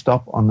heavy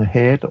stuff on the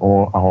head,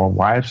 or our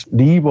wives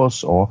leave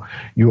us, or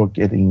you're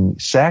getting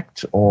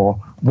sacked, or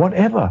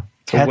whatever.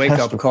 It's a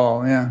wake-up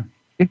call, yeah.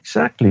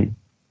 Exactly.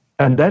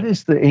 And that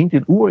is the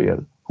angel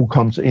Uriel who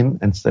comes in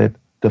and said,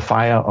 the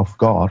fire of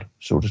God,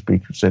 so to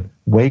speak, who said,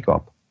 wake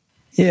up.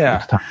 Yeah.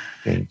 It's time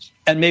to change.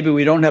 And maybe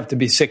we don't have to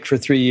be sick for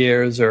 3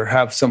 years or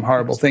have some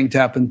horrible thing to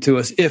happen to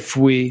us if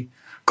we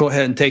go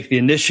ahead and take the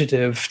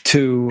initiative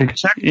to,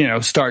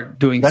 start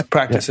doing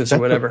practices or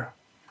whatever.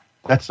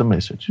 That's the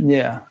message.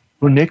 Yeah.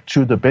 Connect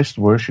to the best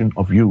version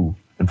of you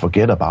and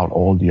forget about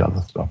all the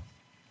other stuff.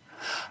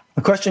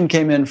 A question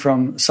came in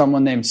from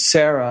someone named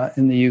Sarah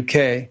in the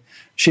UK.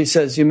 She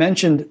says, you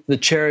mentioned the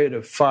chariot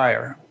of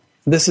fire.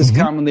 This is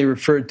commonly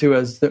referred to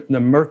as the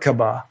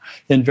Merkaba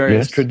in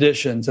various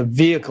traditions, a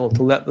vehicle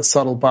to let the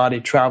subtle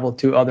body travel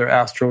to other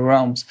astral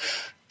realms.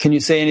 Can you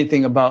say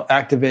anything about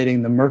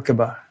activating the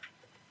Merkaba?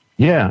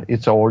 Yeah,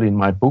 it's all in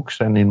my books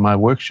and in my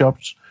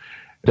workshops.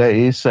 There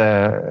is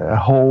a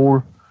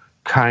whole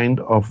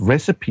kind of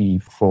recipe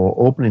for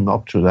opening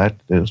up to that.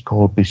 It's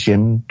called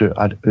Beshem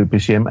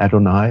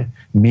Adonai,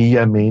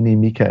 Mia Meni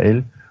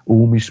Mikael,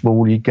 Umi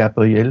Smoli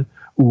Gabriel,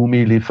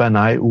 Umi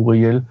Lifanai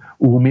Uriel,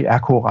 Umi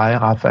Akorai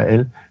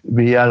Raphael,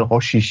 Veal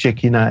Roshi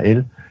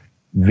Shekinael,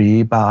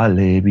 Veba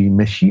Levi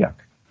Mashiach.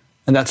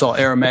 And that's all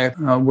Aramaic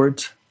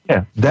words?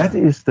 Yeah, that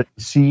is the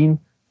scene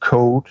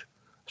code,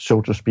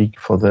 so to speak,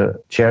 for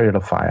the chariot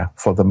of fire,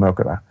 for the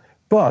Merkaba.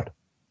 But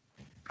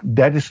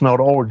that is not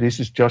all. This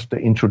is just the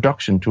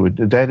introduction to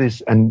it. That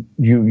is, and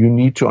you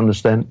need to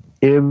understand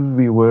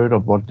every word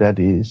of what that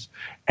is,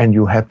 and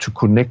you have to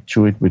connect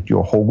to it with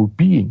your whole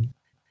being.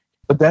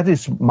 But that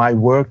is my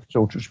work,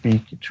 so to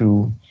speak,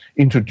 to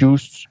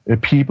introduce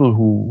people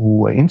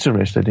who are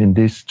interested in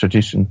this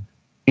tradition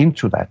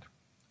into that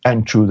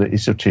and to the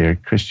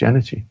esoteric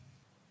Christianity.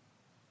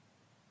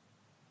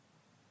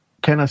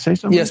 Can I say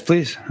something? Yes,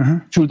 please.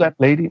 To that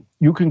lady,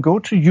 you can go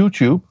to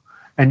YouTube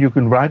and you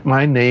can write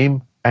my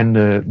name and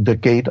the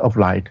Gate of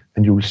Light,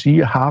 and you will see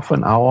a half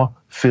an hour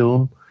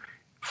film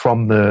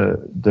from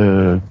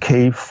the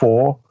cave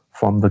 4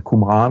 from the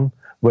Qumran,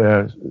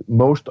 where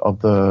most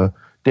of the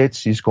Dead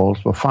Sea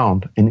Scrolls were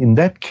found. And in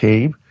that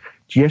cave,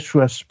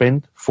 Yeshua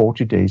spent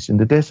 40 days in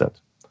the desert.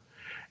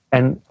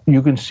 And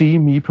you can see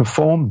me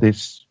perform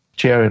this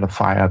chariot of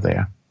fire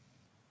there.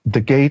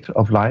 The Gate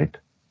of Light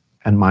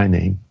and my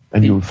name.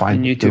 And you'll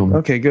find YouTube. Film.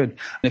 Okay, good. And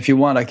if you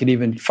want, I could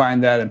even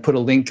find that and put a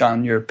link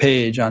on your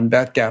page on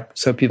Batgap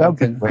so people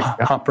can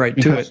hop right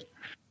to it.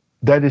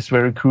 That is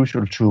very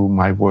crucial to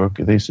my work.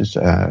 This is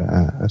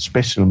a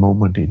special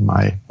moment in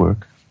my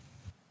work.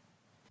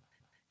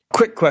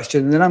 Quick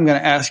question, and then I'm going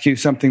to ask you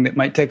something that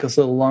might take us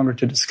a little longer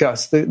to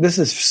discuss. This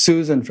is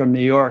Susan from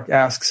New York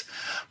asks,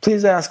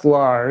 please ask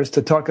Lars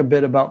to talk a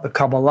bit about the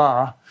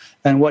Kabbalah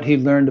and what he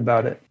learned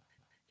about it.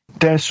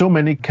 There are so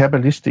many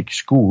Kabbalistic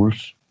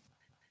schools.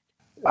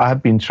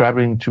 I've been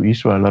traveling to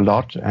Israel a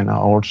lot, and I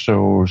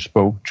also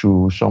spoke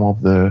to some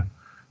of the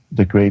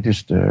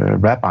greatest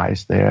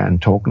rabbis there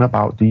and talking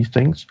about these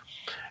things.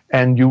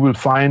 And you will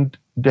find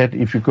that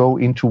if you go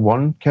into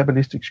one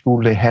Kabbalistic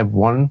school, they have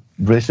one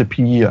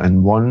recipe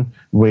and one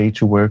way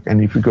to work.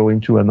 And if you go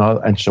into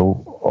another, and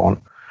so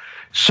on.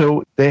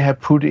 So they have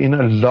put in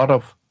a lot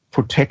of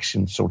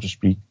protection, so to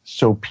speak.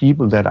 So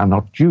people that are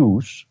not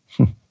Jews,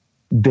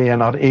 they are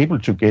not able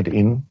to get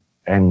in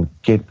and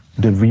get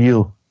the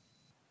real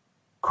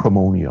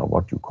Harmonia, or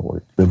what you call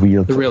it, the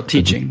real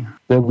teaching,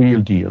 the real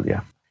deal,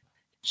 yeah.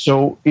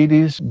 So it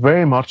is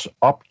very much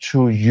up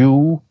to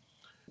you,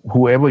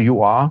 whoever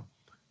you are,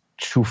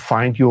 to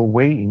find your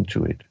way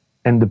into it.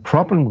 And the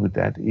problem with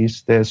that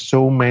is there's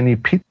so many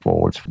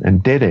pitfalls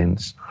and dead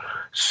ends.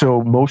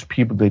 So most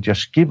people, they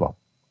just give up.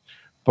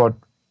 But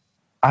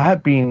I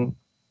have been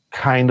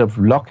kind of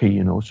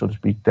lucky, so to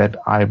speak, that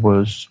I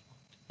was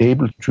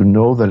able to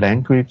know the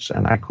language,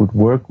 and I could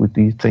work with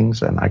these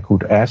things, and I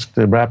could ask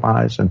the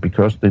rabbis, and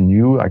because they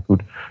knew I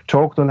could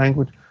talk the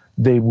language,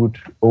 they would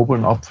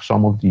open up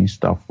some of these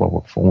stuff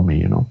for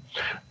me,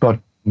 But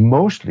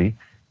mostly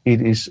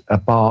it is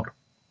about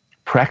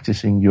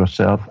practicing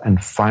yourself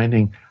and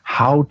finding,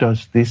 how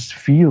does this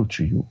feel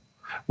to you?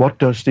 What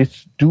does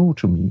this do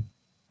to me?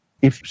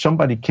 If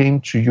somebody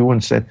came to you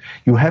and said,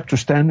 you have to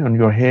stand on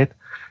your head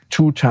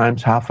 2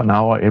 times half an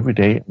hour every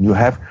day, and you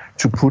have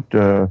to put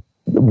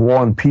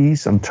War and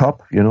Peace on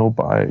top,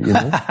 and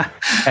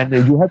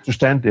you have to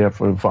stand there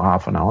for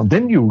half an hour.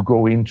 Then you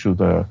go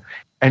into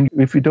and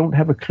if you don't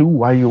have a clue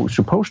why you're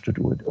supposed to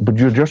do it, but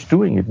you're just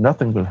doing it,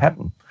 nothing will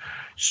happen.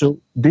 So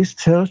this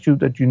tells you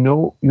that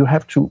you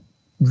have to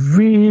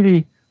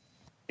really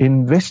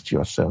invest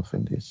yourself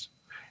in this.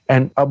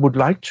 And I would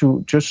like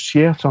to just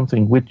share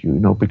something with you,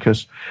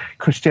 because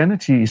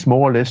Christianity is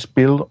more or less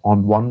built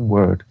on one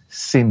word,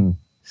 sin.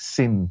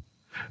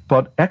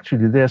 But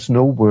actually there's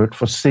no word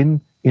for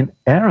sin in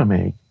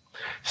Aramaic.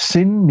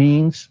 Sin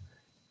means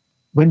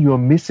when you're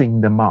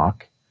missing the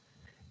mark.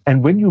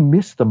 And when you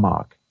miss the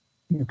mark,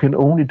 you can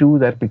only do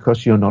that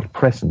because you're not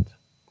present.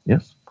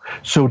 Yes?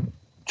 So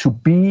to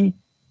be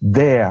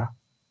there,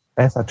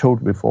 as I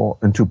told before,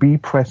 and to be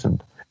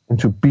present and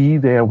to be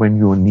there when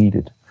you're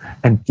needed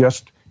and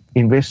just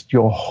invest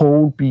your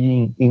whole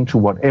being into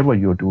whatever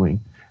you're doing,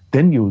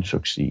 then you'll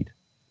succeed.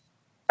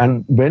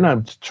 And when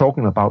I'm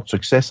talking about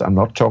success, I'm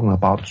not talking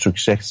about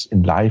success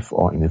in life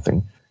or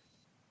anything.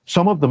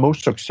 Some of the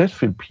most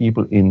successful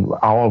people in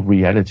our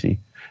reality,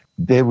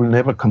 they will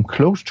never come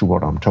close to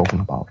what I'm talking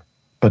about,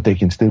 but they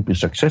can still be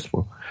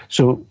successful.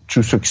 So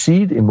to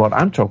succeed in what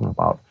I'm talking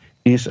about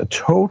is a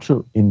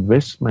total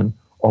investment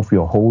of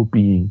your whole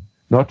being,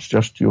 not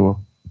just your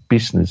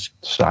business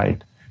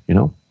side, you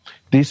know.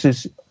 This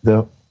is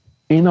the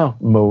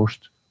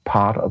innermost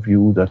part of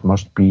you that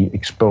must be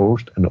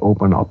exposed and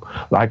open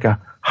up, like a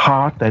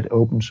heart that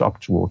opens up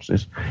towards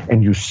this,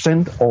 and you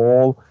send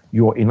all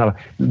your inner.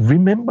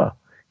 Remember,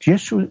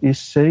 Jesus is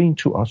saying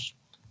to us,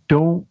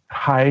 don't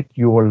hide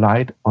your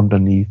light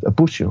underneath a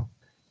bushel.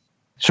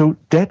 So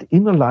that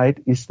inner light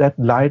is that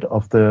light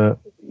of the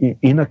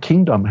inner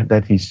kingdom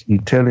that he's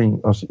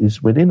telling us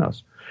is within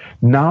us.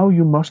 Now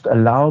you must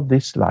allow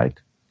this light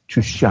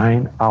to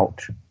shine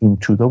out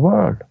into the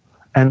world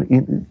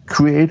and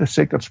create a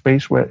sacred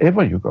space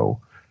wherever you go.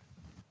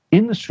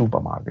 In the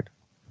supermarket,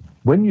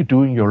 when you're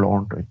doing your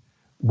laundry,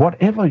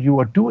 whatever you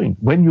are doing,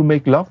 when you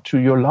make love to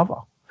your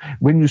lover,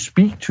 when you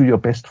speak to your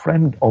best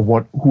friend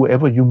or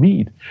whoever you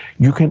meet,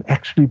 you can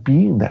actually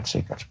be in that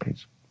sacred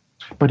space.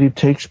 But it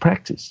takes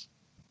practice.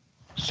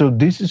 So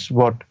this is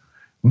what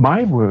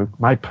my work,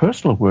 my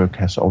personal work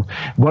has all.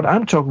 What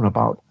I'm talking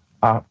about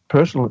are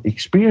personal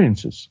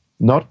experiences,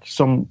 not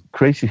some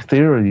crazy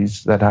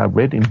theories that I've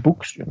read in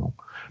books, you know,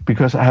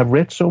 because I have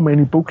read so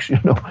many books, you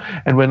know.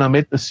 And when I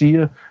met the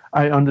seer,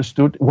 I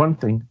understood one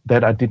thing,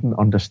 that I didn't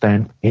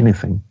understand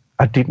anything.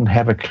 I didn't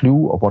have a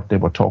clue of what they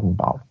were talking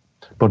about.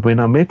 But when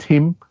I met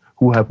him,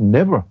 who have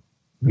never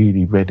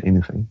really read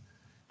anything,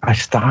 I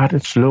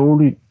started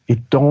slowly.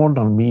 It dawned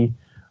on me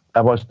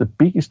I was the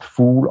biggest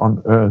fool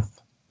on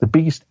earth, the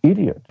biggest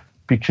idiot,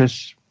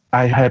 because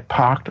I had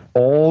parked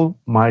all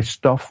my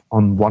stuff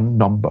on one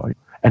number,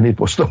 and it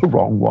was the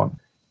wrong one.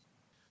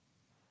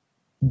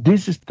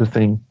 This is the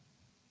thing.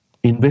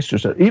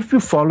 Investors, if you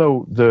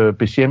follow the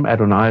B'Shem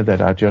Adonai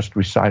that I just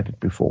recited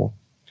before,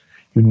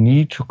 you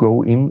need to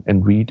go in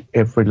and read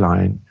every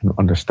line and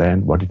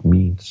understand what it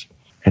means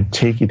and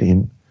take it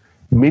in.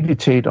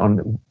 Meditate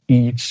on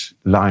each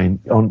line,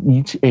 on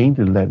each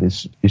angel that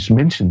is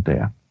mentioned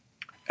there.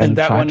 And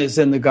that one is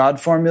in the God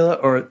formula,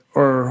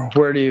 or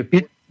where do you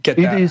get that?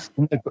 It is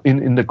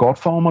in the God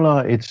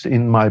formula. It's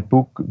in my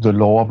book, The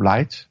Law of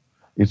Light.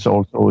 It's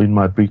also in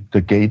my book, The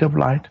Gate of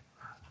Light.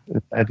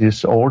 That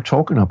is all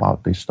talking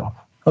about this stuff.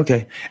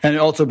 Okay. And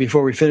also,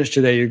 before we finish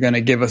today, you're going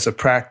to give us a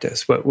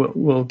practice, but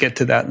we'll get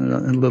to that in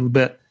a little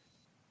bit.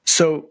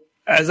 So,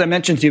 as I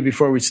mentioned to you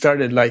before we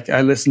started, like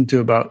I listened to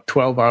about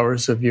 12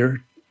 hours of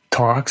your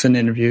talks and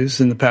interviews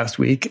in the past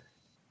week.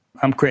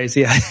 I'm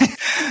crazy.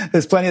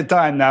 There's plenty of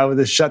time now with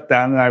this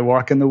shutdown, and I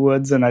walk in the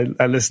woods and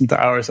I listen to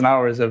hours and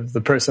hours of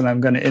the person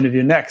I'm going to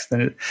interview next,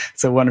 and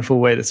it's a wonderful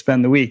way to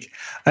spend the week.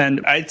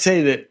 And I'd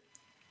say that,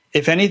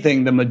 if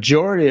anything, the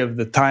majority of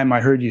the time I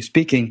heard you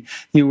speaking,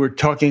 you were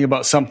talking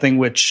about something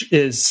which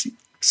is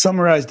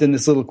summarized in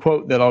this little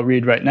quote that I'll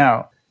read right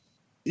now.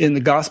 In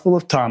the Gospel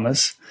of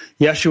Thomas,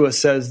 Yeshua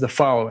says the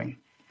following: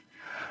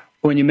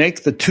 when you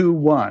make the two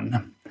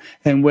one,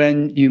 and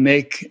when you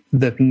make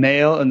the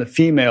male and the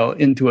female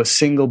into a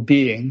single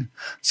being,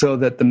 so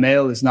that the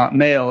male is not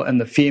male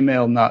and the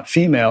female not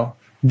female,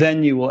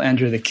 then you will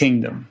enter the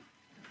kingdom.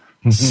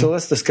 Mm-hmm. So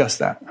let's discuss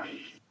that.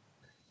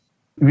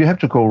 We have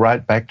to go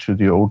right back to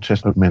the Old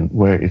Testament,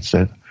 where it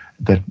said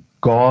that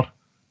God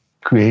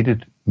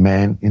created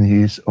man in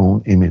his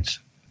own image.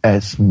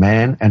 As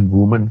man and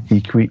woman, he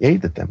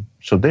created them.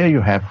 So there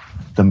you have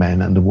the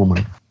man and the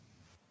woman.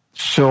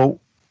 So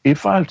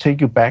if I'll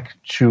take you back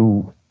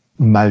to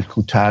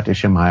Malkutah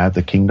Deshemaya,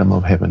 the kingdom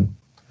of heaven,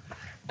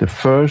 the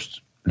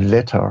first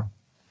letter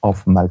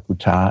of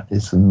Malkutah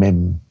is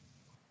Mem,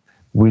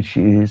 which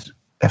is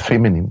a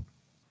feminine.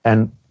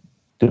 And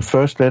the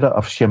first letter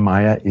of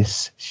Shemaiah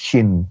is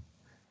Shin,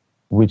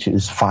 which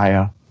is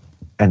fire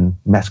and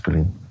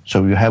masculine.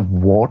 So you have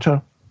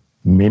water,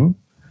 Mem,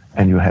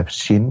 and you have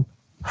Shin,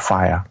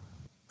 fire,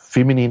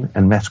 feminine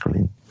and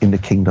masculine in the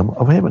kingdom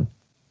of heaven.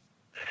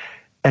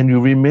 And you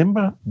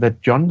remember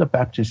that John the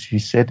Baptist, he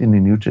said in the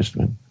New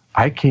Testament,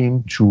 I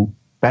came to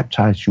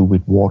baptize you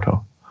with water,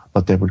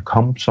 but there will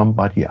come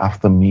somebody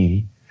after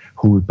me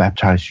who will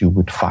baptize you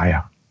with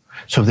fire.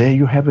 So there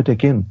you have it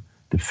again,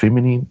 the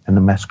feminine and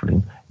the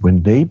masculine.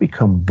 When they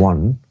become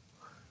one,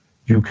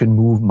 you can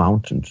move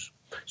mountains.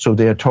 So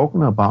they are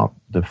talking about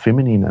the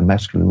feminine and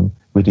masculine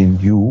within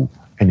you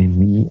and in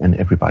me and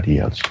everybody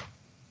else.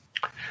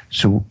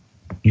 So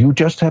you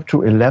just have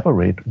to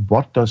elaborate,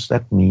 what does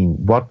that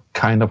mean? What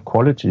kind of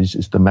qualities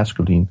is the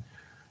masculine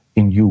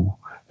in you,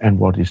 and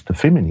what is the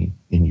feminine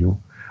in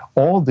you?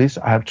 All this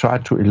I have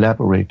tried to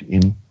elaborate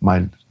in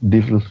my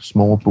little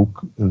small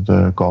book,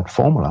 The God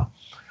Formula.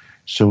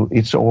 So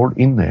it's all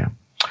in there.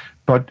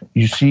 But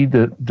you see,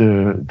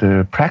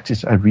 the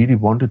practice I really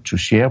wanted to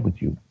share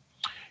with you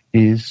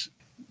is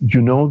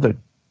you know that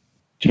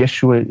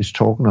Yeshua is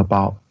talking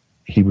about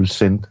he will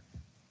send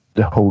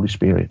the Holy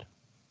Spirit.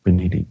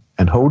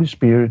 And Holy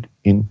Spirit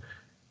in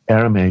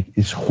Aramaic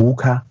is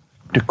Ruach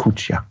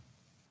HaKodesh.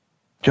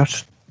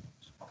 Just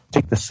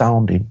take the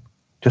sound in.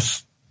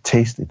 Just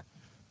taste it.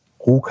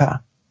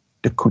 Ruach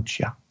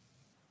HaKodesh.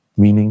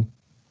 Meaning,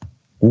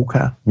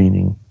 Ruach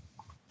meaning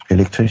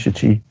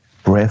electricity,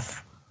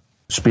 breath,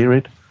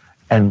 spirit,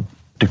 and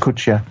the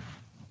Kodesh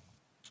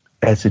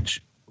as it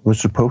was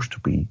supposed to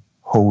be,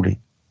 holy.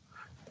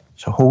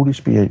 So Holy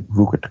Spirit,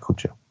 Ruach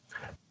HaKodesh.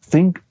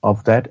 Think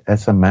of that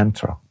as a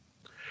mantra.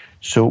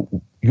 So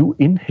you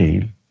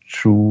inhale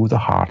through the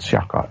heart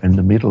chakra in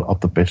the middle of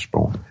the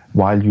breastbone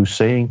while you're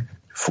saying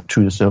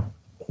to yourself,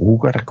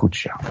 Ruach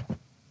HaKodesh.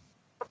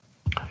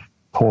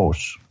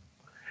 Pause.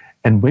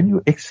 And when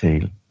you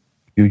exhale,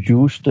 you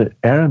use the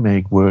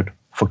Aramaic word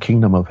for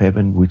kingdom of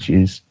heaven, which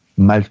is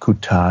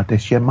Malkutah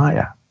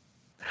Deshemaya.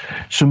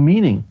 So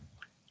meaning,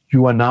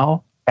 you are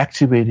now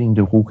activating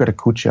the Ruach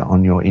HaKodesh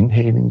on your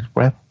inhaling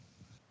breath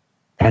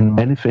and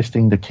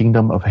manifesting the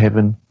kingdom of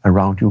heaven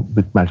around you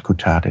with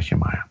Malkutah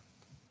Deshemaya.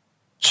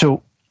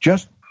 So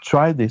just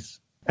try this.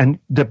 And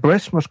the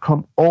breath must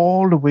come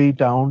all the way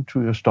down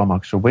to your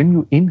stomach. So when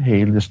you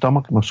inhale, the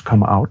stomach must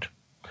come out.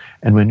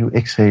 And when you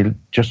exhale,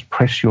 just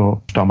press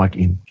your stomach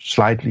in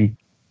slightly.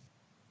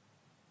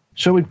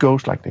 So it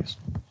goes like this.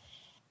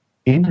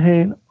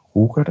 Inhale,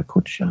 Ruach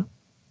HaKodesh,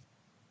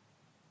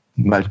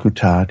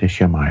 Malkutah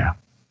Deshemaya.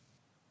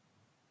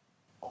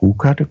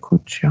 Ruach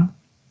HaKodesh,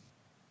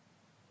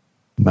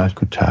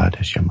 Malkutah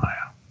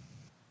Deshemaya.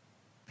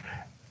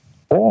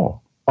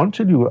 Or,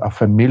 until you are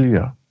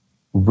familiar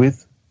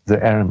with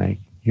the Aramaic,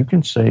 you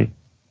can say,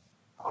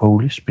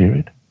 Holy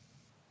Spirit,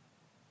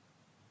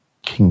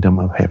 Kingdom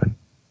of Heaven.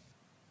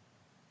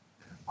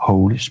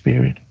 Holy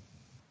Spirit,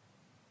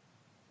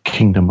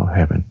 Kingdom of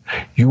Heaven.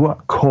 You are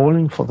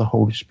calling for the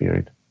Holy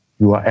Spirit.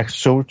 You are,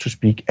 so to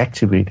speak,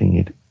 activating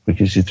it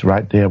because it's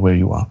right there where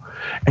you are.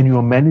 And you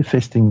are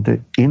manifesting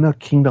the inner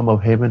kingdom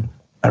of heaven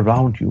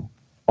around you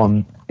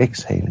on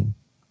exhaling.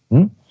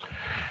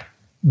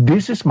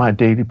 This is my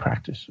daily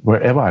practice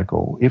wherever I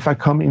go. If I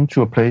come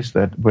into a place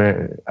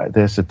where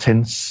there's a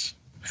tense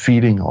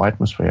feeling or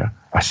atmosphere,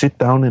 I sit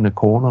down in a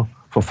corner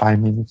for 5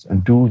 minutes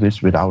and do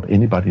this without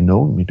anybody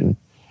knowing me doing it.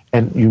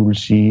 And you will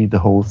see the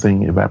whole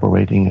thing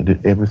evaporating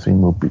and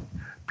everything will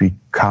be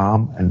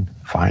calm and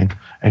fine,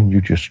 and you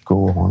just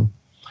go on.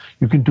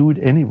 You can do it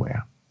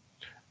anywhere.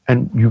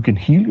 And you can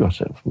heal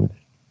yourself with it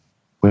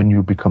when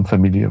you become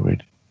familiar with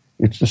it.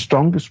 It's the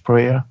strongest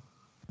prayer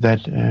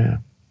that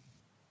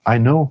I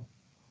know,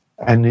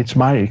 and it's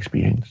my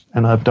experience.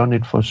 And I've done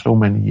it for so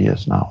many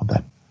years now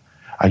that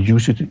I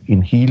use it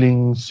in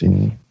healings.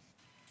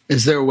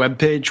 Is there a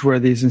webpage where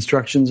these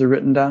instructions are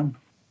written down?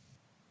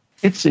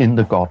 It's in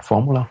the God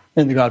Formula.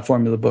 In the God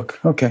Formula book.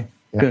 Okay,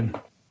 yeah. Good.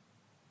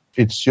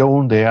 It's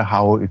shown there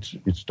how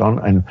it's done,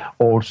 and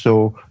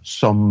also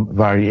some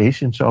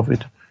variations of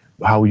it,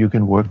 how you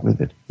can work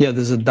with it. Yeah,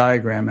 there's a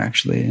diagram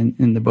actually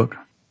in the book.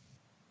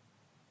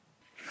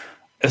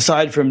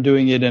 Aside from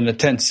doing it in a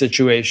tense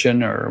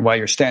situation or while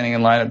you're standing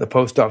in line at the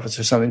post office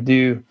or something, do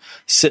you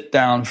sit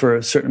down for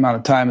a certain amount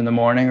of time in the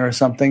morning or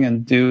something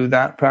and do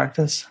that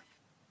practice?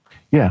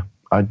 Yeah,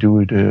 I do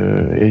it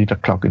 8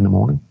 o'clock in the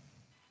morning.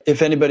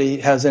 If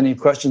anybody has any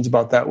questions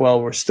about that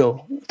while we're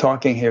still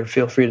talking here,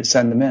 feel free to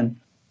send them in.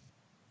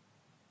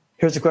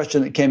 Here's a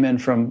question that came in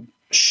from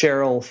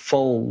Cheryl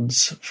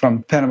Folds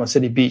from Panama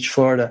City Beach,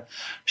 Florida.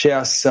 She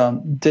asks,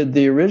 did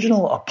the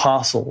original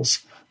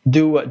apostles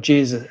do what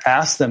Jesus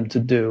asked them to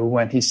do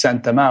when he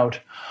sent them out,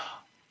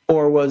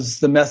 or was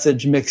the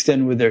message mixed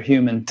in with their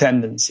human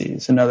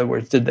tendencies? In other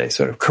words, did they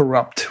sort of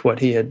corrupt what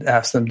he had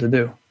asked them to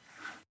do?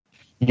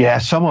 Yeah,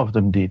 some of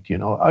them did,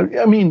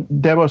 I mean,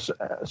 there was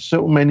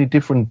so many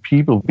different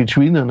people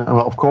between them.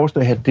 Of course,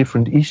 they had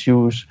different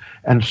issues,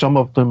 and some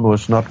of them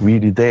was not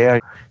really there.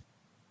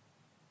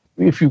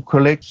 If you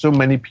collect so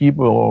many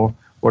people or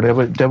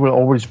whatever, there will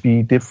always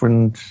be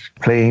different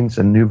planes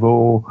and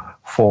niveau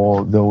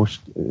for those.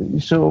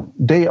 So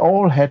they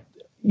all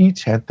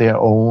each had their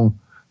own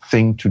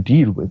thing to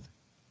deal with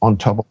on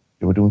top of what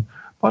they were doing.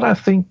 But I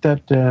think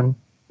that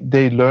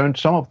they learned,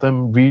 some of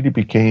them really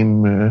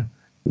became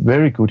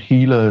very good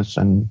healers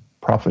and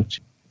prophets.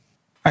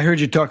 I heard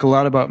you talk a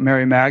lot about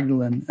Mary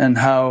Magdalene and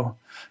how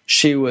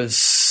she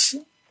was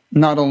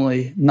not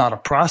only not a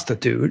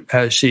prostitute,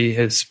 as she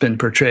has been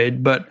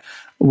portrayed, but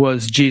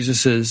was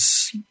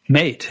Jesus's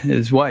mate,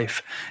 his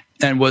wife,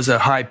 and was a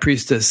high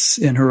priestess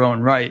in her own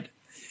right,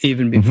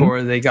 even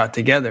before they got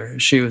together.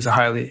 She was a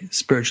highly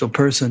spiritual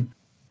person.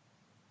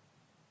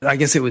 I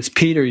guess it was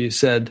Peter, you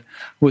said,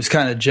 was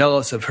kind of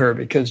jealous of her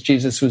because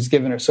Jesus was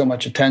giving her so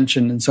much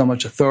attention and so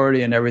much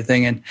authority and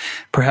everything, and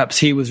perhaps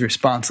he was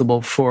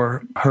responsible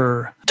for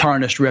her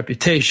tarnished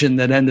reputation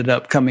that ended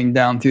up coming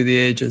down through the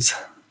ages.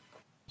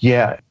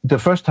 Yeah, the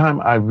first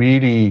time I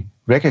really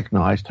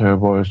recognized her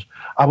was,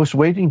 I was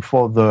waiting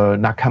for the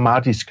Nag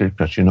Hammadi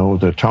scriptures,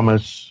 the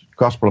Thomas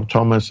Gospel of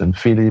Thomas and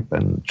Philip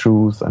and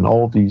Truth and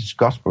all these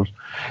Gospels,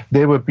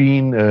 they were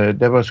being,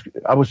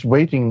 I was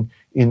waiting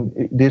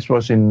this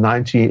was in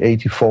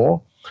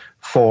 1984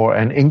 for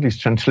an English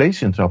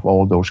translation of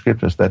all those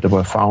scriptures that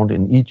were found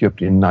in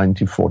Egypt in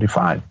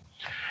 1945.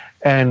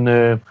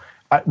 And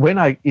when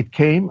it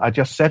came, I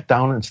just sat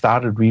down and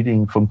started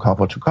reading from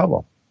cover to cover.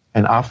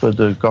 And after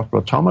the Gospel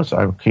of Thomas,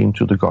 I came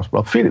to the Gospel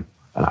of Philip.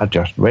 And I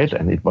just read,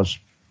 and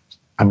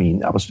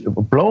I was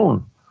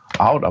blown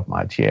out of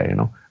my chair,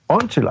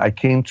 until I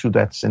came to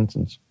that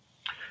sentence.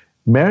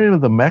 Mary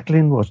the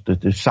Magdalene was the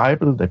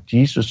disciple that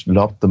Jesus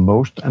loved the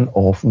most and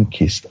often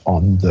kissed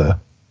on the...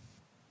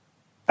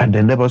 And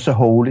then there was a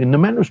hole in the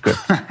manuscript,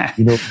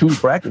 2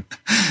 brackets.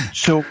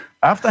 So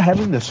after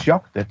having the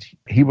shock that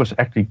he was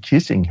actually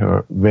kissing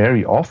her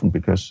very often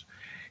because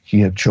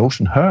he had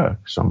chosen her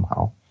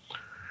somehow,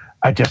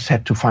 I just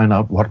had to find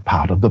out what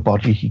part of the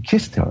body he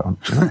kissed her on.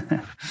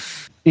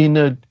 In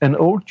an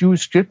old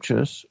Jewish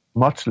scriptures,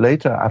 much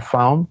later I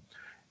found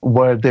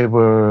where they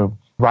were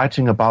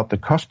writing about the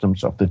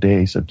customs of the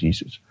days of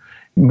Jesus.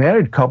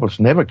 Married couples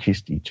never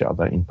kissed each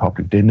other in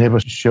public. They never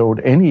showed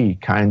any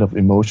kind of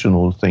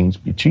emotional things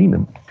between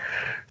them.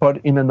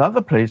 But in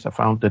another place, I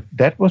found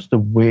that was the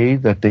way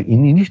that the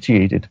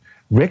initiated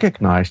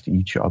recognized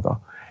each other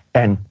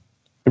and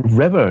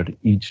revered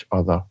each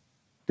other.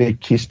 They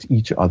kissed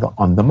each other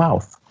on the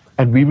mouth.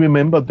 And we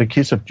remember the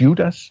kiss of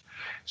Judas.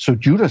 So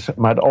Judas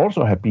might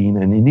also have been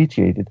an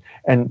initiated,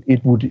 and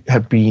it would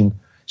have been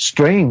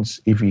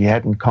strange if he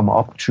hadn't come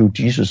up to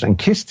Jesus and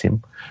kissed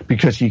him,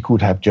 because he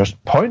could have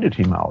just pointed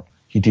him out.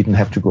 He didn't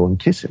have to go and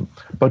kiss him,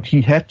 but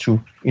he had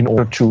to in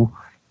order to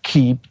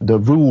keep the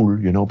rule,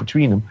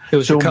 between them. It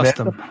was a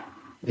custom.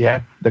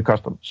 The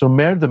custom. So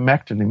Mary the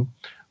Magdalene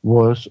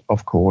was,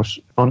 of course,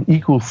 on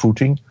equal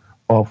footing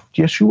of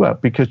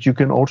Yeshua, because you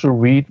can also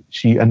read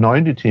she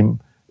anointed him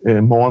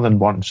more than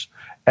once,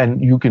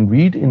 and you can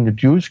read in the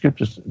Jewish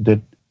scriptures that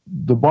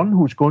the one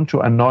who's going to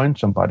anoint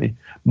somebody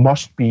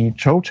must be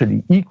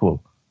totally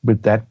equal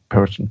with that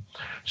person.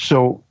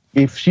 So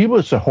if she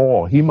was a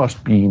whore, he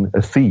must be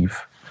a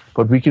thief.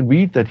 But we can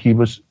read that he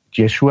was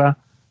Yeshua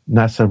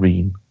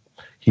Nazarene.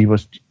 He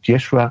was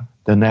Yeshua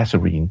the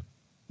Nazarene,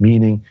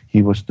 meaning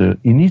he was the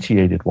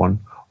initiated one,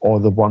 or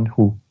the one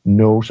who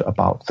knows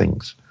about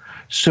things.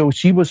 So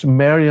she was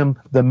Miriam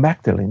the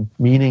Magdalene,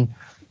 meaning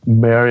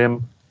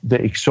Miriam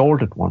the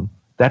exalted one.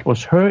 That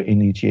was her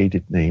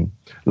initiated name,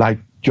 like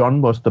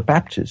John was the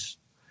Baptist.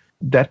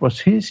 That was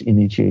his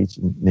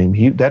initiated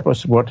name. That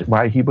was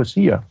why he was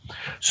here.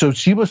 So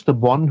she was the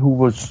one who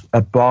was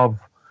above,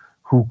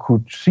 who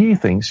could see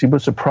things. She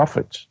was a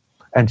prophet,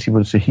 and she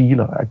was a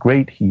healer, a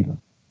great healer.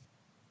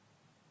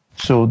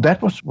 So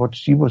that was what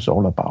she was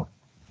all about.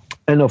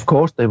 And of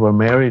course, they were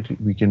married.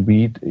 We can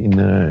read in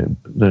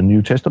the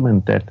New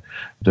Testament that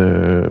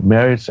the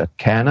marriage at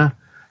Cana,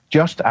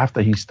 just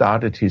after he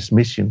started his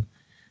mission,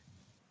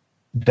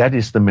 that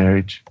is the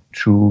marriage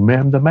to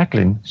Miriam the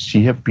Magdalene.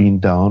 She had been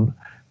down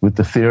with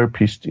the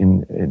therapist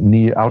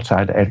near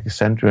outside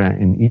Alexandria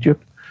in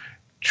Egypt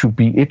to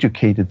be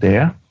educated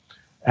there.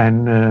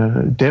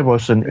 And there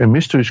was a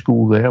mystery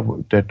school there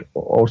that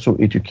also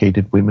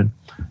educated women.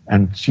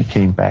 And she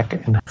came back.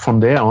 And from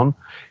there on,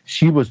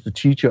 she was the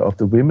teacher of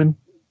the women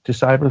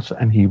disciples,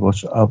 and he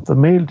was of the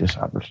male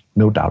disciples.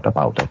 No doubt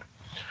about that.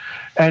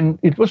 And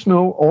it was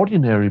no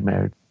ordinary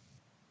marriage.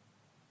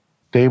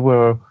 They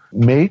were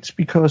mates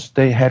because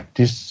they had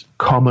this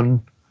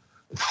common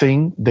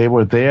thing. They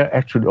were there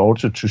actually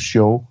also to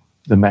show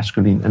the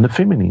masculine and the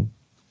feminine,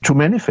 to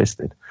manifest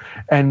it.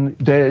 And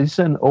there is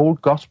an old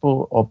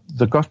gospel of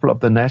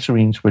the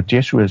Nazarenes where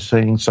Yeshua is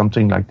saying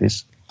something like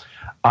this: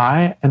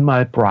 I and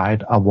my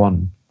bride are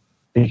one,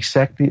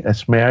 exactly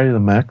as Mary the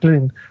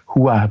Magdalene,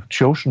 who I have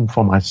chosen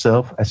for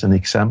myself as an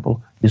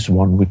example, is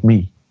one with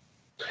me.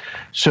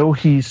 So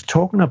he's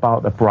talking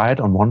about a bride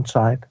on one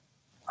side.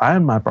 I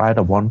and my bride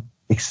are one,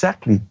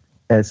 exactly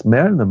as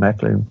Mary the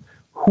Magdalene,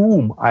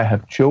 whom I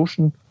have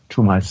chosen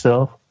to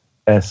myself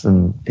as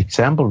an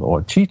example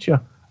or a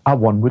teacher, are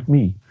one with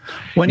me.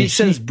 When he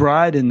says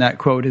bride in that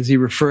quote, is he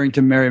referring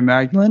to Mary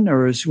Magdalene,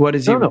 or what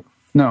is he?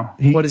 No.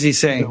 What is he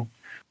saying? No.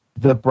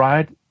 The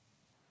bride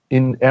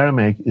in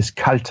Aramaic is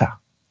kalta,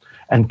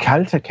 and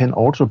kalta can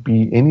also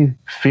be any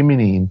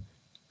feminine,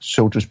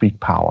 so to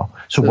speak, power.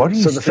 So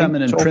the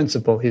feminine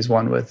principle he's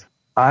one with.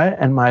 I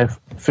and my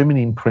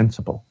feminine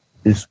principle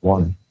is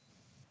one.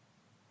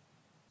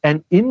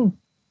 And in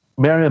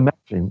Mary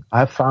Magdalene,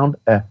 I found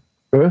a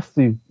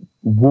earthly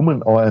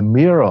woman or a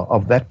mirror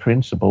of that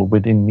principle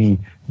within me.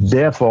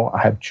 Therefore,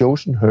 I have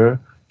chosen her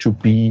to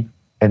be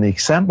an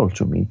example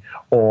to me,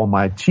 or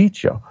my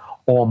teacher,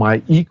 or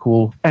my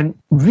equal, and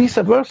vice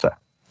versa.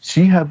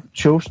 She have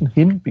chosen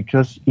him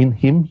because in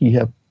him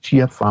she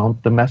have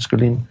found the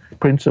masculine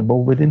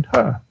principle within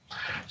her.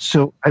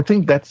 So I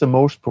think that's the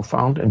most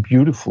profound and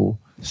beautiful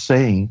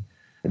saying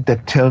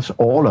that tells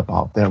all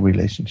about their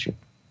relationship.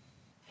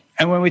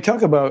 And when we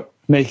talk about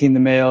making the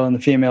male and the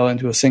female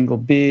into a single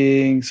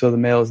being, so the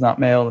male is not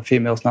male, the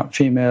female is not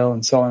female,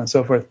 and so on and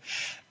so forth.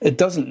 It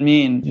doesn't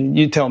mean,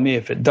 you tell me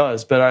if it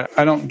does, but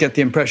I don't get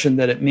the impression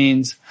that it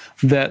means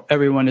that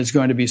everyone is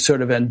going to be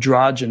sort of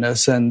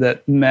androgynous and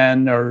that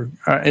men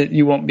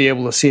you won't be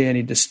able to see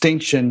any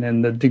distinction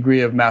in the degree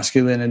of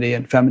masculinity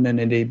and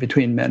femininity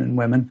between men and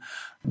women.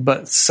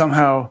 But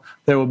somehow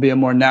there will be a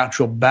more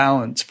natural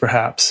balance,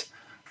 perhaps.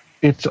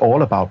 It's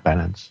all about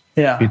balance.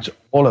 Yeah. It's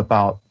all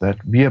about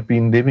that we have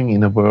been living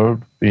in a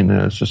world, in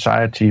a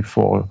society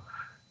for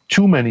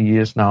too many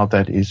years now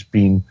that is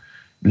being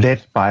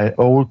led by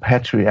old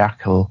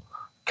patriarchal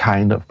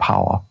kind of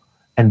power,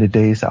 and the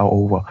days are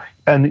over.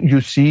 And you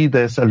see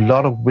there's a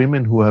lot of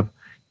women who have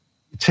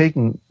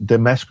taken the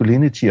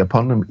masculinity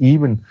upon them,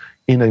 even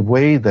in a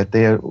way that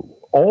they are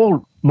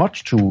all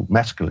much too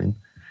masculine.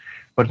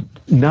 But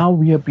now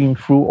we have been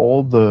through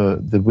all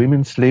the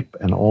women's slip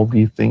and all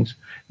these things.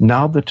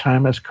 Now the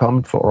time has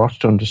come for us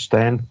to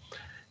understand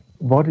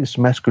what is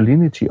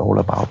masculinity all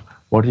about,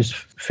 what is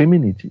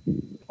femininity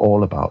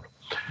all about,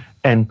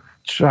 and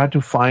try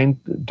to find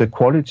the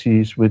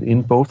qualities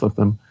within both of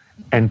them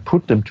and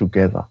put them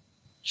together.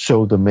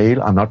 So the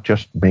male are not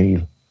just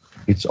male,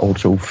 it's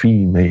also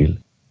female.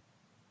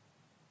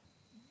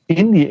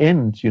 In the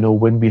end,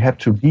 when we had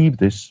to leave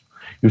this,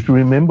 you should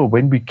remember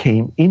when we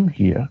came in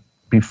here,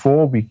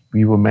 before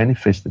we were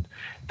manifested,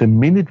 the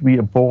minute we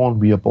are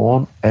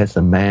born as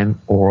a man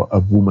or a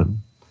woman.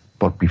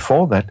 But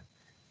before that,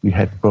 we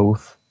had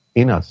both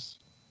in us.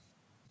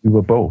 We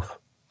were both.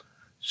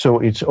 So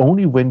it's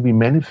only when we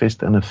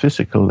manifest on a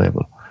physical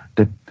level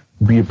that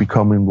we are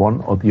becoming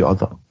one or the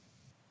other.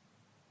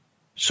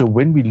 So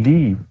when we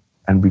leave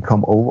and we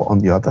come over on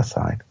the other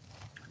side,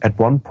 at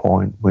one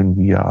point when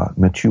we are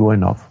mature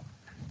enough,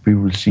 we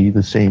will see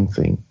the same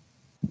thing,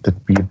 that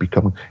we are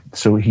becoming.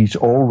 So he's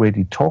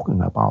already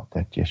talking about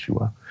that,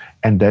 Yeshua.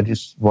 And that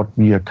is what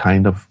we are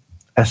kind of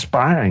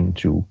aspiring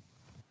to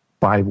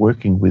by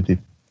working with it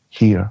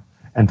here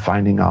and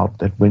finding out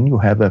that when you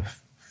have a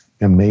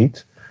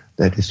mate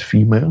that is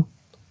female,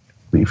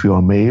 if you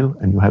are male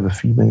and you have a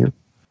female,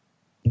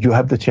 you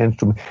have the chance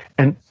to.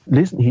 And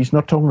listen, he's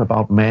not talking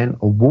about man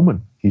or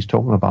woman. He's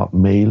talking about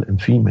male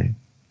and female.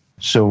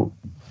 So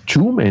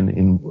two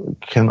men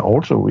can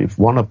also, if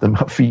one of them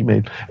are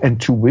female,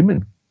 and two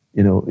women,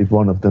 if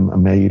one of them are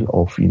male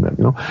or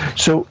female,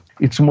 So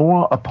it's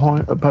more a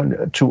point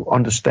to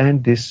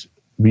understand this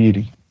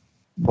really,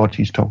 what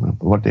he's talking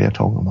about, what they are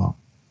talking about.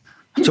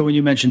 So when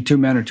you mention two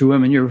men or two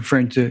women, you're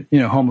referring to,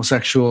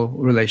 homosexual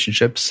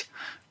relationships,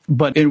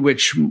 but in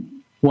which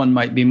one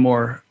might be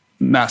more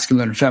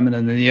masculine or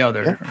feminine than the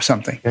other, or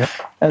something. Yeah.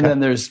 And then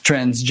there's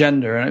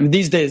transgender. And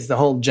these days, the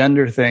whole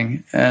gender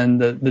thing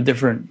and the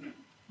different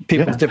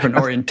people's different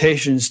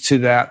orientations to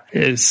that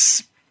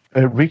is...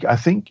 Rick, I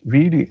think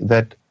really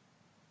that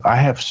I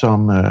have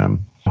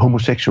some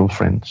homosexual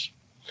friends,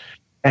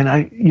 and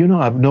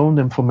I've known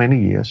them for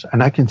many years,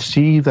 and I can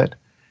see that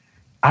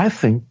I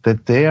think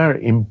that they are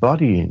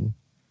embodying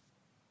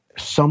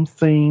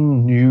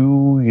something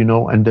new,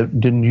 and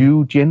the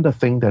new gender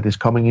thing that is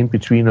coming in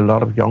between a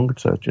lot of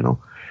youngsters,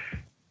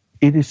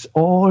 it is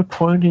all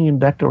pointing in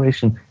that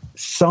direction.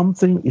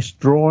 Something is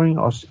drawing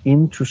us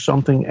into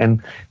something,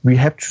 and we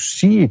have to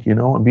see it,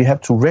 and we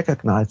have to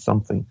recognize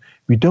something.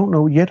 We don't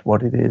know yet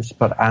what it is,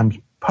 but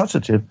I'm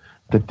positive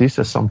that this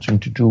has something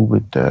to do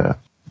with...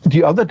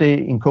 The other day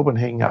in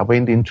Copenhagen, I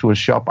went into a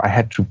shop. I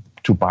had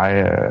to buy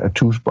a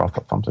toothbrush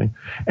or something,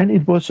 and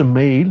it was a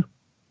male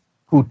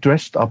who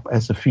dressed up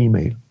as a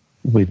female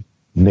with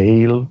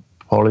nail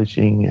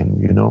polishing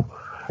and,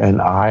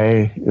 and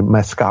eye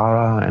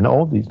mascara and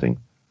all these things.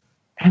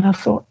 And I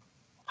thought,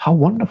 how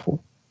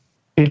wonderful.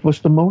 It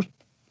was the most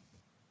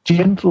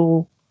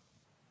gentle,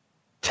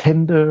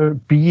 tender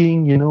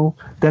being,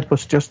 that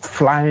was just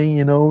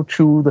flying,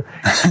 through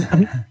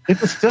the...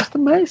 it was just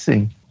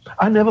amazing.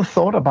 I never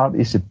thought about,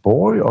 is it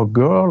boy or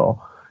girl,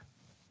 or...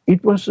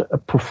 It was a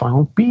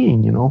profound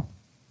being,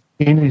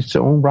 in its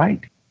own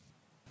right.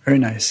 Very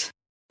nice.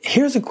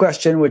 Here's a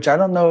question, which I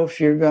don't know if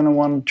you're going to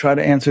want to try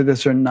to answer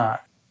this or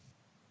not.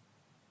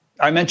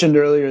 I mentioned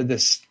earlier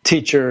this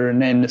teacher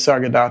named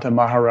Nisargadatta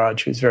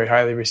Maharaj, who's very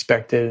highly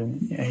respected.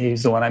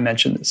 He's the one I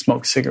mentioned that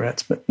smokes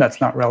cigarettes, but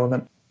that's not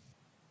relevant.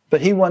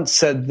 But he once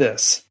said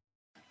this: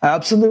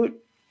 absolute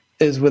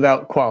is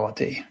without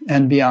quality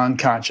and beyond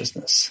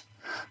consciousness.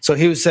 So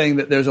he was saying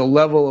that there's a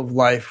level of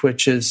life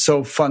which is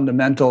so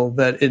fundamental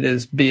that it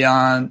is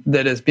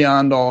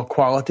beyond all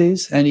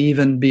qualities and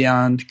even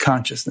beyond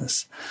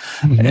consciousness.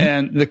 Mm-hmm.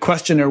 And the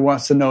questioner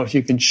wants to know if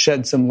you can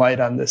shed some light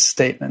on this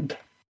statement.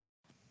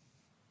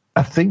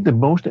 I think the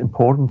most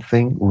important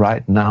thing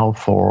right now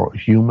for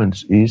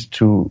humans is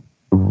to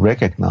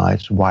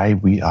recognize why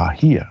we are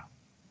here.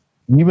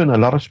 Even a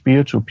lot of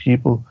spiritual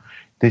people,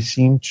 they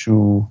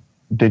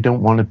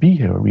don't want to be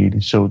here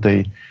really, so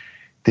they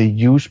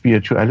use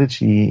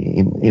spirituality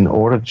in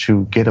order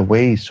to get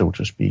away, so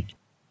to speak.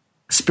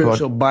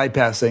 Spiritual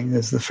bypassing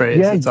is the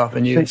phrase that's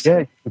often used. Yeah,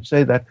 you could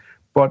say that.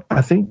 But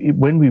I think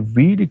when we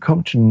really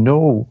come to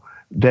know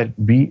that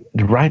we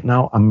right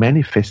now are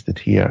manifested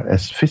here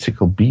as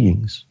physical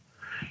beings,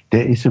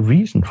 there is a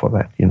reason for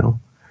that,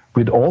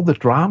 with all the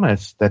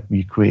dramas that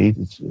we create,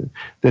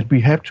 that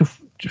we have to,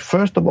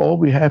 first of all,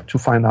 we have to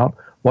find out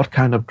what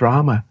kind of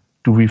drama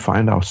do we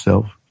find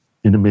ourselves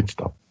in the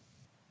midst of.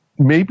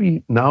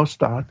 Maybe now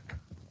start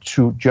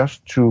to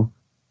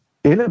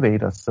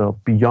elevate ourselves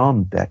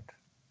beyond that,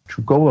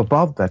 to go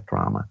above that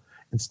drama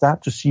and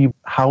start to see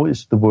how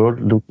is the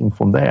world looking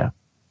from there,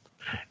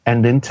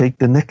 and then take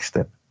the next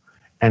step.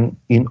 And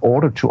in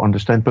order to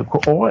understand,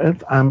 or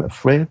else I'm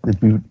afraid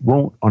that we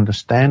won't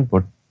understand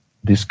what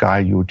this guy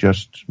you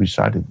just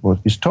recited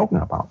is talking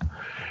about.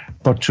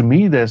 But to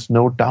me, there's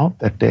no doubt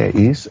that there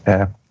is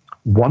a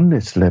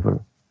oneness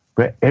level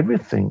where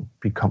everything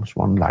becomes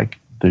one.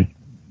 It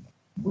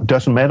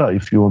doesn't matter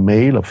if you're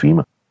male or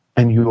female,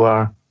 and you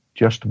are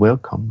just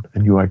welcomed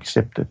and you are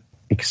accepted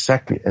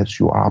exactly as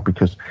you are,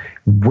 because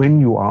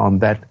when you are on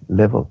that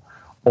level,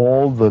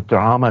 all the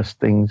dramas,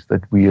 things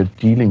that we are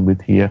dealing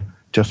with here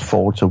just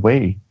falls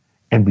away,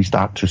 and we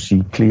start to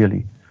see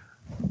clearly.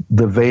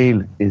 The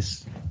veil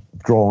is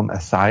drawn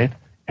aside,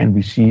 and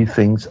we see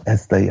things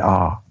as they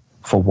are,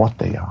 for what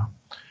they are,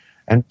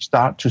 and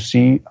start to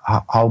see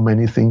how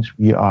many things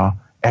we are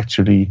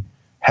actually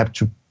have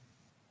to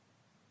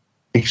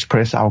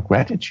express our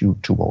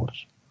gratitude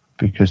towards,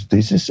 because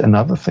this is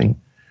another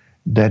thing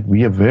that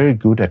we are very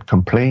good at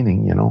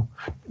complaining.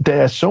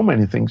 There are so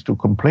many things to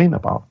complain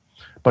about,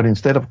 but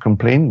instead of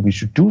complaining, we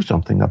should do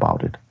something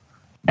about it,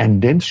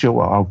 and then show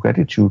our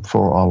gratitude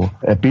for our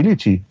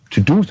ability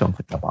to do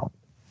something about it.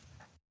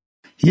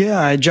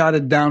 Yeah, I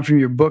jotted down from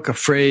your book a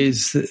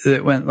phrase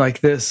that went like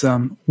this,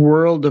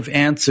 world of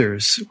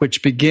answers,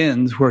 which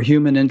begins where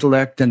human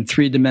intellect and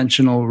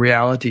three-dimensional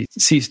reality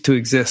cease to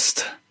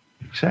exist.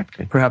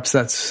 Exactly. Perhaps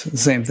that's the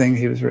same thing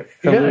he was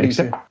alluding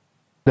to.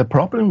 The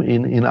problem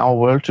in our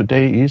world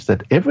today is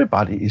that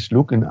everybody is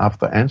looking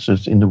after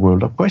answers in the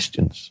world of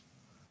questions.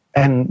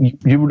 And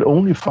you will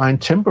only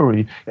find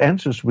temporary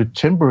answers with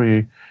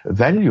temporary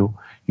value.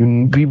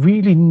 We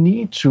really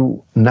need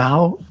to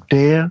now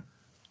dare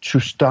to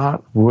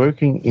start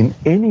working in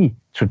any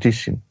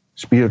tradition,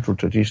 spiritual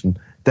tradition,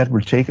 that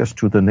will take us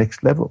to the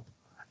next level,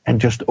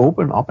 and just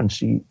open up and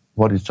see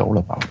what it's all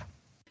about.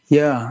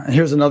 Yeah, and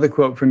here's another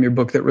quote from your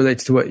book that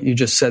relates to what you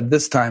just said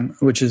this time,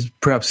 which is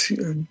perhaps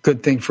a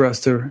good thing for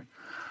us to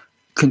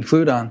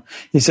conclude on.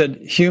 You said,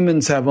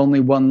 humans have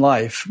only one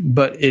life,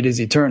 but it is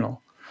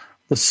eternal.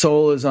 The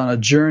soul is on a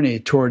journey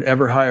toward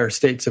ever higher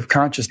states of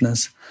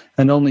consciousness,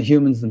 and only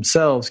humans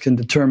themselves can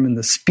determine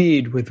the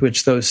speed with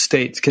which those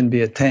states can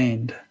be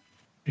attained.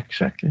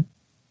 Exactly.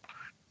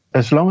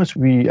 As long as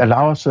we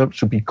allow ourselves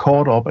to be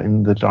caught up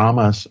in the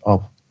dramas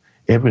of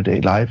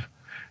everyday life,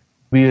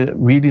 we're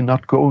really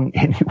not going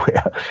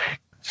anywhere.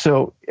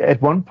 So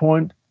at one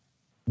point,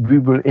 we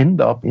will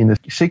end up in a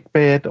sick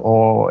bed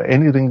or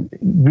anything.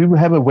 We will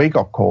have a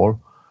wake-up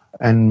call,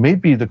 and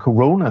maybe the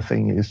corona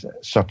thing is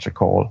such a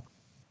call.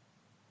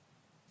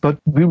 But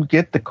we will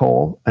get the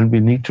call, and we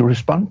need to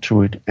respond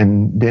to it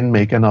and then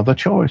make another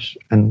choice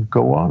and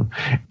go on.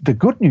 The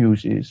good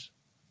news is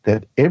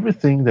that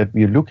everything that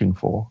we are looking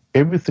for,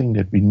 everything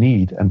that we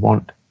need and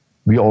want,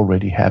 we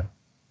already have.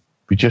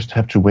 We just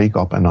have to wake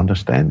up and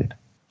understand it.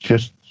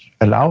 Just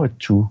allow it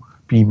to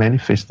be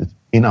manifested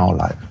in our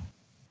life.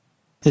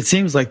 It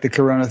seems like the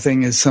corona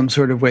thing is some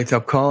sort of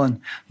wake-up call.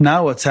 And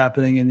now what's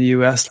happening in the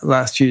U.S. the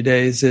last few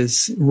days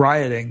is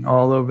rioting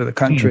all over the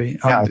country.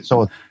 Yeah, I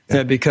saw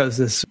it. Because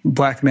this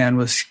black man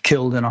was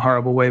killed in a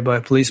horrible way by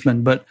a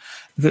policeman. But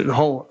the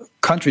whole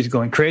country's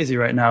going crazy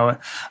right now.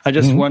 I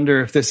just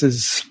wonder if this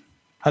is,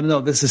 I don't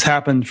know, this has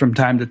happened from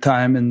time to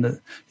time. In the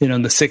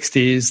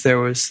 60s, there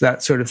was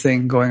that sort of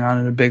thing going on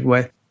in a big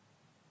way.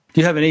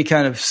 Do you have any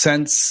kind of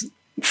sense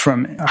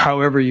from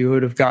however you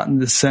would have gotten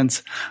this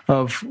sense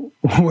of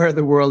where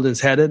the world is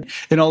headed?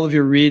 In all of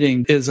your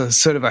reading, is a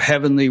sort of a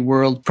heavenly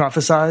world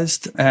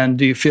prophesized? And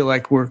do you feel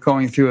like we're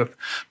going through a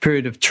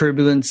period of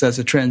turbulence as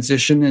a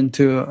transition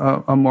into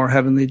a more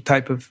heavenly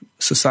type of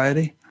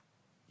society?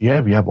 Yeah,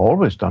 we have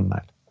always done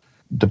that.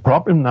 The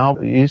problem now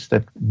is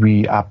that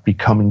we are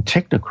becoming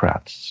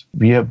technocrats.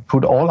 We have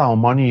put all our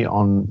money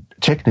on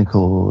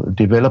technical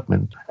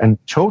development and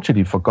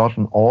totally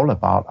forgotten all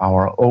about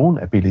our own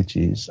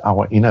abilities,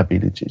 our inner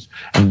abilities.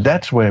 And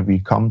that's where we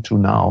come to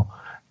now,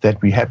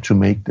 that we have to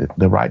make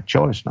the right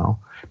choice now.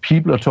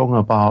 People are talking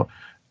about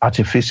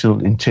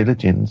artificial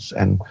intelligence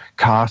and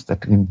cars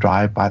that can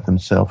drive by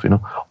themselves,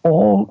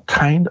 all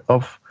kind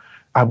of,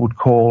 I would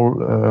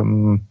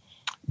call,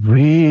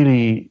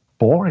 really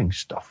boring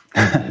stuff.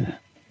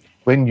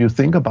 When you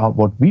think about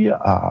what we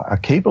are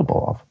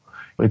capable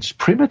of, it's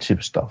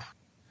primitive stuff.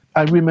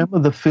 I remember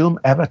the film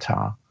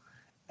Avatar,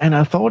 and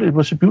I thought it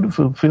was a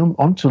beautiful film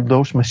until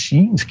those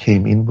machines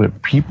came in, where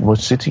people were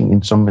sitting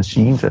in some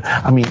machines.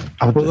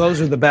 Well,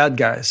 those are the bad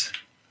guys.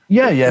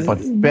 Yeah, but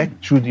back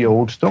to the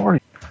old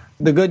story.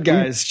 The good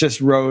guys just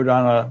rode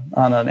on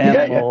an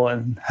animal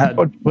and had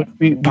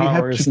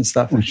powers and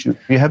stuff.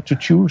 We have to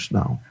choose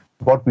now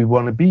what we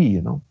want to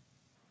be,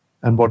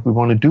 and what we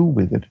want to do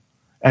with it.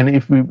 And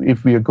if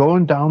we are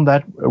going down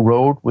that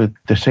road with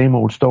the same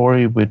old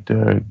story with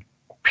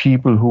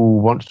people who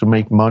wants to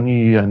make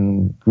money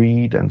and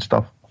greed and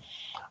stuff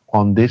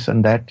on this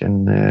and that,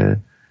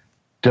 and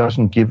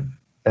doesn't give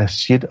a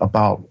shit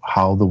about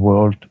how the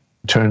world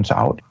turns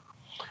out,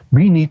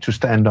 we need to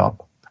stand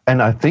up.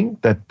 And I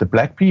think that the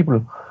black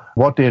people,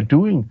 what they're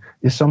doing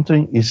is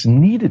something is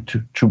needed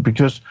to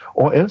because,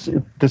 or else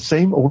the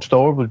same old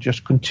story will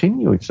just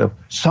continue itself.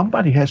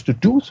 Somebody has to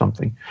do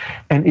something.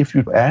 And if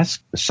you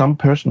ask some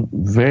person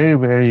very,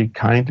 very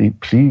kindly,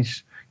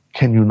 please,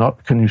 can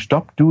you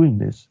stop doing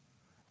this?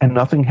 And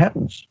nothing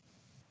happens.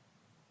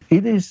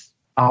 It is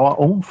our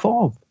own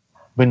fault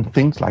when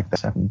things like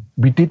that happen.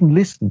 We didn't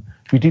listen.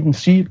 We didn't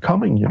see it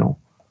coming,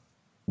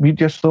 We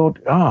just thought,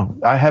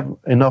 I have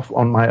enough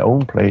on my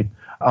own plate.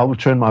 I will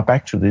turn my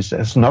back to this. It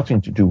has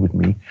nothing to do with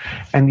me.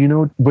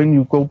 And when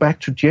you go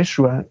back to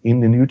Jeshua in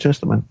the New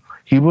Testament,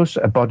 he was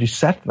a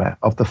bodhisattva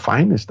of the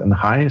finest and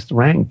highest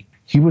rank.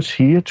 He was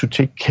here to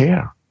take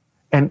care.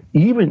 And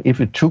even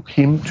if it took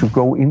him to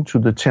go into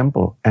the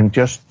temple and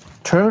just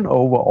turn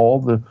over all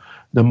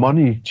the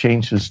money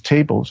changers'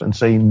 tables and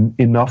say,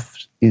 enough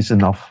is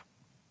enough.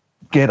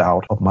 Get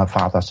out of my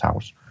father's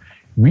house.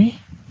 We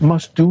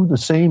must do the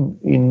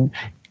same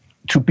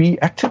to be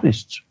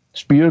activists.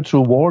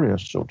 Spiritual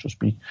warriors, so to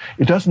speak.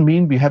 It doesn't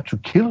mean we have to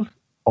kill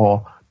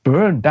or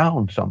burn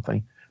down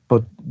something,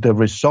 but the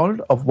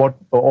result of what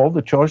all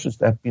the choices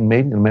that have been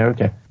made in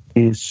America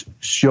is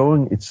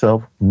showing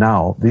itself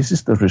now. This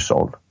is the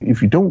result.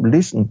 If you don't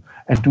listen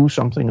and do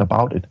something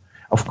about it,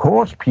 of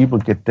course people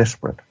get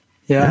desperate.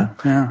 Yeah.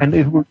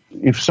 And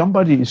if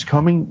somebody is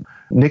coming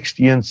next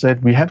year and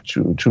said, we have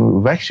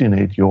to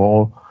vaccinate you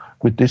all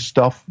with this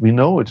stuff, we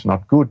know it's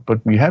not good,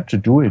 but we have to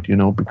do it,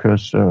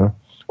 because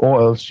or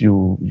else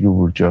you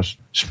will just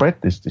spread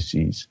this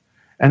disease.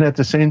 And at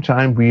the same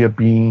time, we are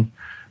being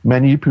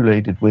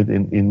manipulated with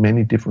in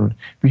many different...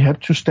 We have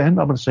to stand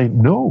up and say,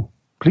 no,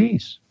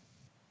 please.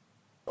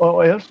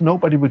 Or else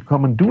nobody would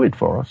come and do it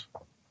for us.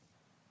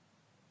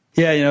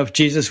 Yeah, if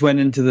Jesus went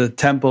into the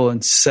temple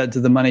and said to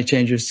the money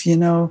changers,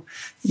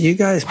 you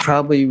guys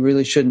probably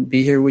really shouldn't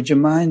be here. Would you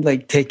mind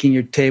taking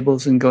your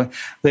tables and going?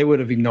 They would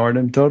have ignored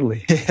him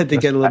totally. He had to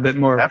get a little bit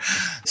more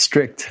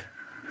strict.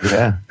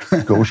 Yeah,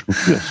 go screw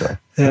yourself.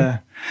 Yeah.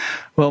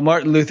 Well,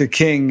 Martin Luther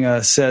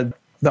King said,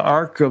 the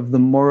arc of the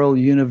moral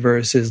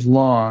universe is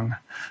long,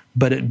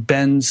 but it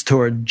bends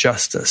toward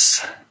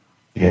justice.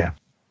 Yeah.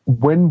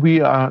 When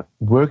we are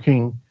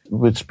working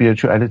with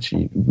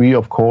spirituality, we,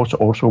 of course,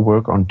 also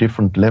work on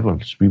different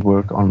levels. We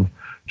work on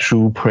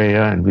true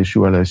prayer and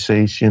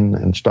visualization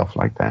and stuff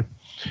like that.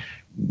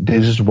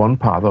 This is one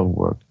part of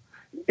work.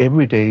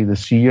 Every day, the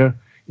seer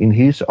in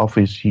his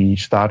office, he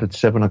started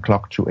 7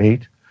 o'clock to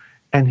 8.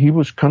 And he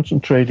was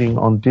concentrating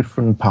on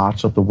different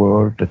parts of the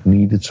world that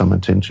needed some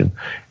attention.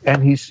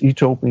 And he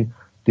told me,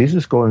 this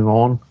is going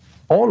on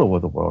all over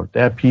the world.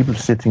 There are people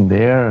sitting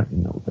there,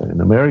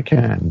 in America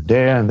and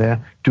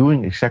there,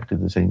 doing exactly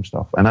the same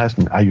stuff. And I asked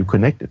them, are you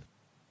connected?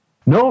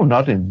 No,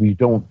 we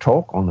don't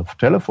talk on the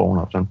telephone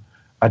or something.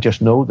 I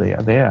just know they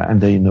are there,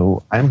 and they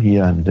know I'm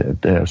here, and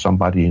there's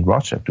somebody in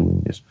Russia doing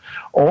this.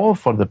 All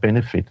for the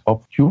benefit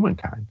of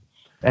humankind.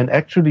 And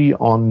actually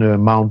on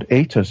Mount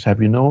Athos,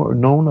 have you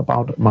known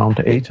about Mount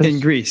Athos?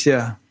 In Greece,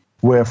 yeah.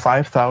 Where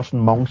 5,000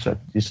 monks at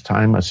this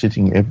time are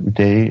sitting every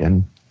day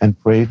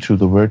and pray to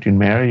the Virgin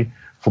Mary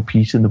for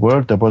peace in the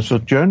world. There was a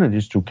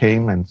journalist who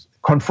came and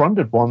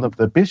confronted one of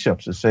the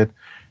bishops and said,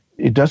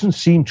 it doesn't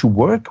seem to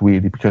work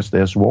really because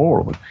there's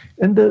war.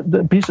 And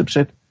the bishop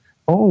said,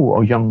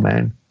 oh, young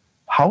man,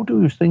 how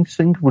do you think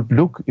things would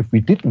look if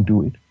we didn't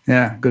do it?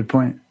 Yeah, good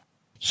point.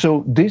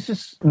 So this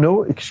is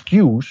no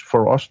excuse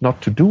for us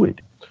not to do it.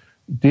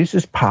 This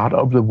is part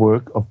of the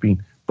work of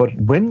being. But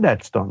when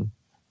that's done,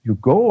 you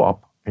go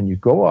up and you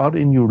go out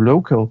in your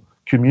local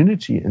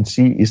community and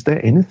see, is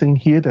there anything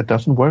here that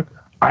doesn't work?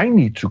 I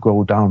need to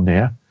go down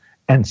there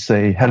and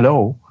say,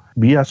 hello,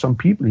 we are some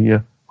people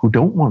here who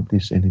don't want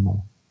this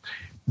anymore.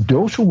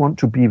 Those who want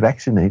to be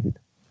vaccinated,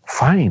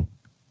 fine.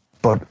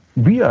 But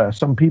we are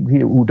some people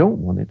here who don't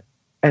want it.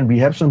 And we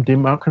have some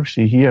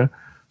democracy here,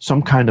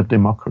 some kind of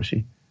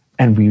democracy.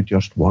 And we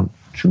just want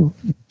to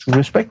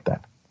respect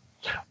that.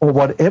 Or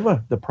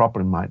whatever the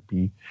problem might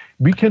be.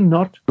 We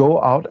cannot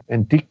go out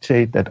and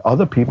dictate that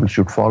other people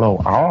should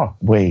follow our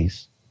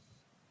ways.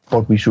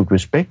 But we should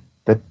respect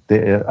that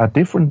there are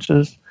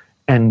differences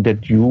and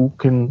that you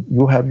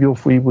have your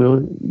free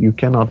will. You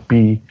cannot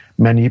be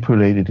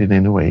manipulated in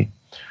any way.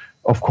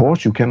 Of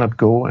course, you cannot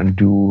go and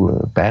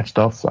do bad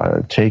stuff,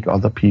 take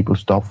other people's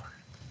stuff.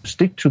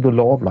 Stick to the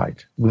law of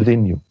light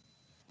within you.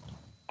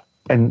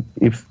 And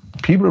if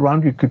people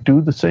around you could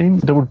do the same,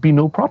 there would be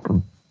no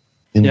problem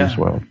in this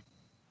world.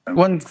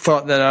 One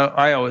thought that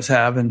I always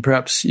have, and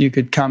perhaps you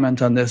could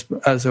comment on this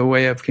as a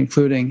way of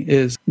concluding,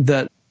 is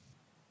that,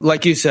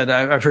 like you said,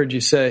 I've heard you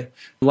say,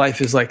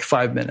 life is like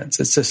 5 minutes.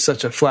 It's just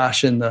such a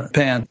flash in the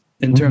pan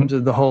in terms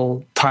of the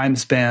whole time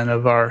span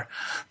of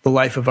the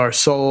life of our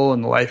soul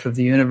and the life of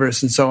the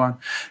universe and so on.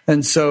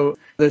 And so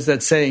There's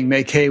that saying,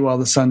 make hay while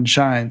the sun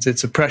shines.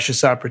 It's a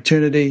precious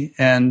opportunity,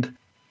 and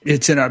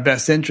it's in our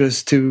best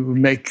interest to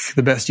make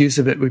the best use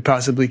of it we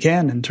possibly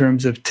can in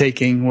terms of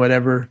taking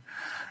whatever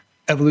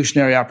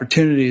evolutionary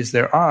opportunities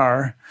there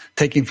are,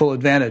 taking full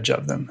advantage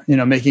of them,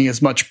 making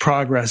as much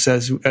progress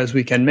as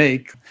we can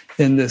make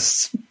in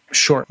this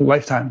short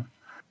lifetime.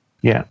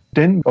 Yeah.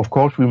 Then, of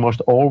course, we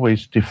must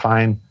always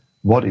define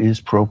what is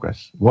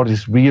progress, what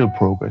is real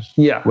progress.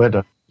 Yeah. Where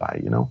does it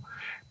lie,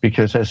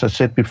 Because as I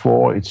said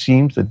before, it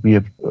seems that we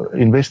have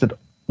invested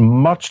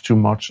much too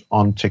much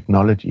on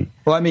technology.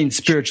 Well, I mean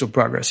spiritual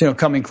progress,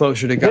 coming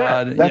closer to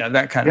God,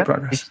 that kind of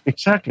progress.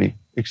 Exactly.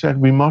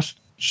 We must,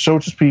 so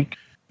to speak,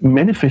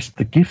 manifest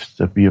the gifts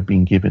that we are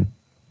being given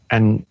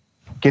and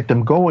get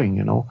them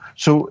going,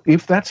 So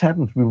if that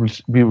happens,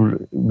 we will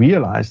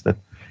realize that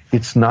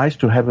it's nice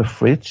to have a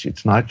fridge,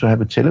 it's nice to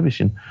have a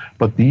television,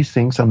 but these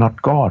things are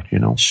not God,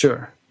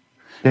 Sure.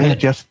 They're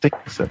just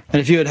things. And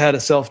if you had had a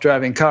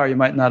self-driving car, you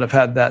might not have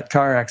had that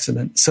car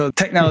accident. So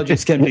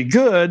technologies can be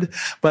good,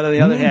 but on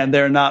the other hand,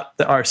 they're not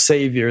our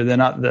savior. They're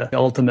not the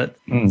ultimate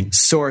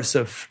source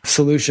of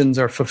solutions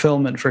or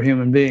fulfillment for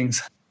human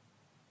beings.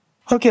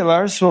 Okay,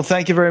 Lars. Well,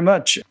 thank you very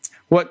much.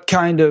 What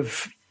kind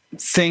of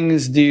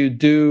things do you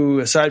do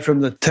aside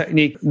from the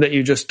technique that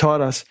you just taught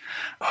us?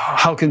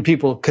 How can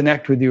people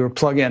connect with you or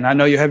plug in? I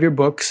know you have your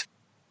books.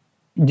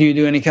 Do you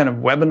do any kind of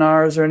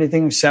webinars or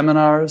anything,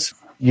 seminars?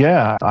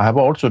 Yeah, I have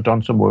also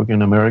done some work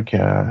in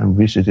America and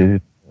visited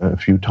it a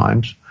few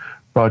times.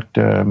 But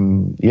I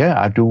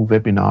do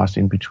webinars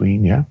in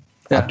between,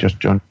 I've just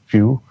done a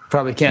few.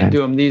 Probably can't do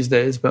them these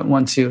days, but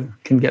once you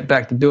can get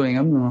back to doing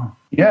them.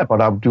 Yeah, but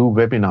I'll do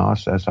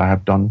webinars as I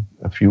have done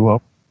a few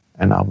of,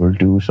 and I will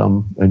do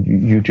some. And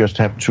you just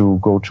have to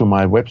go to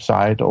my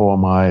website or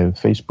my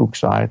Facebook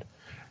site,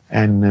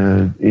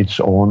 and it's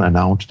all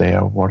announced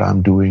there what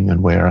I'm doing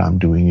and where I'm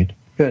doing it.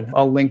 Good.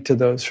 I'll link to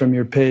those from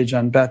your page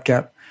on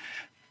Batgap.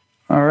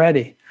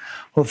 Alrighty.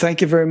 Well,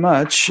 thank you very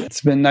much.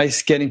 It's been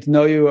nice getting to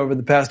know you over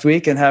the past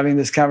week and having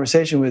this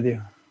conversation with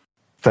you.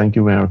 Thank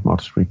you very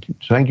much, Ricky.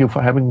 Thank you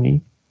for having me.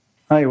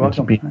 Oh, you're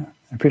welcome.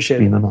 I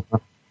appreciate it.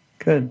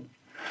 Good.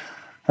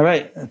 All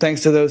right.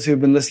 Thanks to those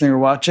who've been listening or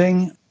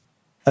watching.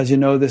 As you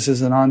know, this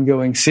is an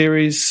ongoing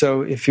series,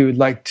 so if you would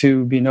like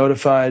to be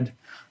notified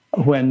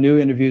when new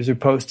interviews are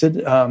posted,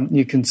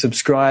 you can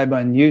subscribe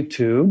on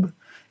YouTube.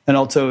 And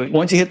also,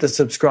 once you hit the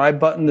subscribe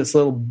button, this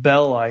little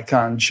bell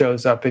icon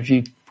shows up. If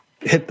you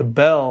hit the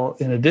bell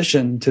in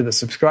addition to the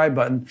subscribe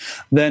button,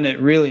 then it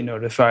really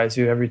notifies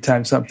you every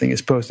time something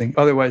is posting.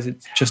 Otherwise, it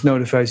just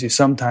notifies you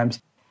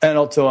sometimes. And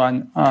also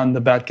on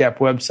the Batgap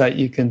website,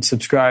 you can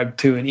subscribe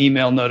to an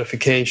email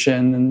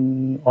notification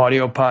and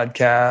audio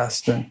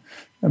podcast and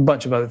a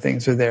bunch of other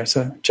things are there.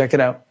 So check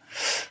it out.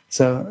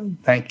 So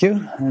thank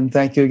you. And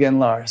thank you again,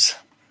 Lars.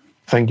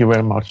 Thank you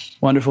very much.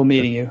 Wonderful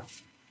meeting you.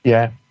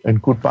 Yeah.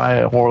 And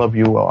goodbye, all of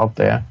you out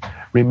there.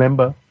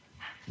 Remember,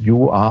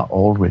 you are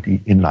already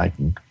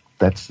enlightened.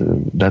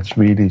 That's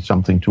really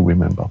something to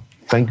remember.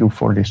 Thank you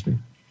for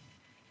listening.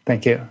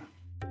 Thank you.